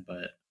I had,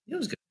 but it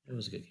was good. It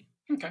was a good game.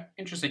 Okay,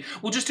 interesting.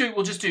 We'll just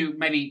do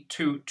maybe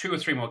two or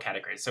three more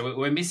categories. So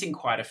we're missing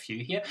quite a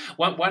few here.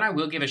 One I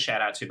will give a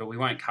shout out to, but we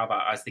won't cover,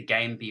 as the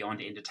game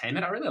beyond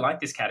entertainment. I really like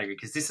this category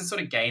because this is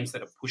sort of games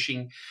that are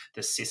pushing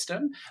the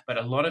system, but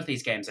a lot of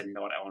these games are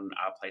not on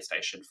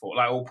PlayStation 4,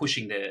 like or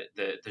pushing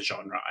the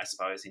genre, I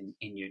suppose, in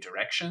new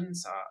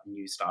directions,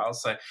 new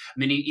styles. So I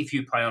mean, if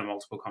you play on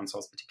multiple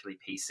consoles, particularly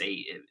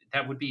PC,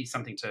 that would be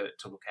something to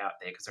look out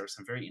there because there are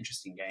some very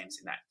interesting games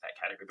in that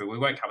category. But we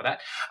won't cover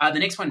that. The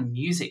next one,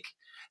 music.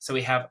 So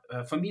we have,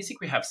 for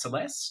music, we have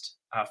Celeste,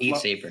 Beat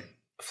Saber,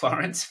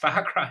 Florence,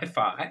 Far Cry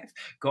 5,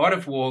 God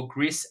of War,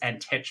 Gris,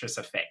 and Tetris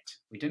Effect.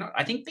 We do not.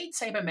 I think Beat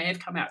Saber may have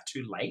come out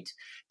too late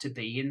to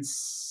be in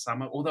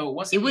summer, although it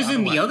wasn't. It was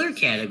in the other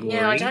category.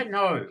 Yeah, I don't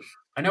know.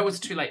 I know it was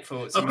too late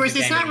for. Of course,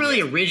 it's not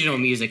really original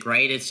music,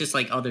 right? It's just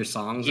like other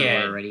songs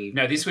that were already.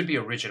 No, this would be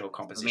original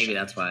composition. Maybe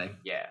that's why.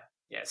 Yeah.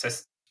 So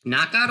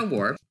not God of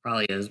War,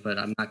 probably is, but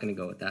I'm not going to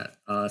go with that.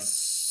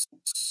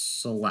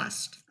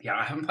 Celeste. Yeah,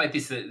 I haven't played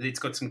this. It's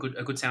got a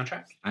good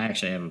soundtrack. I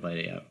actually haven't played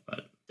it yet,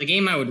 but the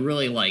game I would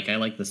really like. I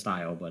like the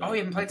style, but you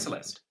haven't played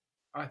Celeste?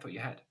 Oh, I thought you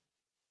had.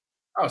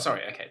 Oh,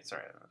 sorry. Okay,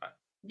 sorry.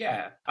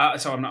 Yeah.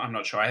 So I'm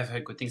not sure. I have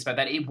heard good things about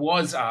that. It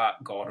was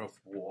God of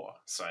War,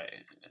 so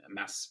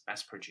mass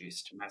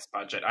produced, mass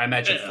budget. I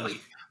imagine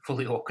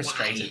fully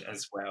orchestrated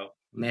as well.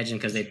 Imagine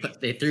because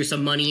they threw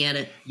some money at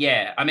it.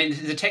 Yeah, I mean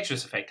the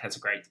Tetris Effect has a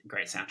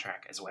great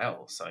soundtrack as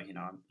well. So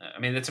I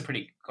mean that's a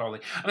pretty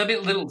quality. I'm a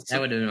bit little.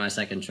 That would have been my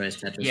second choice.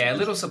 Tetris. Yeah, a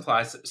little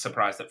surprised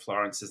that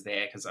Florence is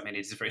there because I mean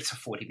it's a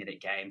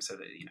 40-minute game, so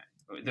that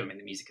I mean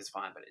the music is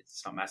fine, but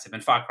it's not massive.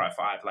 And Far Cry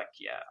 5,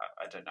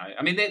 I don't know.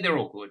 I mean they're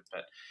all good,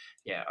 but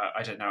yeah,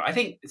 I don't know. I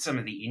think some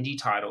of the indie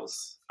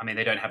titles, I mean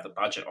they don't have the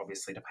budget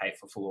obviously to pay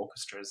for full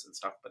orchestras and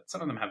stuff, but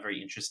some of them have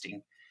very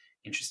interesting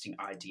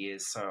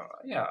ideas. So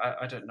yeah,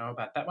 I don't know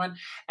about that one.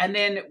 And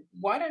then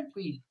why don't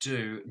we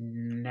do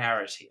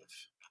narrative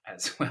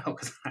as well?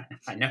 Because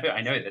I know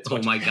that's. Oh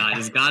my God,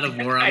 is God of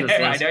War on this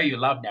list? I know you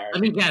love narrative.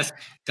 Let me guess: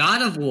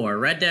 God of War,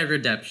 Red Dead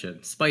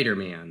Redemption,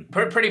 Spider-Man.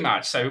 Pretty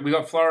much. So we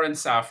got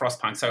Florence,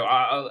 Frostpunk.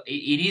 So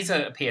it is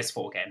a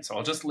PS4 game. So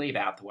I'll just leave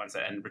out the ones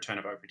and Return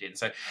of Obra Dinn.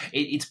 So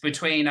it's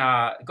between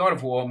God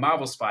of War,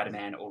 Marvel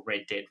Spider-Man, or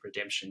Red Dead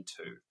Redemption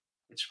 2.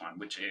 Which one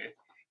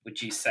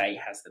would you say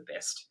has the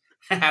best?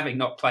 Having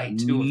not played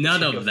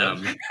none of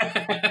them.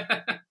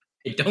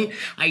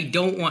 I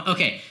don't want.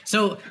 Okay,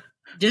 so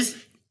just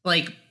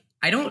like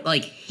I don't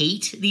like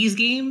hate these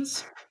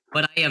games,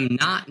 but I am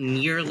not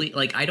nearly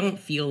like I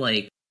feel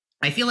like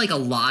a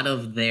lot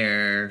of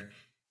the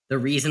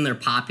reason they're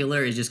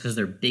popular is just because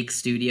they're big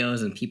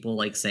studios and people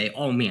like say,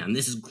 oh man,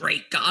 this is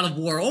great, God of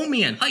War, oh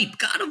man, hype,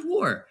 God of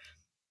War.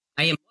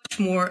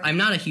 I'm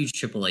not a huge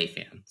AAA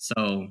fan,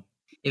 so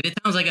if it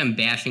sounds like I'm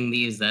bashing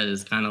these, that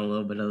is kind of a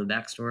little bit of the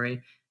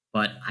backstory.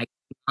 But I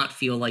do not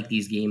feel like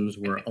these games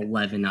were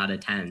 11 out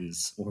of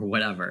 10s or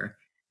whatever.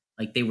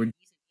 Like, they were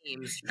decent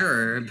games,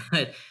 sure,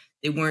 but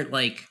they weren't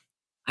like...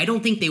 I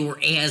don't think they were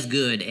as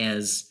good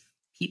as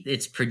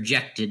it's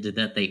projected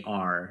that they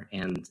are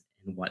and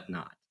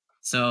whatnot.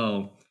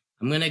 So,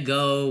 I'm going to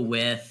go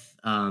with...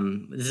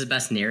 this is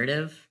Best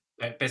Narrative?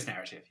 Best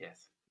Narrative,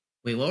 yes.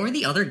 Wait, what were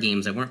the other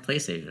games that weren't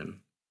PlayStation?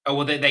 Oh,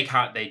 well, they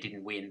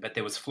didn't win, but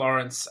there was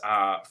Florence,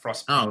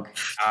 Frostpunk,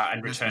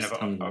 and Return of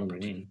Obra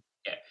Dinn.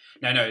 Yeah.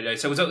 No.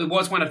 So it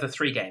was one of the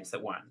three games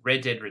that won: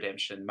 Red Dead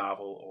Redemption,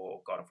 Marvel,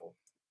 or God of War.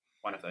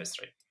 One of those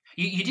three.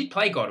 You did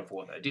play God of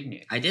War though, didn't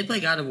you? I did play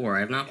God of War.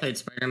 I have not played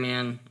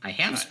Spider-Man. I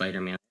have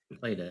Spider-Man. I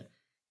haven't played it.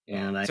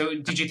 Yeah. So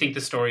did you think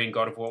the story in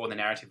God of War or the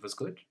narrative was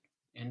good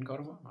in God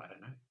of War? I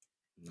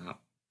don't know.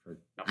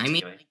 I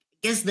mean, I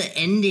guess the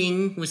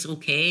ending was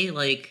okay.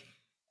 Like,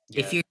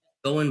 if you're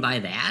going by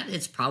that,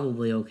 it's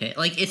probably okay.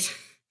 Like,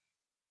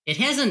 it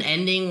has an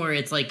ending where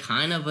it's like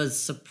kind of a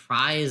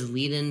surprise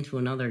lead into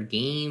another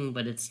game,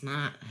 but it's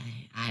not.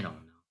 I don't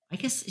know. I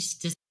guess it's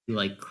just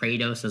like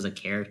Kratos as a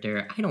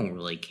character. I don't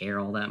really care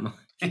all that much.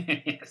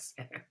 Yes.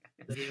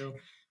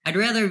 I'd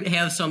rather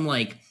have some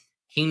like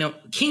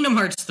Kingdom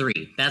Hearts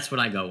 3. That's what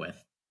I go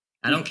with.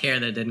 I don't care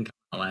that it didn't come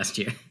out last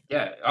year.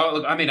 Yeah. Oh,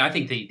 look, I mean, I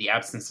think the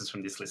absences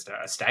from this list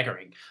are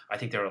staggering. I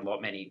think there are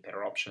many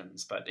better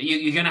options, but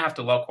you're going to have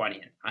to lock one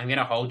in. I'm going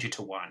to hold you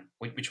to one.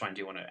 Which one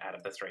do you want to out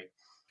of the three?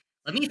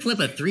 Let me flip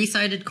a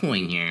 3-sided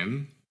coin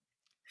here.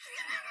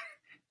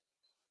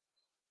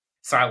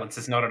 Silence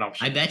is not an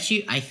option.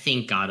 I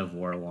think God of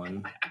War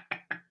won.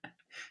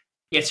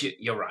 Yes,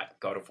 you're right.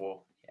 God of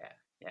War.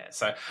 Yeah.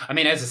 So, I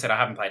mean, as I said, I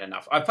haven't played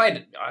enough. I've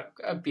played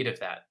a bit of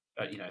that,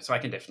 so I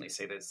can definitely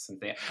see there's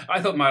something.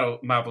 I thought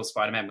Marvel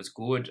Spider-Man was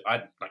good.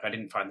 I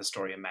didn't find the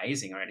story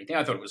amazing or anything.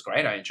 I thought it was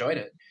great. I enjoyed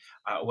it.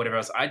 Or whatever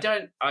else. I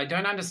don't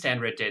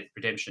understand Red Dead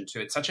Redemption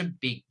 2. It's such a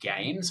big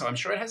game, so I'm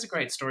sure it has a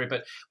great story.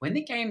 But when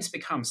the games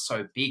become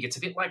so big, it's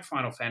a bit like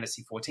Final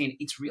Fantasy 14.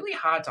 It's really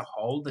hard to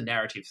hold the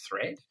narrative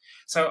thread.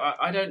 So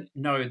I don't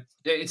know.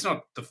 It's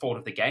not the fault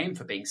of the game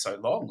for being so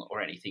long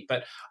or anything.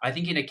 But I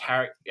think in a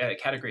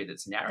category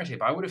that's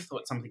narrative, I would have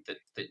thought something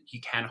that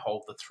you can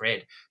hold the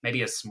thread.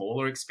 Maybe a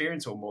smaller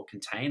experience or more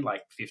contained,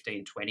 like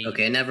 15, 20.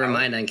 Okay, never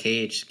mind on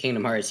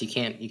Kingdom Hearts. You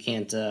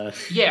can't.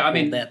 Yeah, I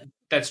mean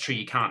that's true.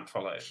 You can't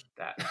follow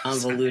that.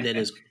 Convoluted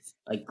is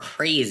like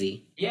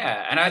crazy.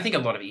 Yeah, and I think a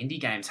lot of indie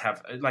games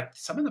have, like,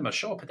 some of them are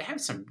short, but they have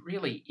some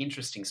really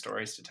interesting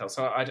stories to tell.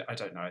 So I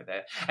don't know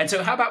there. And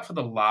so how about for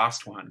the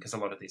last one, because a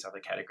lot of these other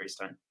categories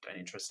don't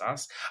interest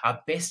us, our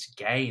best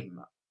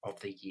game of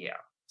the year.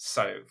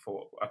 So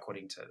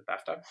according to the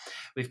BAFTA,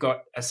 we've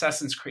got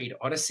Assassin's Creed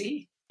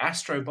Odyssey,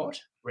 Astrobot,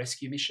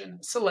 Rescue Mission,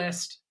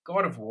 Celeste,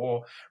 God of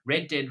War,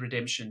 Red Dead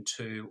Redemption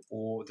 2,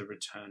 or The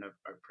Return of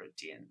Obra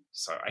Dinn.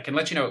 So I can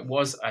let you know it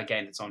was a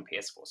game that's on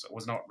PS4, so it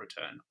was not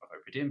Return of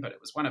Obra Dinn, but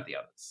it was one of the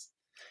others.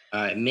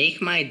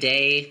 Make my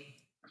day.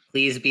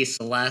 Please be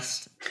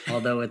Celeste,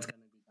 although it's going to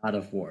be God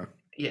of War.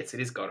 Yes,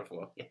 it is God of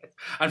War. Yeah.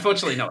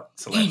 Unfortunately, not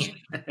Celeste.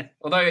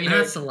 Although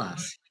not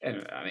Celeste. I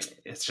mean,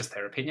 it's just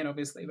their opinion,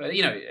 obviously. But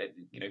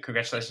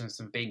congratulations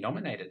on being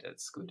nominated.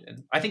 It's good,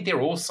 and I think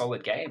they're all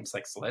solid games.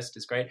 Like Celeste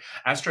is great.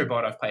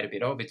 Astrobot I've played a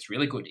bit of. It's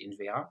really good in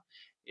VR.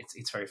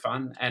 It's very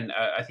fun, and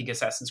I think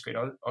Assassin's Creed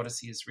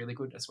Odyssey is really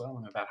good as well.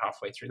 I'm about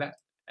halfway through that,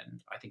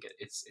 and I think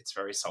it's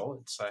very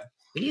solid. So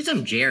we need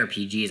some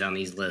JRPGs on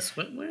these lists.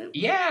 What?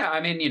 Yeah,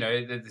 I mean,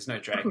 there's no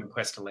Dragon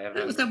Quest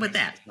 11. What's up with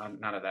that? None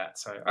of that.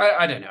 So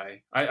I don't know.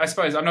 I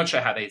suppose I'm not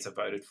sure how these are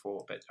voted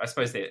for, but I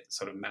suppose they're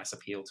sort of mass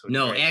appeal to.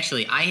 No,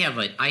 actually, I have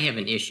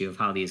an issue of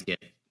how these get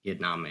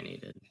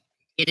nominated.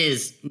 It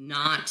is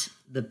not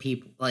the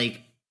people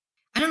like.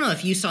 I don't know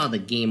if you saw the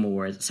Game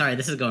Awards. Sorry,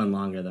 this is going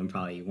longer than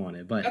probably you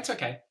wanted, but that's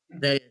okay.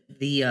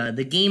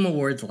 The Game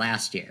Awards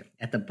last year,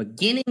 at the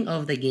beginning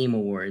of the Game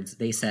Awards,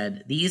 they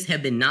said these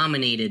have been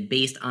nominated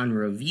based on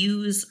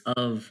reviews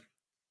of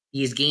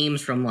these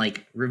games from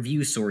like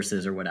review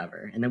sources or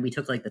whatever, and then we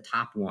took like the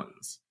top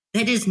ones.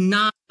 That is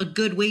not a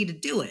good way to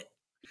do it.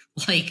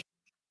 Like,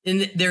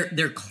 and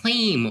their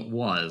claim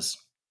was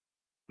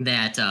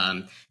that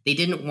they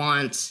didn't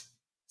want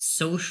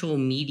social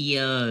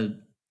media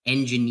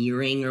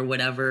engineering or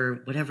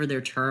whatever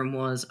their term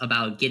was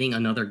about getting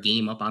another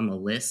game up on the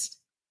list.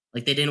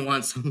 Like, they didn't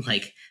want some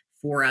like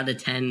 4 out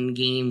of 10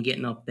 game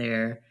getting up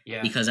there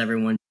because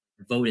everyone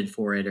voted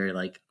for it, or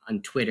like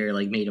on Twitter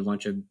like made a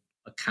bunch of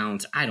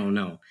accounts. I don't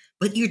know,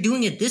 but you're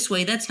doing it this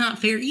way. That's not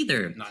fair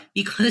either,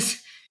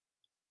 because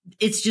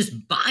it's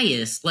just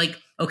biased. Like,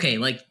 okay,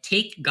 like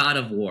take God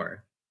of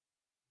War.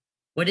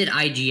 What did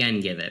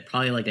IGN give it?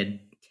 Probably like a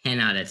 10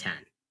 out of 10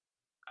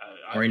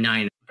 or a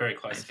 9. Very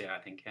close, I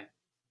think.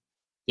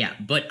 Yeah,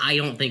 but I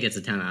don't think it's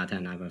a 10 out of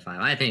 10, 9.5.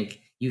 I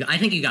think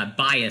you got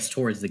bias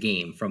towards the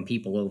game from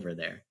people over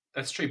there.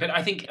 That's true, but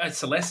I think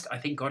Celeste,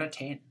 got a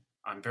 10.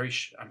 I'm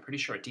pretty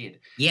sure it did.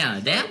 Yeah,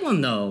 so that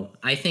one though,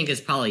 I think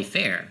is probably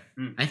fair.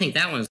 I think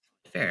that one's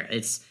fair.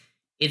 It's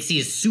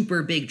these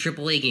super big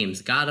AAA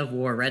games: God of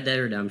War, Red Dead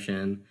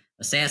Redemption,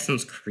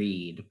 Assassin's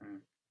Creed.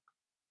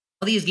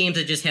 All these games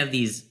that just have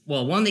these.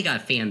 Well, one, they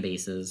got fan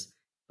bases,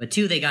 but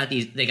two, they got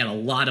a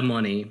lot of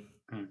money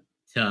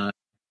to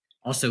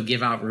also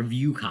give out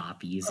review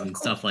copies and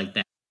stuff like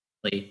that.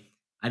 Like,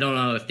 I don't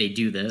know if they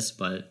do this,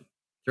 but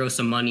throw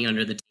some money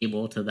under the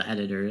table to the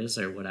editors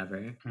or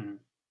whatever.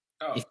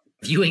 If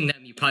viewing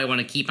them, you probably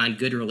want to keep on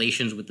good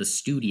relations with the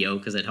studio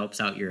because it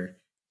helps out your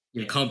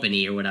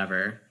company or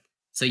whatever.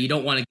 So you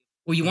don't want to,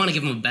 you want to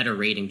give them a better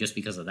rating just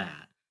because of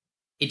that.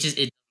 It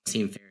doesn't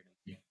seem fair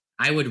to me.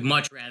 I would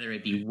much rather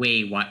it be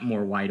way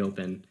more wide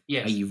open.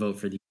 Yes. How you vote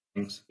for these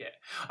things. Yeah.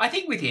 I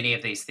think with any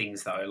of these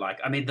things, though, like,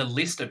 I mean, the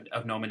list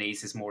of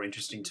nominees is more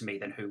interesting to me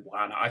than who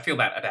won. I feel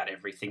that about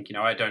everything. You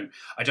know, I don't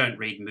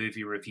read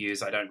movie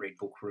reviews. I don't read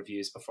book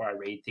reviews before I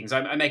read things.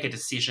 I make a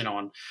decision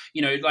on,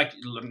 you know, like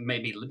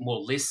maybe more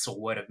lists or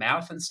word of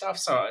mouth and stuff.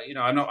 So, you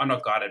know, I'm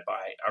not guided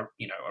by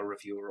a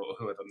reviewer or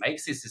whoever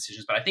makes these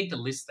decisions. But I think the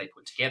lists they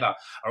put together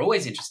are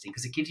always interesting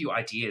because it gives you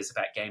ideas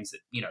about games that,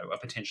 you know, are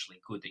potentially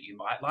good that you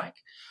might like.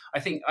 I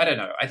don't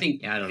know.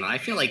 Yeah, I don't know. I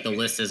feel like the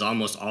list is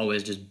almost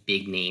always just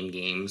big name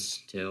games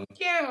too.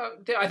 Yeah,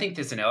 I think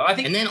there's an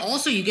element. And then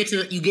also you get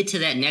to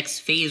that next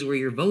phase where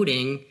you're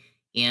voting,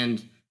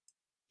 and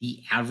the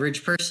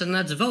average person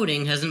that's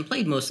voting hasn't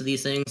played most of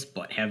these things,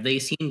 but have they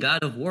seen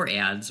God of War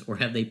ads or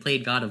have they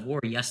played God of War?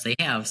 Yes, they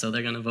have, so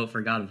they're going to vote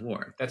for God of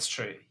War. That's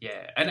true,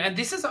 yeah. And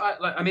this is,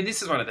 I mean,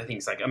 this is one of the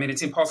things. Like, I mean,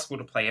 it's impossible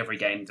to play every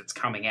game that's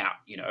coming out,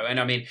 you know. And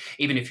I mean,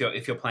 even if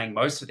you're playing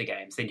most of the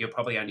games, then you're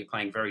probably only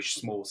playing very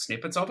small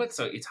snippets of it.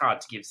 So it's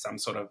hard to give some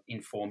sort of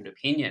informed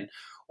opinion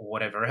or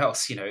whatever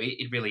else. You know,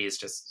 it really is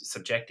just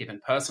subjective and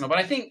personal. But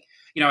I think,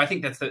 you know, I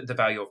think that's the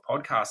value of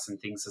podcasts and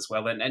things as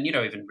well, and you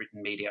know, even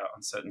written media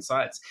on certain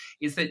sites,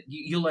 is that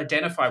you'll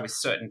identify with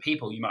certain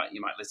people. You might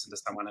listen to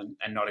someone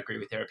and not agree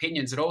with their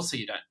opinions, and also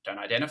you don't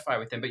identify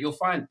with them, but you'll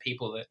find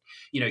people that,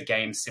 you know,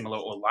 game similar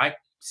or like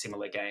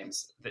similar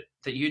games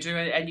that you do,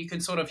 and you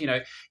can sort of, you know,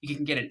 you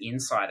can get an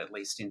insight at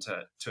least into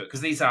it,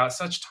 because these are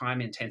such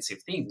time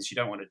intensive things. You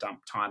don't want to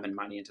dump time and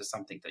money into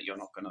something that you're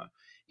not going to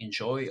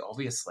enjoy,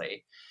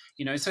 obviously.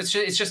 You know, so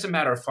it's just a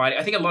matter of fighting.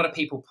 I think a lot of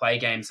people play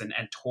games and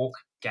talk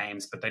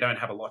games, but they don't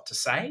have a lot to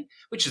say,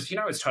 which is, you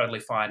know, is totally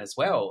fine as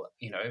well,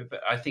 you know. But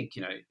I think,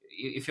 you know,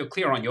 if you're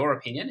clear on your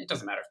opinion, it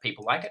doesn't matter if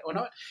people like it or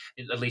not.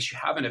 At least you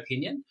have an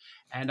opinion,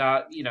 and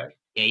you know.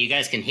 Yeah, you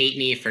guys can hate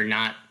me for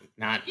not.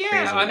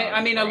 Yeah,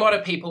 I mean, a lot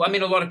of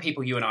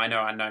people you and I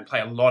know unknown play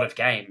a lot of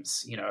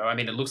games. You know, I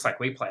mean, it looks like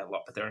we play a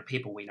lot, but there are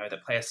people we know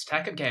that play a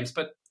stack of games,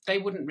 but they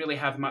wouldn't really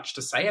have much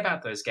to say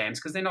about those games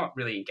because they're not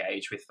really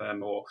engaged with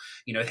them, or,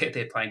 you know,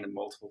 they're playing them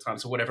multiple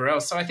times or whatever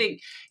else. So I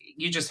think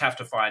you just have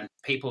to find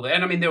people that,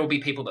 and I mean, there will be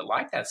people that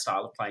like that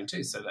style of playing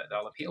too, so that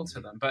they'll appeal to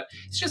them. But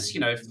it's just,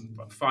 you know,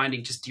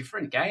 finding just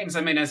different games.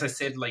 I mean, as I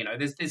said, you know,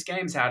 there's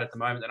games out at the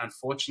moment that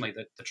unfortunately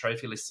the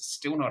trophy list is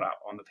still not up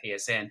on the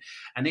PSN,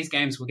 and these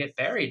games will get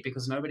buried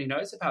because nobody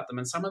knows about them,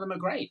 and some of them are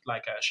great.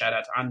 Like a shout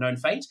out to Unknown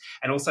Fate,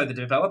 and also the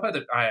developer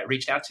that I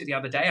reached out to the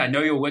other day. I know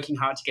you're working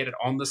hard to get it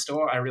on the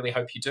store. I really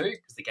hope you do,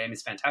 because the game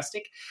is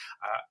fantastic.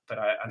 But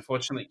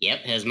unfortunately, yep,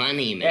 has my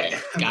name in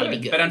it. Gotta be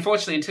good. But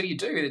unfortunately, until you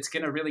do, it's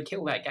going to really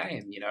kill that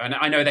game, you know. And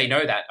I know they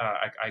know that.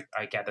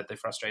 I gathered the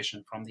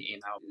frustration from the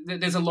email.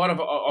 There's a lot of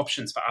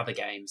options for other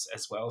games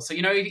as well. So,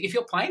 you know, if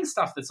you're playing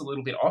stuff that's a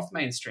little bit off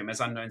mainstream, as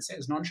Unknown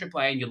says,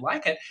 non-AAA, and you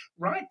like it,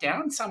 write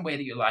down somewhere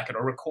that you like it,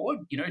 or record,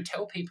 you know,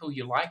 tell people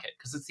you like it,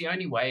 because it's the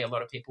only way a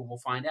lot of people will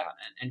find out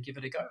and give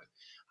it a go.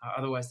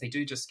 Otherwise, they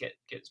do just get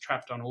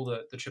trapped on all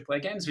the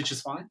AAA games, which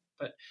is fine,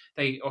 but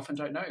they often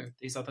don't know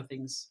these other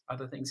things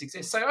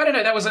exist. So I don't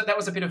know. That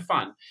was a bit of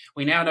fun.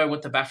 We now know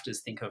what the BAFTAs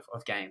think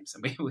of games,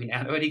 and we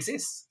now know it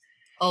exists.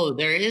 Oh,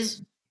 there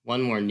is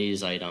one more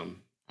news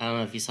item. I don't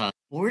know if you saw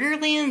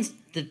Borderlands.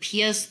 The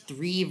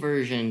PS3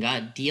 version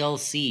got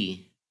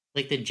DLC,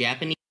 like the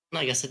Japanese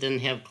one. I guess it didn't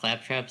have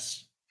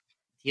Claptrap's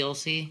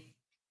DLC.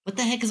 What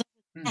the heck is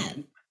that?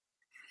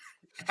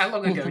 How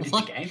long ago did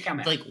the game come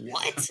out? Like,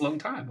 what? A long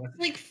time.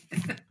 Like,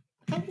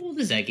 how old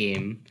is that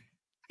game?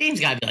 The game's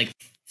got to be like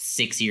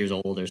 6 years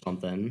old or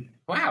something.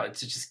 Wow,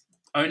 it's just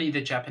only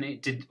the Japanese.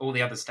 Did all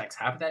the other stacks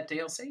have that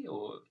DLC,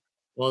 or?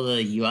 Well,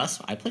 the US,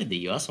 I played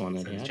the US one.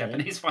 So the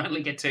Japanese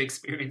finally get to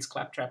experience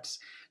Claptrap's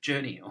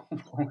journey, or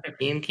whatever.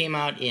 The game came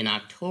out in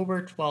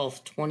October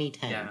 12th,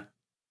 2010. Yeah,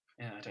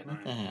 I don't know.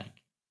 What the heck?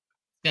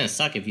 It's gonna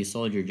suck if you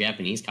sold your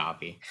Japanese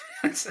copy.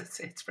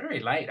 It's very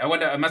late. I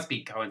wonder. It must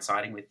be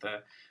coinciding with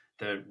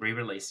the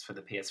re-release for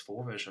the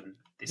PS4 version.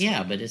 Yeah,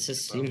 week, but it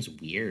just seems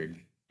weird.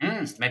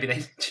 Maybe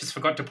they just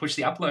forgot to push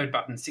the upload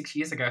button 6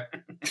 years ago.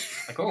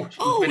 Like,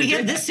 we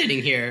have this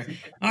sitting here.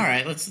 All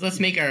right, let's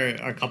make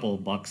our couple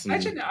of bucks. I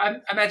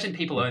imagine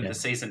people owned the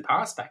season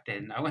pass back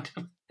then. I wonder,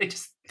 they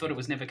just thought it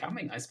was never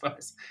coming, I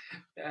suppose.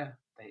 Yeah,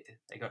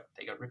 they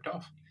got ripped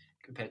off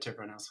compared to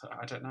everyone else.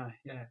 I don't know.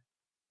 Yeah.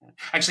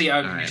 Actually,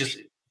 right.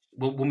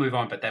 We'll move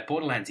on. But that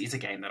Borderlands is a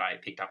game that I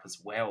picked up as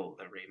well,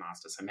 the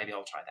remaster. So maybe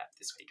I'll try that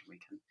this week, and we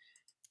can.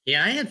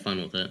 Yeah, I had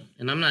fun with it,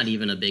 and I'm not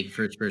even a big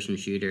first-person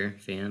shooter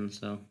fan,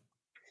 so.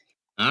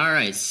 All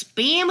right,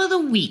 spam of the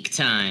week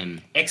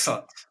time.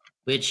 Excellent.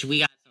 Which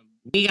we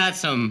got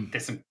some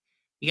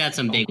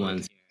big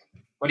ones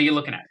here. What are you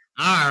looking at?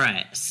 All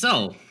right,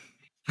 so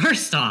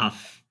first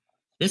off,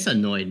 this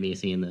annoyed me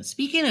seeing this.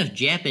 Speaking of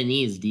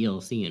Japanese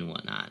DLC and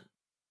whatnot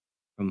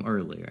from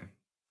earlier,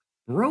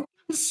 Broken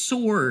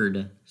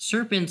Sword,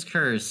 Serpent's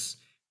Curse,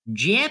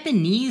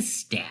 Japanese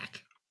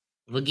stack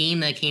of a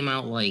game that came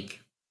out like.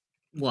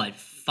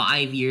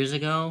 5 years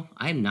ago?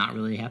 I'm not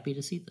really happy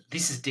to see this.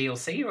 This is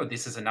DLC, or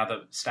this is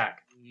another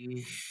stack?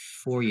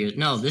 4 years.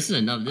 No, this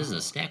is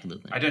a stack of the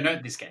thing. I don't know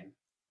this game.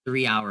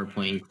 3-hour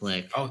point and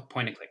click. Oh,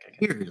 point and click. Okay.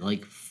 Here,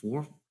 like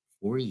 4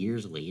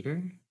 years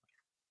later.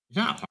 It's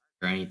not hard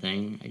or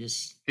anything.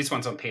 This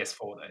one's on PS4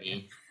 though. Yeah.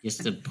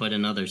 Just to put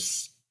another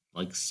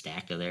like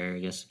stack of there, I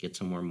guess, get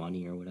some more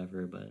money or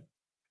whatever. But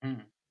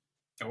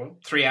Oh, well,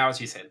 3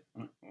 hours you said.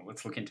 Well,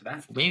 let's look into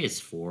that. maybe it's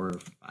 4 or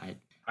 5.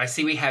 I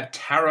see we have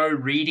tarot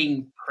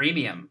reading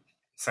premium.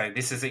 So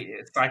this is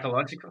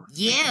psychological.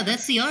 Yeah,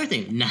 that's the other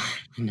thing.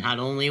 Not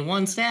only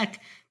one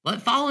stack,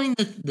 but following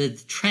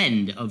the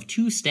trend of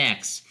 2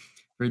 stacks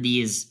for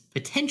these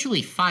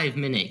potentially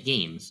 5-minute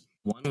games.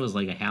 One was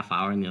like a half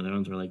hour and the other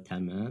ones were like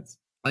 10 minutes.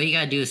 All you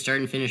gotta do is start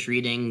and finish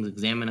reading,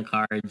 examine a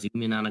card,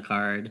 zoom in on a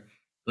card,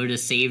 go to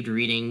saved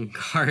reading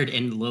card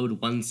and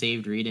load one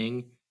saved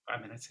reading.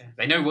 5 minutes, yeah.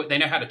 They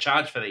know how to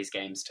charge for these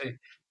games too.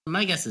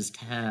 My guess is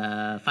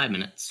 5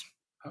 minutes.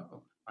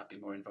 Oh, might be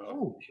more involved.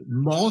 Oh,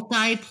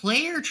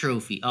 multiplayer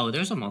trophy. Oh,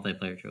 there's a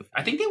multiplayer trophy.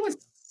 I think there was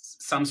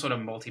some sort of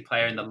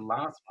multiplayer in the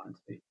last one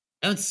too.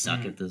 That would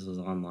suck if this was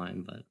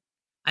online, but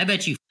I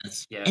bet you.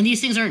 Yeah. And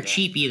these things aren't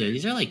cheap either.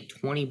 These are like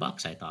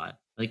 $20, I thought,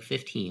 like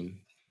 15.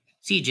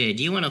 CJ,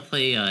 do you want to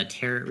play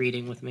tarot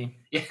reading with me?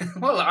 Yeah,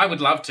 well, I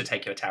would love to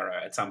take your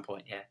tarot at some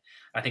point. Yeah,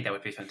 I think that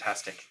would be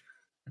fantastic.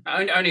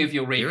 Only if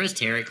you'll read. There is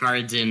tarot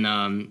cards in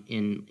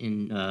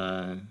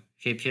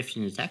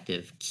Shapeshifting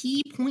Detective.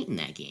 Key point in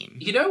that game.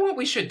 You know what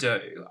we should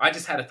do? I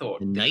just had a thought.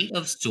 The Knight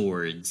of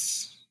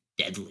Swords,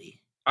 deadly.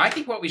 I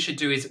think what we should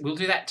do is we'll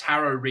do that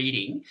tarot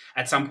reading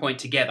at some point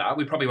together.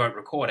 We probably won't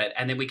record it,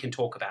 and then we can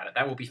talk about it.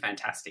 That will be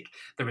fantastic.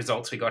 The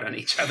results we got on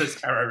each other's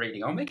tarot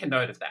reading. I'll make a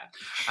note of that.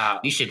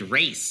 We should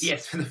race.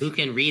 Yes, who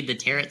can read the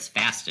tarots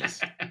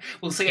fastest?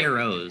 We'll see.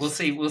 Tarots.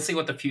 We'll see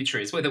what the future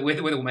is. Whether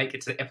we'll make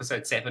it to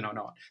episode 7 or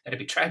not. That'd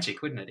be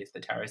tragic, wouldn't it? If the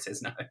tarot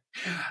says no.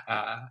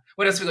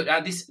 What else we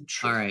got?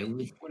 All right.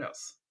 What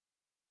else?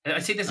 I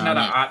see there's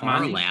another art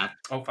money.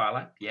 Oh,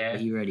 Farlap, yeah.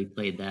 But you already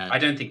played that. I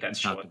don't think that's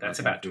short. That's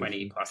about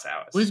 20 plus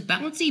hours. Was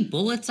Bouncy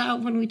Bullets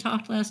out when we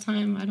talked last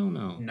time? I don't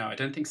know. No, I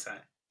don't think so.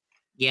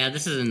 Yeah,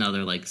 this is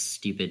another like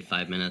stupid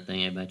 5-minute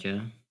thing, I bet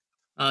you.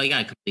 Oh, you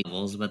got complete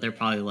levels, but they're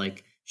probably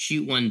like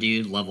shoot 1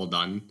 dude, level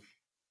done.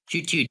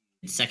 Shoot 2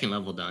 dudes, second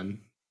level done.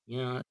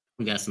 Yeah,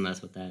 I'm guessing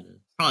that's what that is.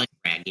 Probably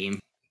a rat game.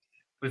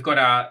 We've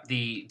got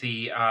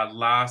the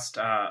last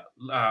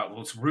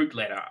it's root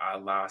letter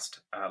last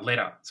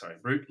letter. Sorry,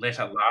 root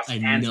letter last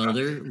answer.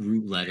 Another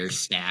root letter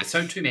stack.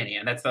 So too many,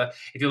 and that's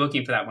if you're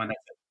looking for that one, that's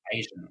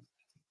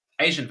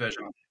the Asian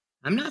version.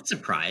 I'm not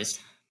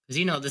surprised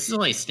because this is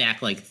only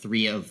stack like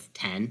 3 of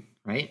 10,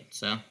 right?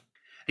 So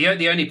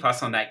the only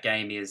plus on that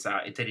game is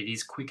that it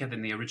is quicker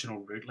than the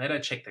original root letter.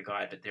 Check the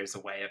guide, but there's a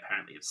way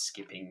apparently of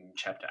skipping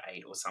chapter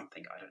 8 or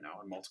something. I don't know,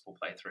 on multiple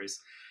playthroughs.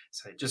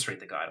 So just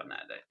read the guide on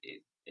that.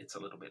 It's a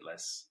little bit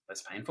less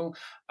painful.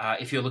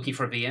 If you're looking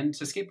for a VN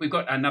to skip, we've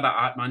got another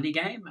Art Monday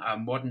game,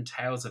 Modern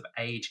Tales of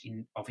Age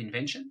of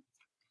Invention,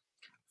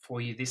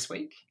 for you this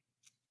week.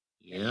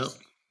 Yep,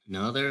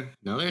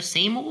 another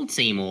same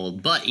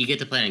old, but you get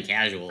to play on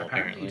casual.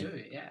 Apparently, you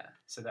do, yeah.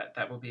 So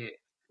that will be it.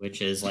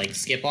 Which is like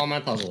skip all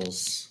my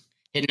puzzles,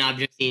 hidden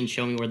object scene,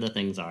 show me where the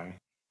things are.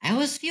 I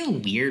always feel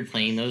weird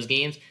playing those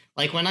games.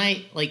 Like when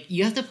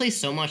you have to play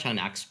so much on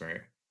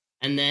expert.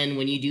 And then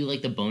when you do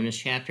like the bonus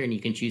chapter and you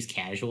can choose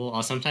casual,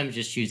 I'll sometimes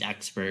just choose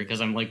expert because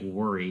I'm like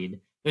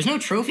worried. There's no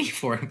trophy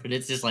for it, but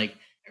it's just like,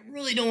 I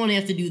really don't want to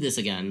have to do this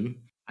again.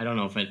 I don't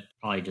know if it's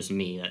probably just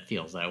me that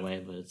feels that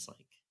way, but it's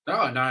like.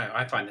 Oh, no,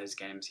 I find those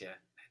games, yeah,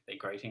 they're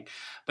grating.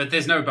 But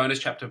there's no bonus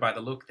chapter by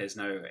the look. There's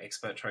no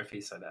expert trophy,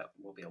 so that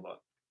will be a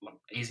lot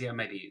easier,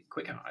 maybe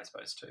quicker, I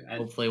suppose, too. And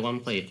hopefully one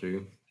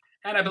playthrough.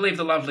 And I believe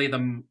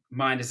the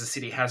Mind as a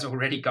City has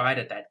already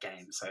guided that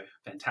game, so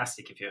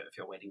fantastic if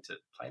you're waiting to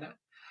play that.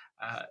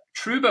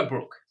 Trouba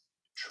Brook.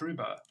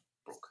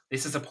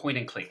 This is a point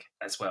and click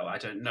as well. I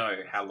don't know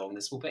how long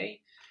this will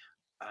be.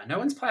 No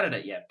one's played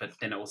it yet, but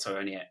then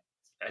also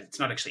it's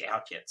not actually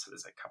out yet, so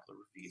there's a couple of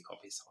review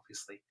copies,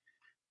 obviously,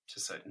 to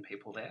certain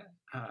people there.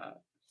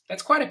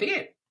 That's quite a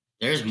bit.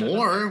 There's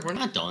more. We're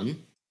not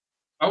done.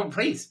 Oh,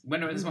 please.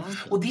 When is one?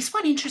 Well, this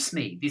one interests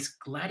me. This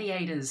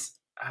Gladiators.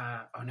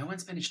 No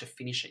one's managed to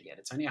finish it yet.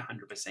 It's only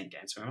 100%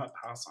 game, so we might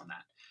pass on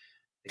that.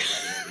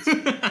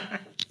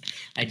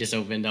 I just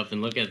opened up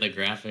and look at the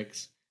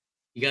graphics.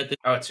 You got this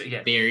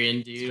yeah.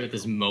 Barian dude with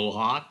his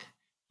mohawk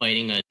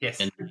fighting a.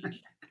 Yes.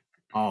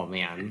 Oh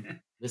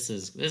man, this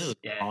is a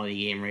quality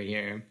game right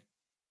here.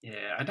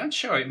 Yeah, I'm not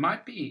sure. It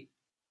might be.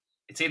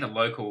 It's either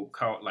local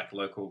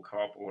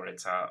co-op, or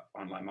it's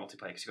online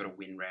multiplayer because you've got to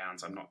win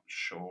rounds. I'm not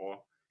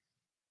sure.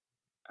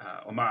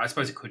 I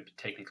suppose it could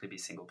technically be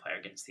single player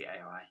against the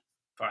AI.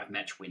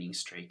 5-match winning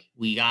streak.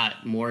 We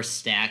got more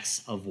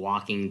stacks of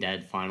Walking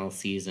Dead final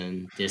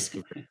season disc.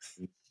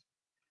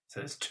 So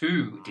there's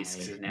 2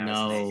 discs now.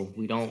 No,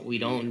 we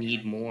don't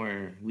need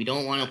more. We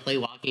don't want to play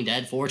Walking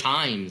Dead 4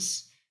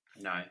 times.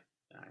 No.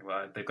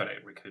 Well, they've got to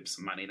recoup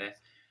some money there.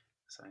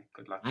 So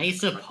good luck. I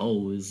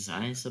suppose.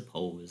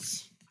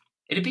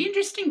 It'd be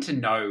interesting to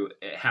know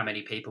how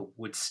many people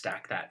would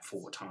stack that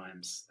 4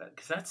 times,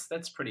 because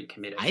that's pretty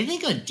committed. I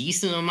think a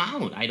decent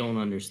amount. I don't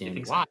understand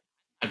why. So?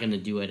 I'm not going to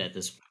do it at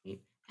this point.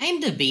 I'm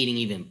debating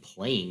even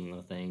playing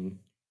the thing,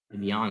 to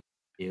be honest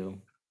with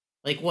you.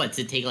 Like, what?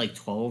 To take like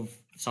 12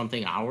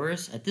 something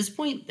hours? At this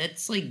point,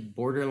 that's like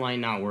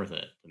borderline not worth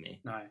it to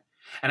me. No.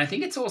 And I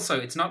think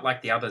it's not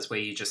like the others where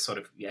you just sort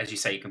of, as you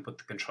say, you can put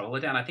the controller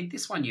down. I think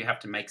this one you have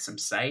to make some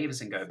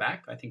saves and go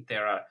back. I think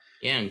there are.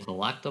 Yeah, and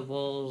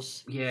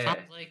collectibles. Yeah.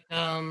 Sounds like,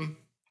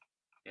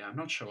 Yeah, I'm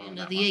not sure on Land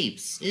that of the one.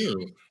 Apes.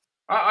 Ew.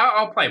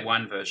 I'll play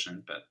one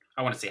version, but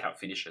I want to see how it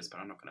finishes, but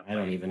I'm not going to I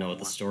play don't even know what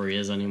the story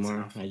is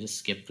anymore. I just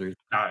skipped through.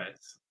 No,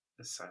 it's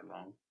so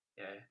long.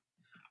 Yeah.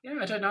 Yeah,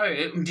 I don't know.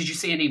 Did you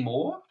see any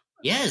more?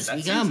 Yes, That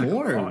we seems got like a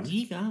more. lot.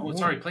 We got more.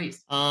 Sorry,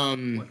 please.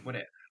 What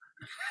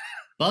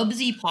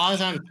Bubsy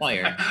Paws on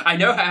Fire. I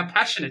know how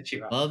passionate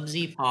you are.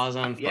 Bubsy Paws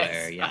on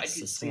Fire. I Yes,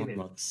 did this see one this.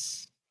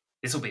 looks.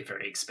 This will be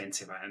very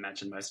expensive. I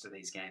imagine most of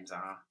these games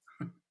are.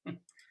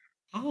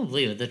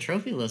 Probably, but the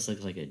trophy list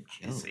looks like a joke.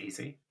 It's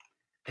easy.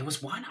 There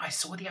was one I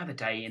saw the other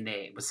day in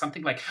there. It was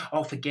something like,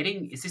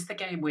 is this the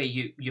game where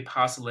you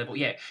pass a level?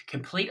 Yeah,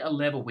 complete a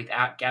level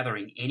without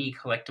gathering any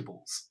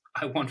collectibles.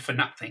 I want for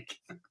nothing.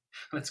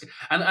 Let's go.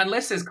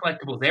 Unless there's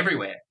collectibles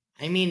everywhere.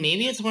 I mean,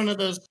 maybe it's one of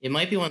those. It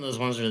might be one of those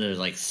ones where there's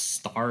like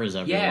stars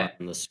everywhere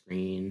on the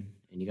screen,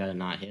 and you gotta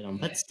not hit them.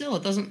 Yeah. But still,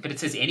 it doesn't. But it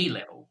says any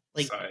level.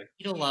 Like,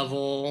 beat a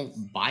level,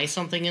 buy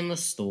something in the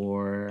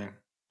store.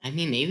 I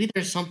mean, maybe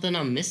there's something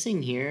I'm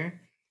missing here.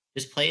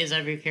 Just play as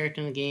every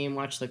character in the game,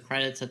 watch the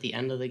credits at the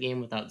end of the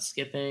game without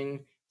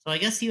skipping. So I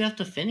guess you have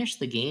to finish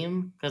the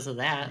game because of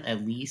that,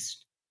 at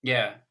least.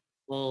 Yeah.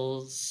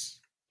 Levels,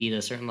 beat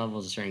a certain level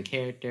as a certain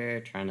character,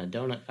 try on a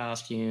donut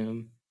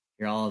costume.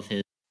 You're all of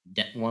his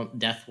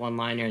death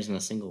one-liners in a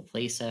single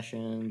play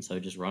session, so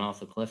just run off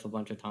the cliff a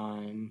bunch of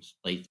times.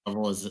 Play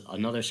level as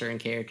another certain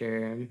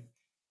character.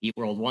 Beat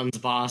World 1's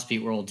boss,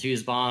 beat World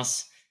 2's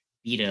boss,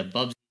 beat a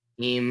Bubsy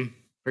game,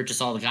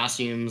 purchase all the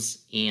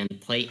costumes, and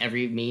play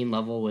every main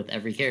level with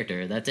every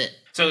character. That's it.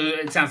 So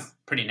it sounds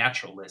pretty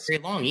natural list.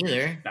 Very long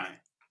either. No.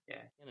 Yeah.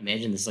 I can't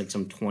imagine this is like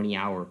some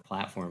 20-hour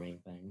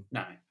platforming thing.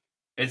 No.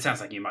 It sounds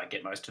like you might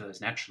get most of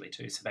those naturally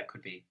too, so that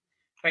could be,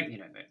 that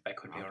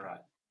could be all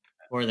right.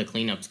 Or the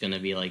cleanup's going to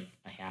be like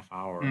a half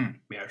hour.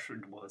 Yeah,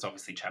 well, it's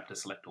obviously chapter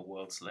select or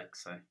world select,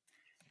 so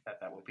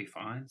that will be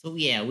fine. So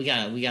yeah, we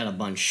got a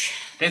bunch.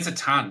 There's a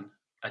ton.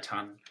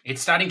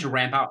 It's starting to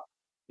ramp up.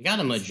 We got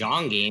a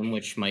Mahjong game,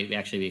 which might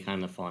actually be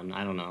kind of fun.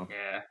 I don't know.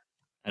 Yeah.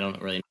 I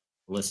don't really know.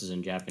 The list is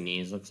in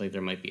Japanese. Looks like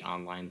there might be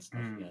online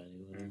stuff.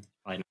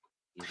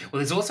 Well,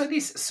 there's also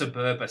this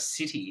Suburba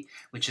City,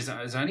 which is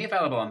only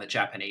available on the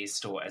Japanese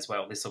store as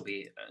well. This will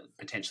be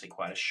potentially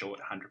quite a short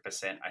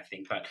 100%, I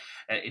think, but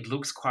it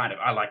looks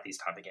I like these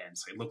type of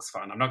games, so it looks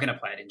fun. I'm not going to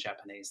play it in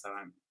Japanese, though.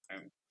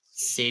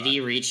 City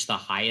reached the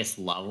highest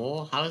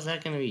level? How is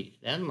that going to be?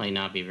 That might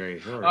not be very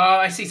short.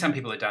 I see some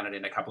people have done it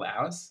in a couple of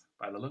hours,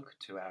 by the look.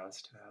 2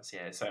 hours,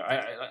 yeah. So,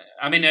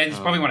 I mean, it's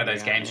probably one of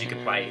those games you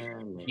could play,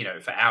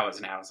 for hours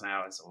and hours and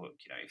hours, or,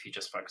 if you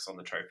just focus on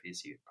the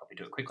trophies, you probably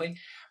do it quickly.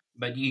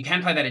 But you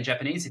can play that in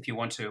Japanese if you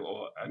want to,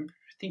 or I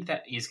think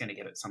that is going to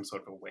get some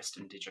sort of a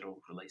Western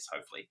digital release,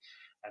 hopefully,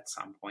 at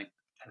some point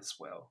as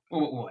well.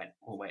 We'll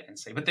wait and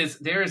see. But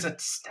there is a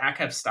stack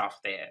of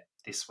stuff there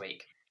this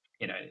week.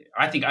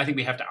 I think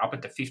we have to up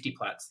it to 50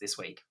 plats this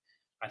week.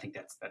 I think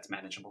that's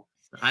manageable.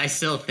 I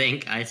still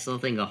think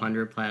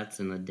 100 plats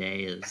in a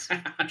day is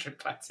 100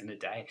 plats in a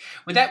day.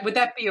 Would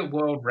that be a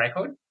world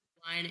record?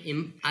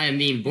 I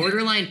mean,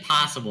 borderline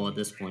possible at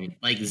this point.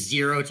 Like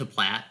 0 to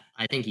plat.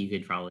 I think you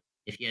could probably,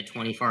 if you had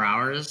 24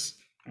 hours.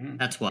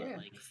 That's what,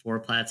 like 4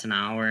 plats an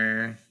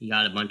hour. You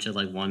got a bunch of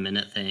like 1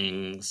 minute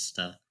things,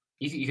 stuff.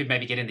 You could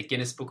maybe get in the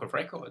Guinness Book of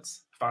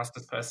Records,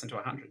 fastest person to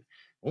 100.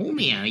 Oh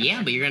man,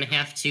 yeah, but you're gonna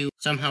have to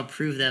somehow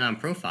prove that on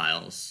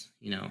profiles,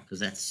 because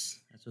that's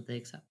what they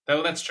accept.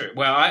 Oh, that's true.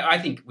 Well, I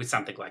think with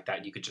something like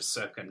that, you could just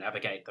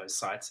circumnavigate those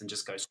sites and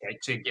just go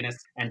straight to Guinness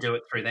and do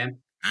it through them.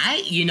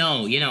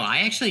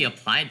 I actually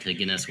applied to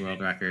Guinness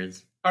World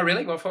Records. Oh,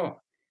 really? What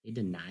for? They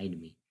denied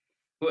me.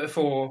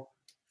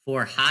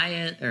 For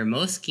highest or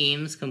most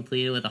games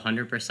completed with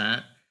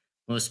 100%,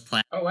 most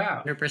plat. Oh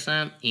wow.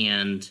 100%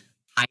 and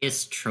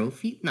highest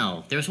trophy.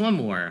 No, there's one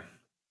more.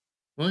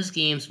 Most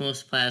games,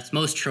 most plats,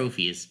 most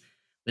trophies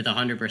with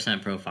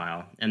 100%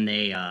 profile, and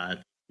they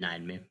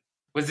denied me.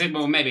 Was it?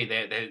 Well, maybe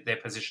their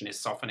position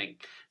is softening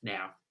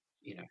now.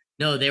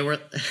 No, they were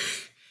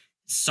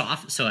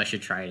soft. So I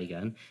should try it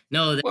again.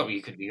 No. Well,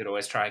 you could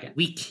always try again.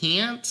 We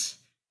can't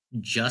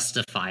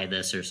justify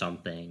this or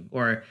something,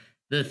 or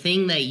the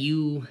thing that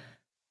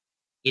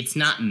it's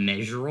not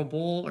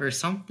measurable or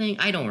something.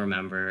 I don't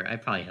remember. I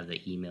probably have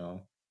the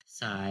email.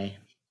 Sigh.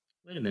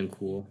 Would have been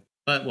cool,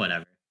 but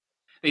whatever.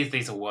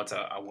 These awards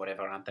are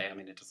whatever, aren't they? I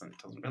mean, it doesn't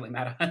really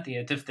matter at the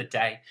end of the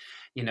day,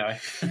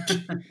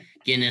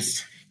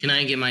 Guinness, can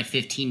I get my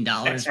 $15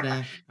 back?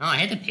 Right. Oh, I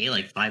had to pay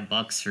like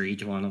 $5 for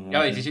each one of them.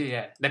 Oh, did you?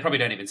 Yeah. They probably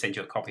don't even send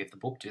you a copy of the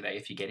book, do they?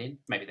 If you get in,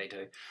 maybe they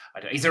do. I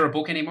don't. Is there a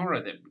book anymore,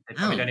 or they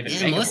probably don't even?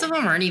 Yeah, most of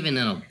them aren't even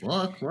in a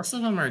book. Most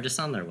of them are just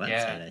on their website.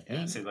 Yeah, I think.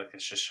 Yeah. See, look, it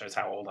just shows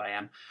how old I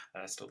am.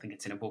 I still think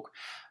it's in a book.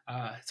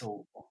 It's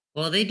all.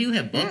 Well, they do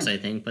have books, I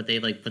think, but they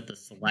like put the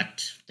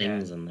select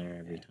things in there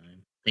every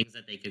time. things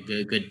that they could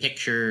do, good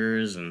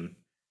pictures,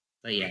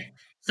 but yeah.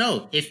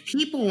 So if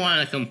people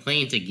want to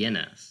complain to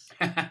Guinness,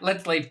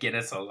 let's leave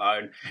Guinness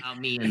alone. About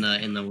me in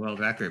the world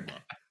record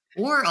book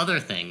or other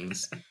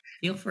things,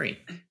 feel free.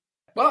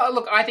 Well,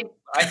 look, I think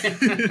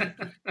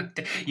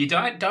you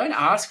don't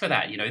ask for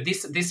that. You know,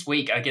 this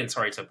week, again,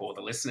 sorry to bore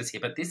the listeners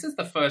here, but this is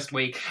the first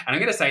week, and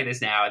I'm going to say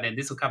this now, and then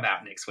this will come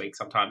out next week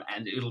sometime,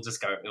 and it'll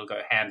go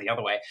ham the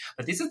other way.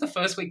 But this is the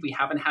first week we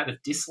haven't had a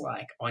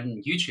dislike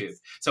on YouTube.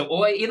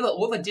 So either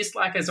all the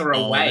dislikers are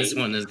away. This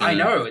one is I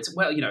know it's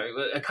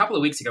a couple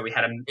of weeks ago we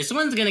had This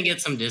one's going to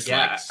get some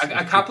dislikes.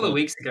 Yeah, a couple of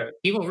weeks ago,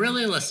 people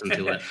really listen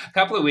to it. A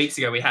couple of weeks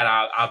ago we had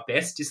our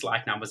best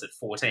dislike numbers at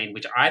 14,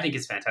 which I think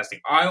is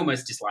fantastic. I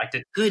almost disliked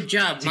it. Good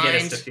job, to get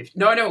us to 50.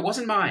 No, it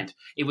wasn't Mind.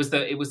 It was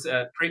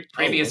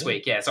previous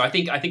week. Yeah, so I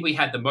think we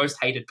had the most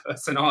hated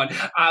person on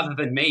other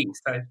than me.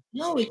 So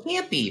no, it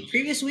can't be.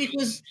 Previous week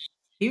was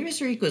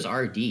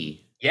RD.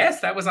 Yes,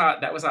 that was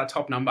our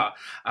top number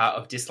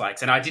of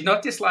dislikes, and I did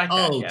not dislike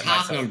that. Oh, top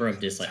myself. Number of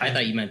dislikes. I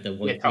thought you meant the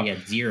one we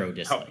had 0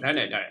 dislikes. No.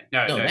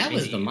 No, that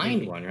was the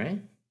Mind one,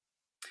 right?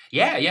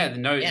 Yeah,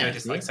 no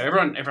dislikes. So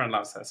everyone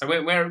loves her. So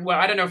we're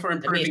I don't know if we're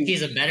improving. I mean,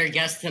 she's a better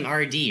guest than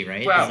RD,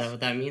 right? Well, is that what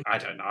that means? I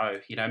don't know.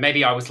 You know,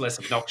 maybe I was less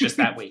obnoxious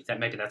that week.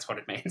 Maybe that's what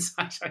it means.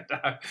 I don't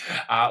know.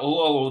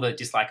 All the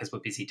dislikers were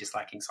busy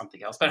disliking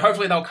something else, but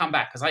hopefully they'll come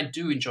back because I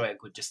do enjoy a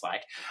good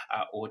dislike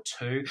or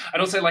two. I'd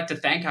also like to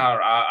thank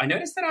I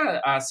noticed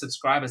that our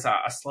subscribers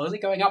are slowly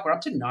going up. We're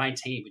up to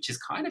 19, which is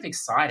kind of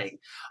exciting.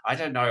 I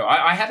don't know.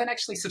 I haven't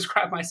actually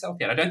subscribed myself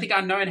yet. I don't think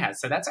Unknown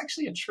has. So that's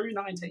actually a true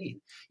 19.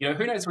 You know,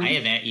 who knows?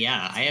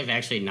 I have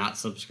actually not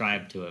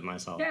subscribed to it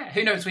myself. Yeah,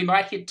 who knows? We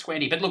might hit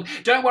 20. But look,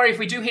 don't worry. If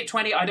we do hit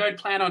 20, I don't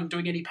plan on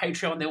doing any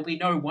Patreon. There will be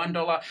no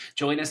 $1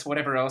 join us,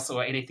 whatever else,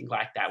 or anything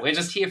like that. We're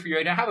just here for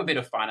you to have a bit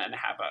of fun and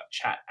have a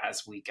chat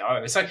as we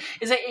go. So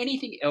is there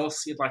anything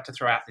else you'd like to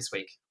throw out this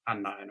week,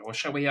 Unknown? Or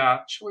shall we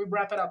wrap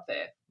it up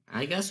there?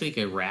 I guess we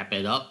could wrap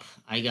it up.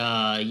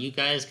 You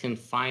guys can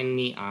find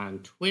me on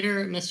Twitter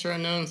at Mr.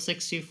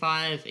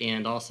 Unknown625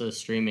 and also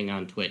streaming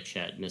on Twitch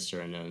at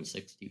Mr.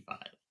 Unknown625.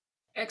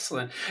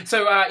 Excellent.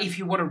 So if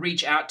you want to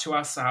reach out to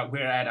us, we're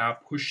at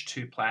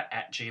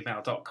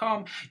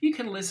push2plat@gmail.com. You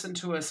can listen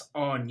to us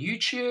on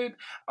YouTube,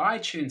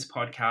 iTunes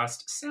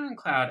Podcast,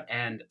 SoundCloud,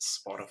 and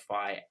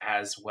Spotify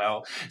as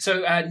well.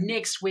 So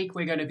next week,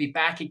 we're going to be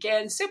back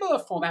again. Similar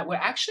format. We're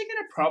actually going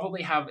to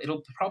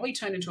it'll probably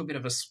turn into a bit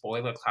of a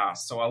spoiler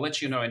class. So I'll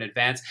let you know in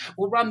advance.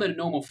 We'll run the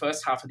normal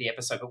first half of the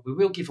episode, but we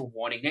will give a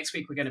warning. Next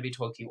week, we're going to be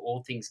talking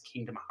all things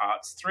Kingdom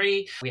Hearts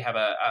 3. We have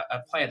a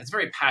player that's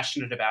very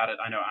passionate about it.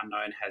 I know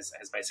Unknown has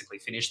basically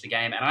finished the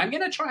game, and I'm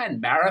going to try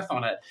and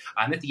marathon it.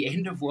 I'm at the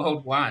end of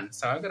World 1,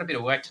 so I've got a bit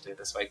of work to do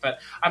this week, but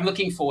I'm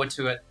looking forward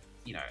to it,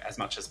 you know, as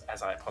much as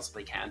I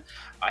possibly can,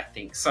 I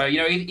think. So, you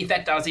know, if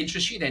that does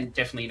interest you, then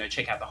definitely, you know,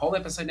 check out the whole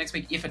episode next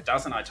week. If it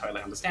doesn't, I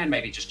totally understand.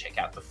 Maybe just check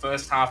out the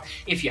first half.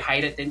 If you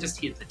hate it, then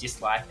just hit the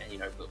dislike, and, you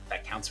know,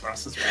 that counts for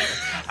us as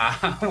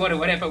well.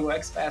 Whatever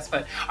works best.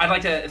 But I'd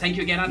like to thank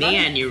you again, Unknown.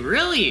 Man, you're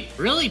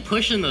really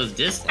pushing those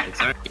dislikes,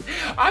 aren't you?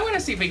 I want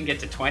to see if we can get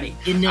to 20.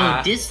 You know,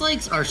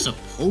 dislikes are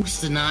supposed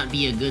to not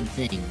be a good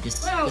thing.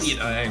 You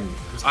know,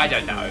 I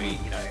don't know.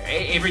 You know,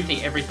 everything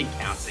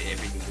counts.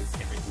 Everything is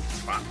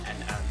fun and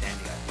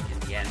dandy, I think,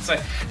 in the end. So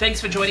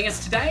thanks for joining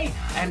us today,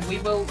 and we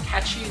will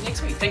catch you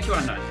next week. Thank you,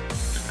 Unknown.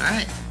 All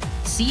right.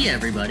 See you,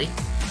 everybody.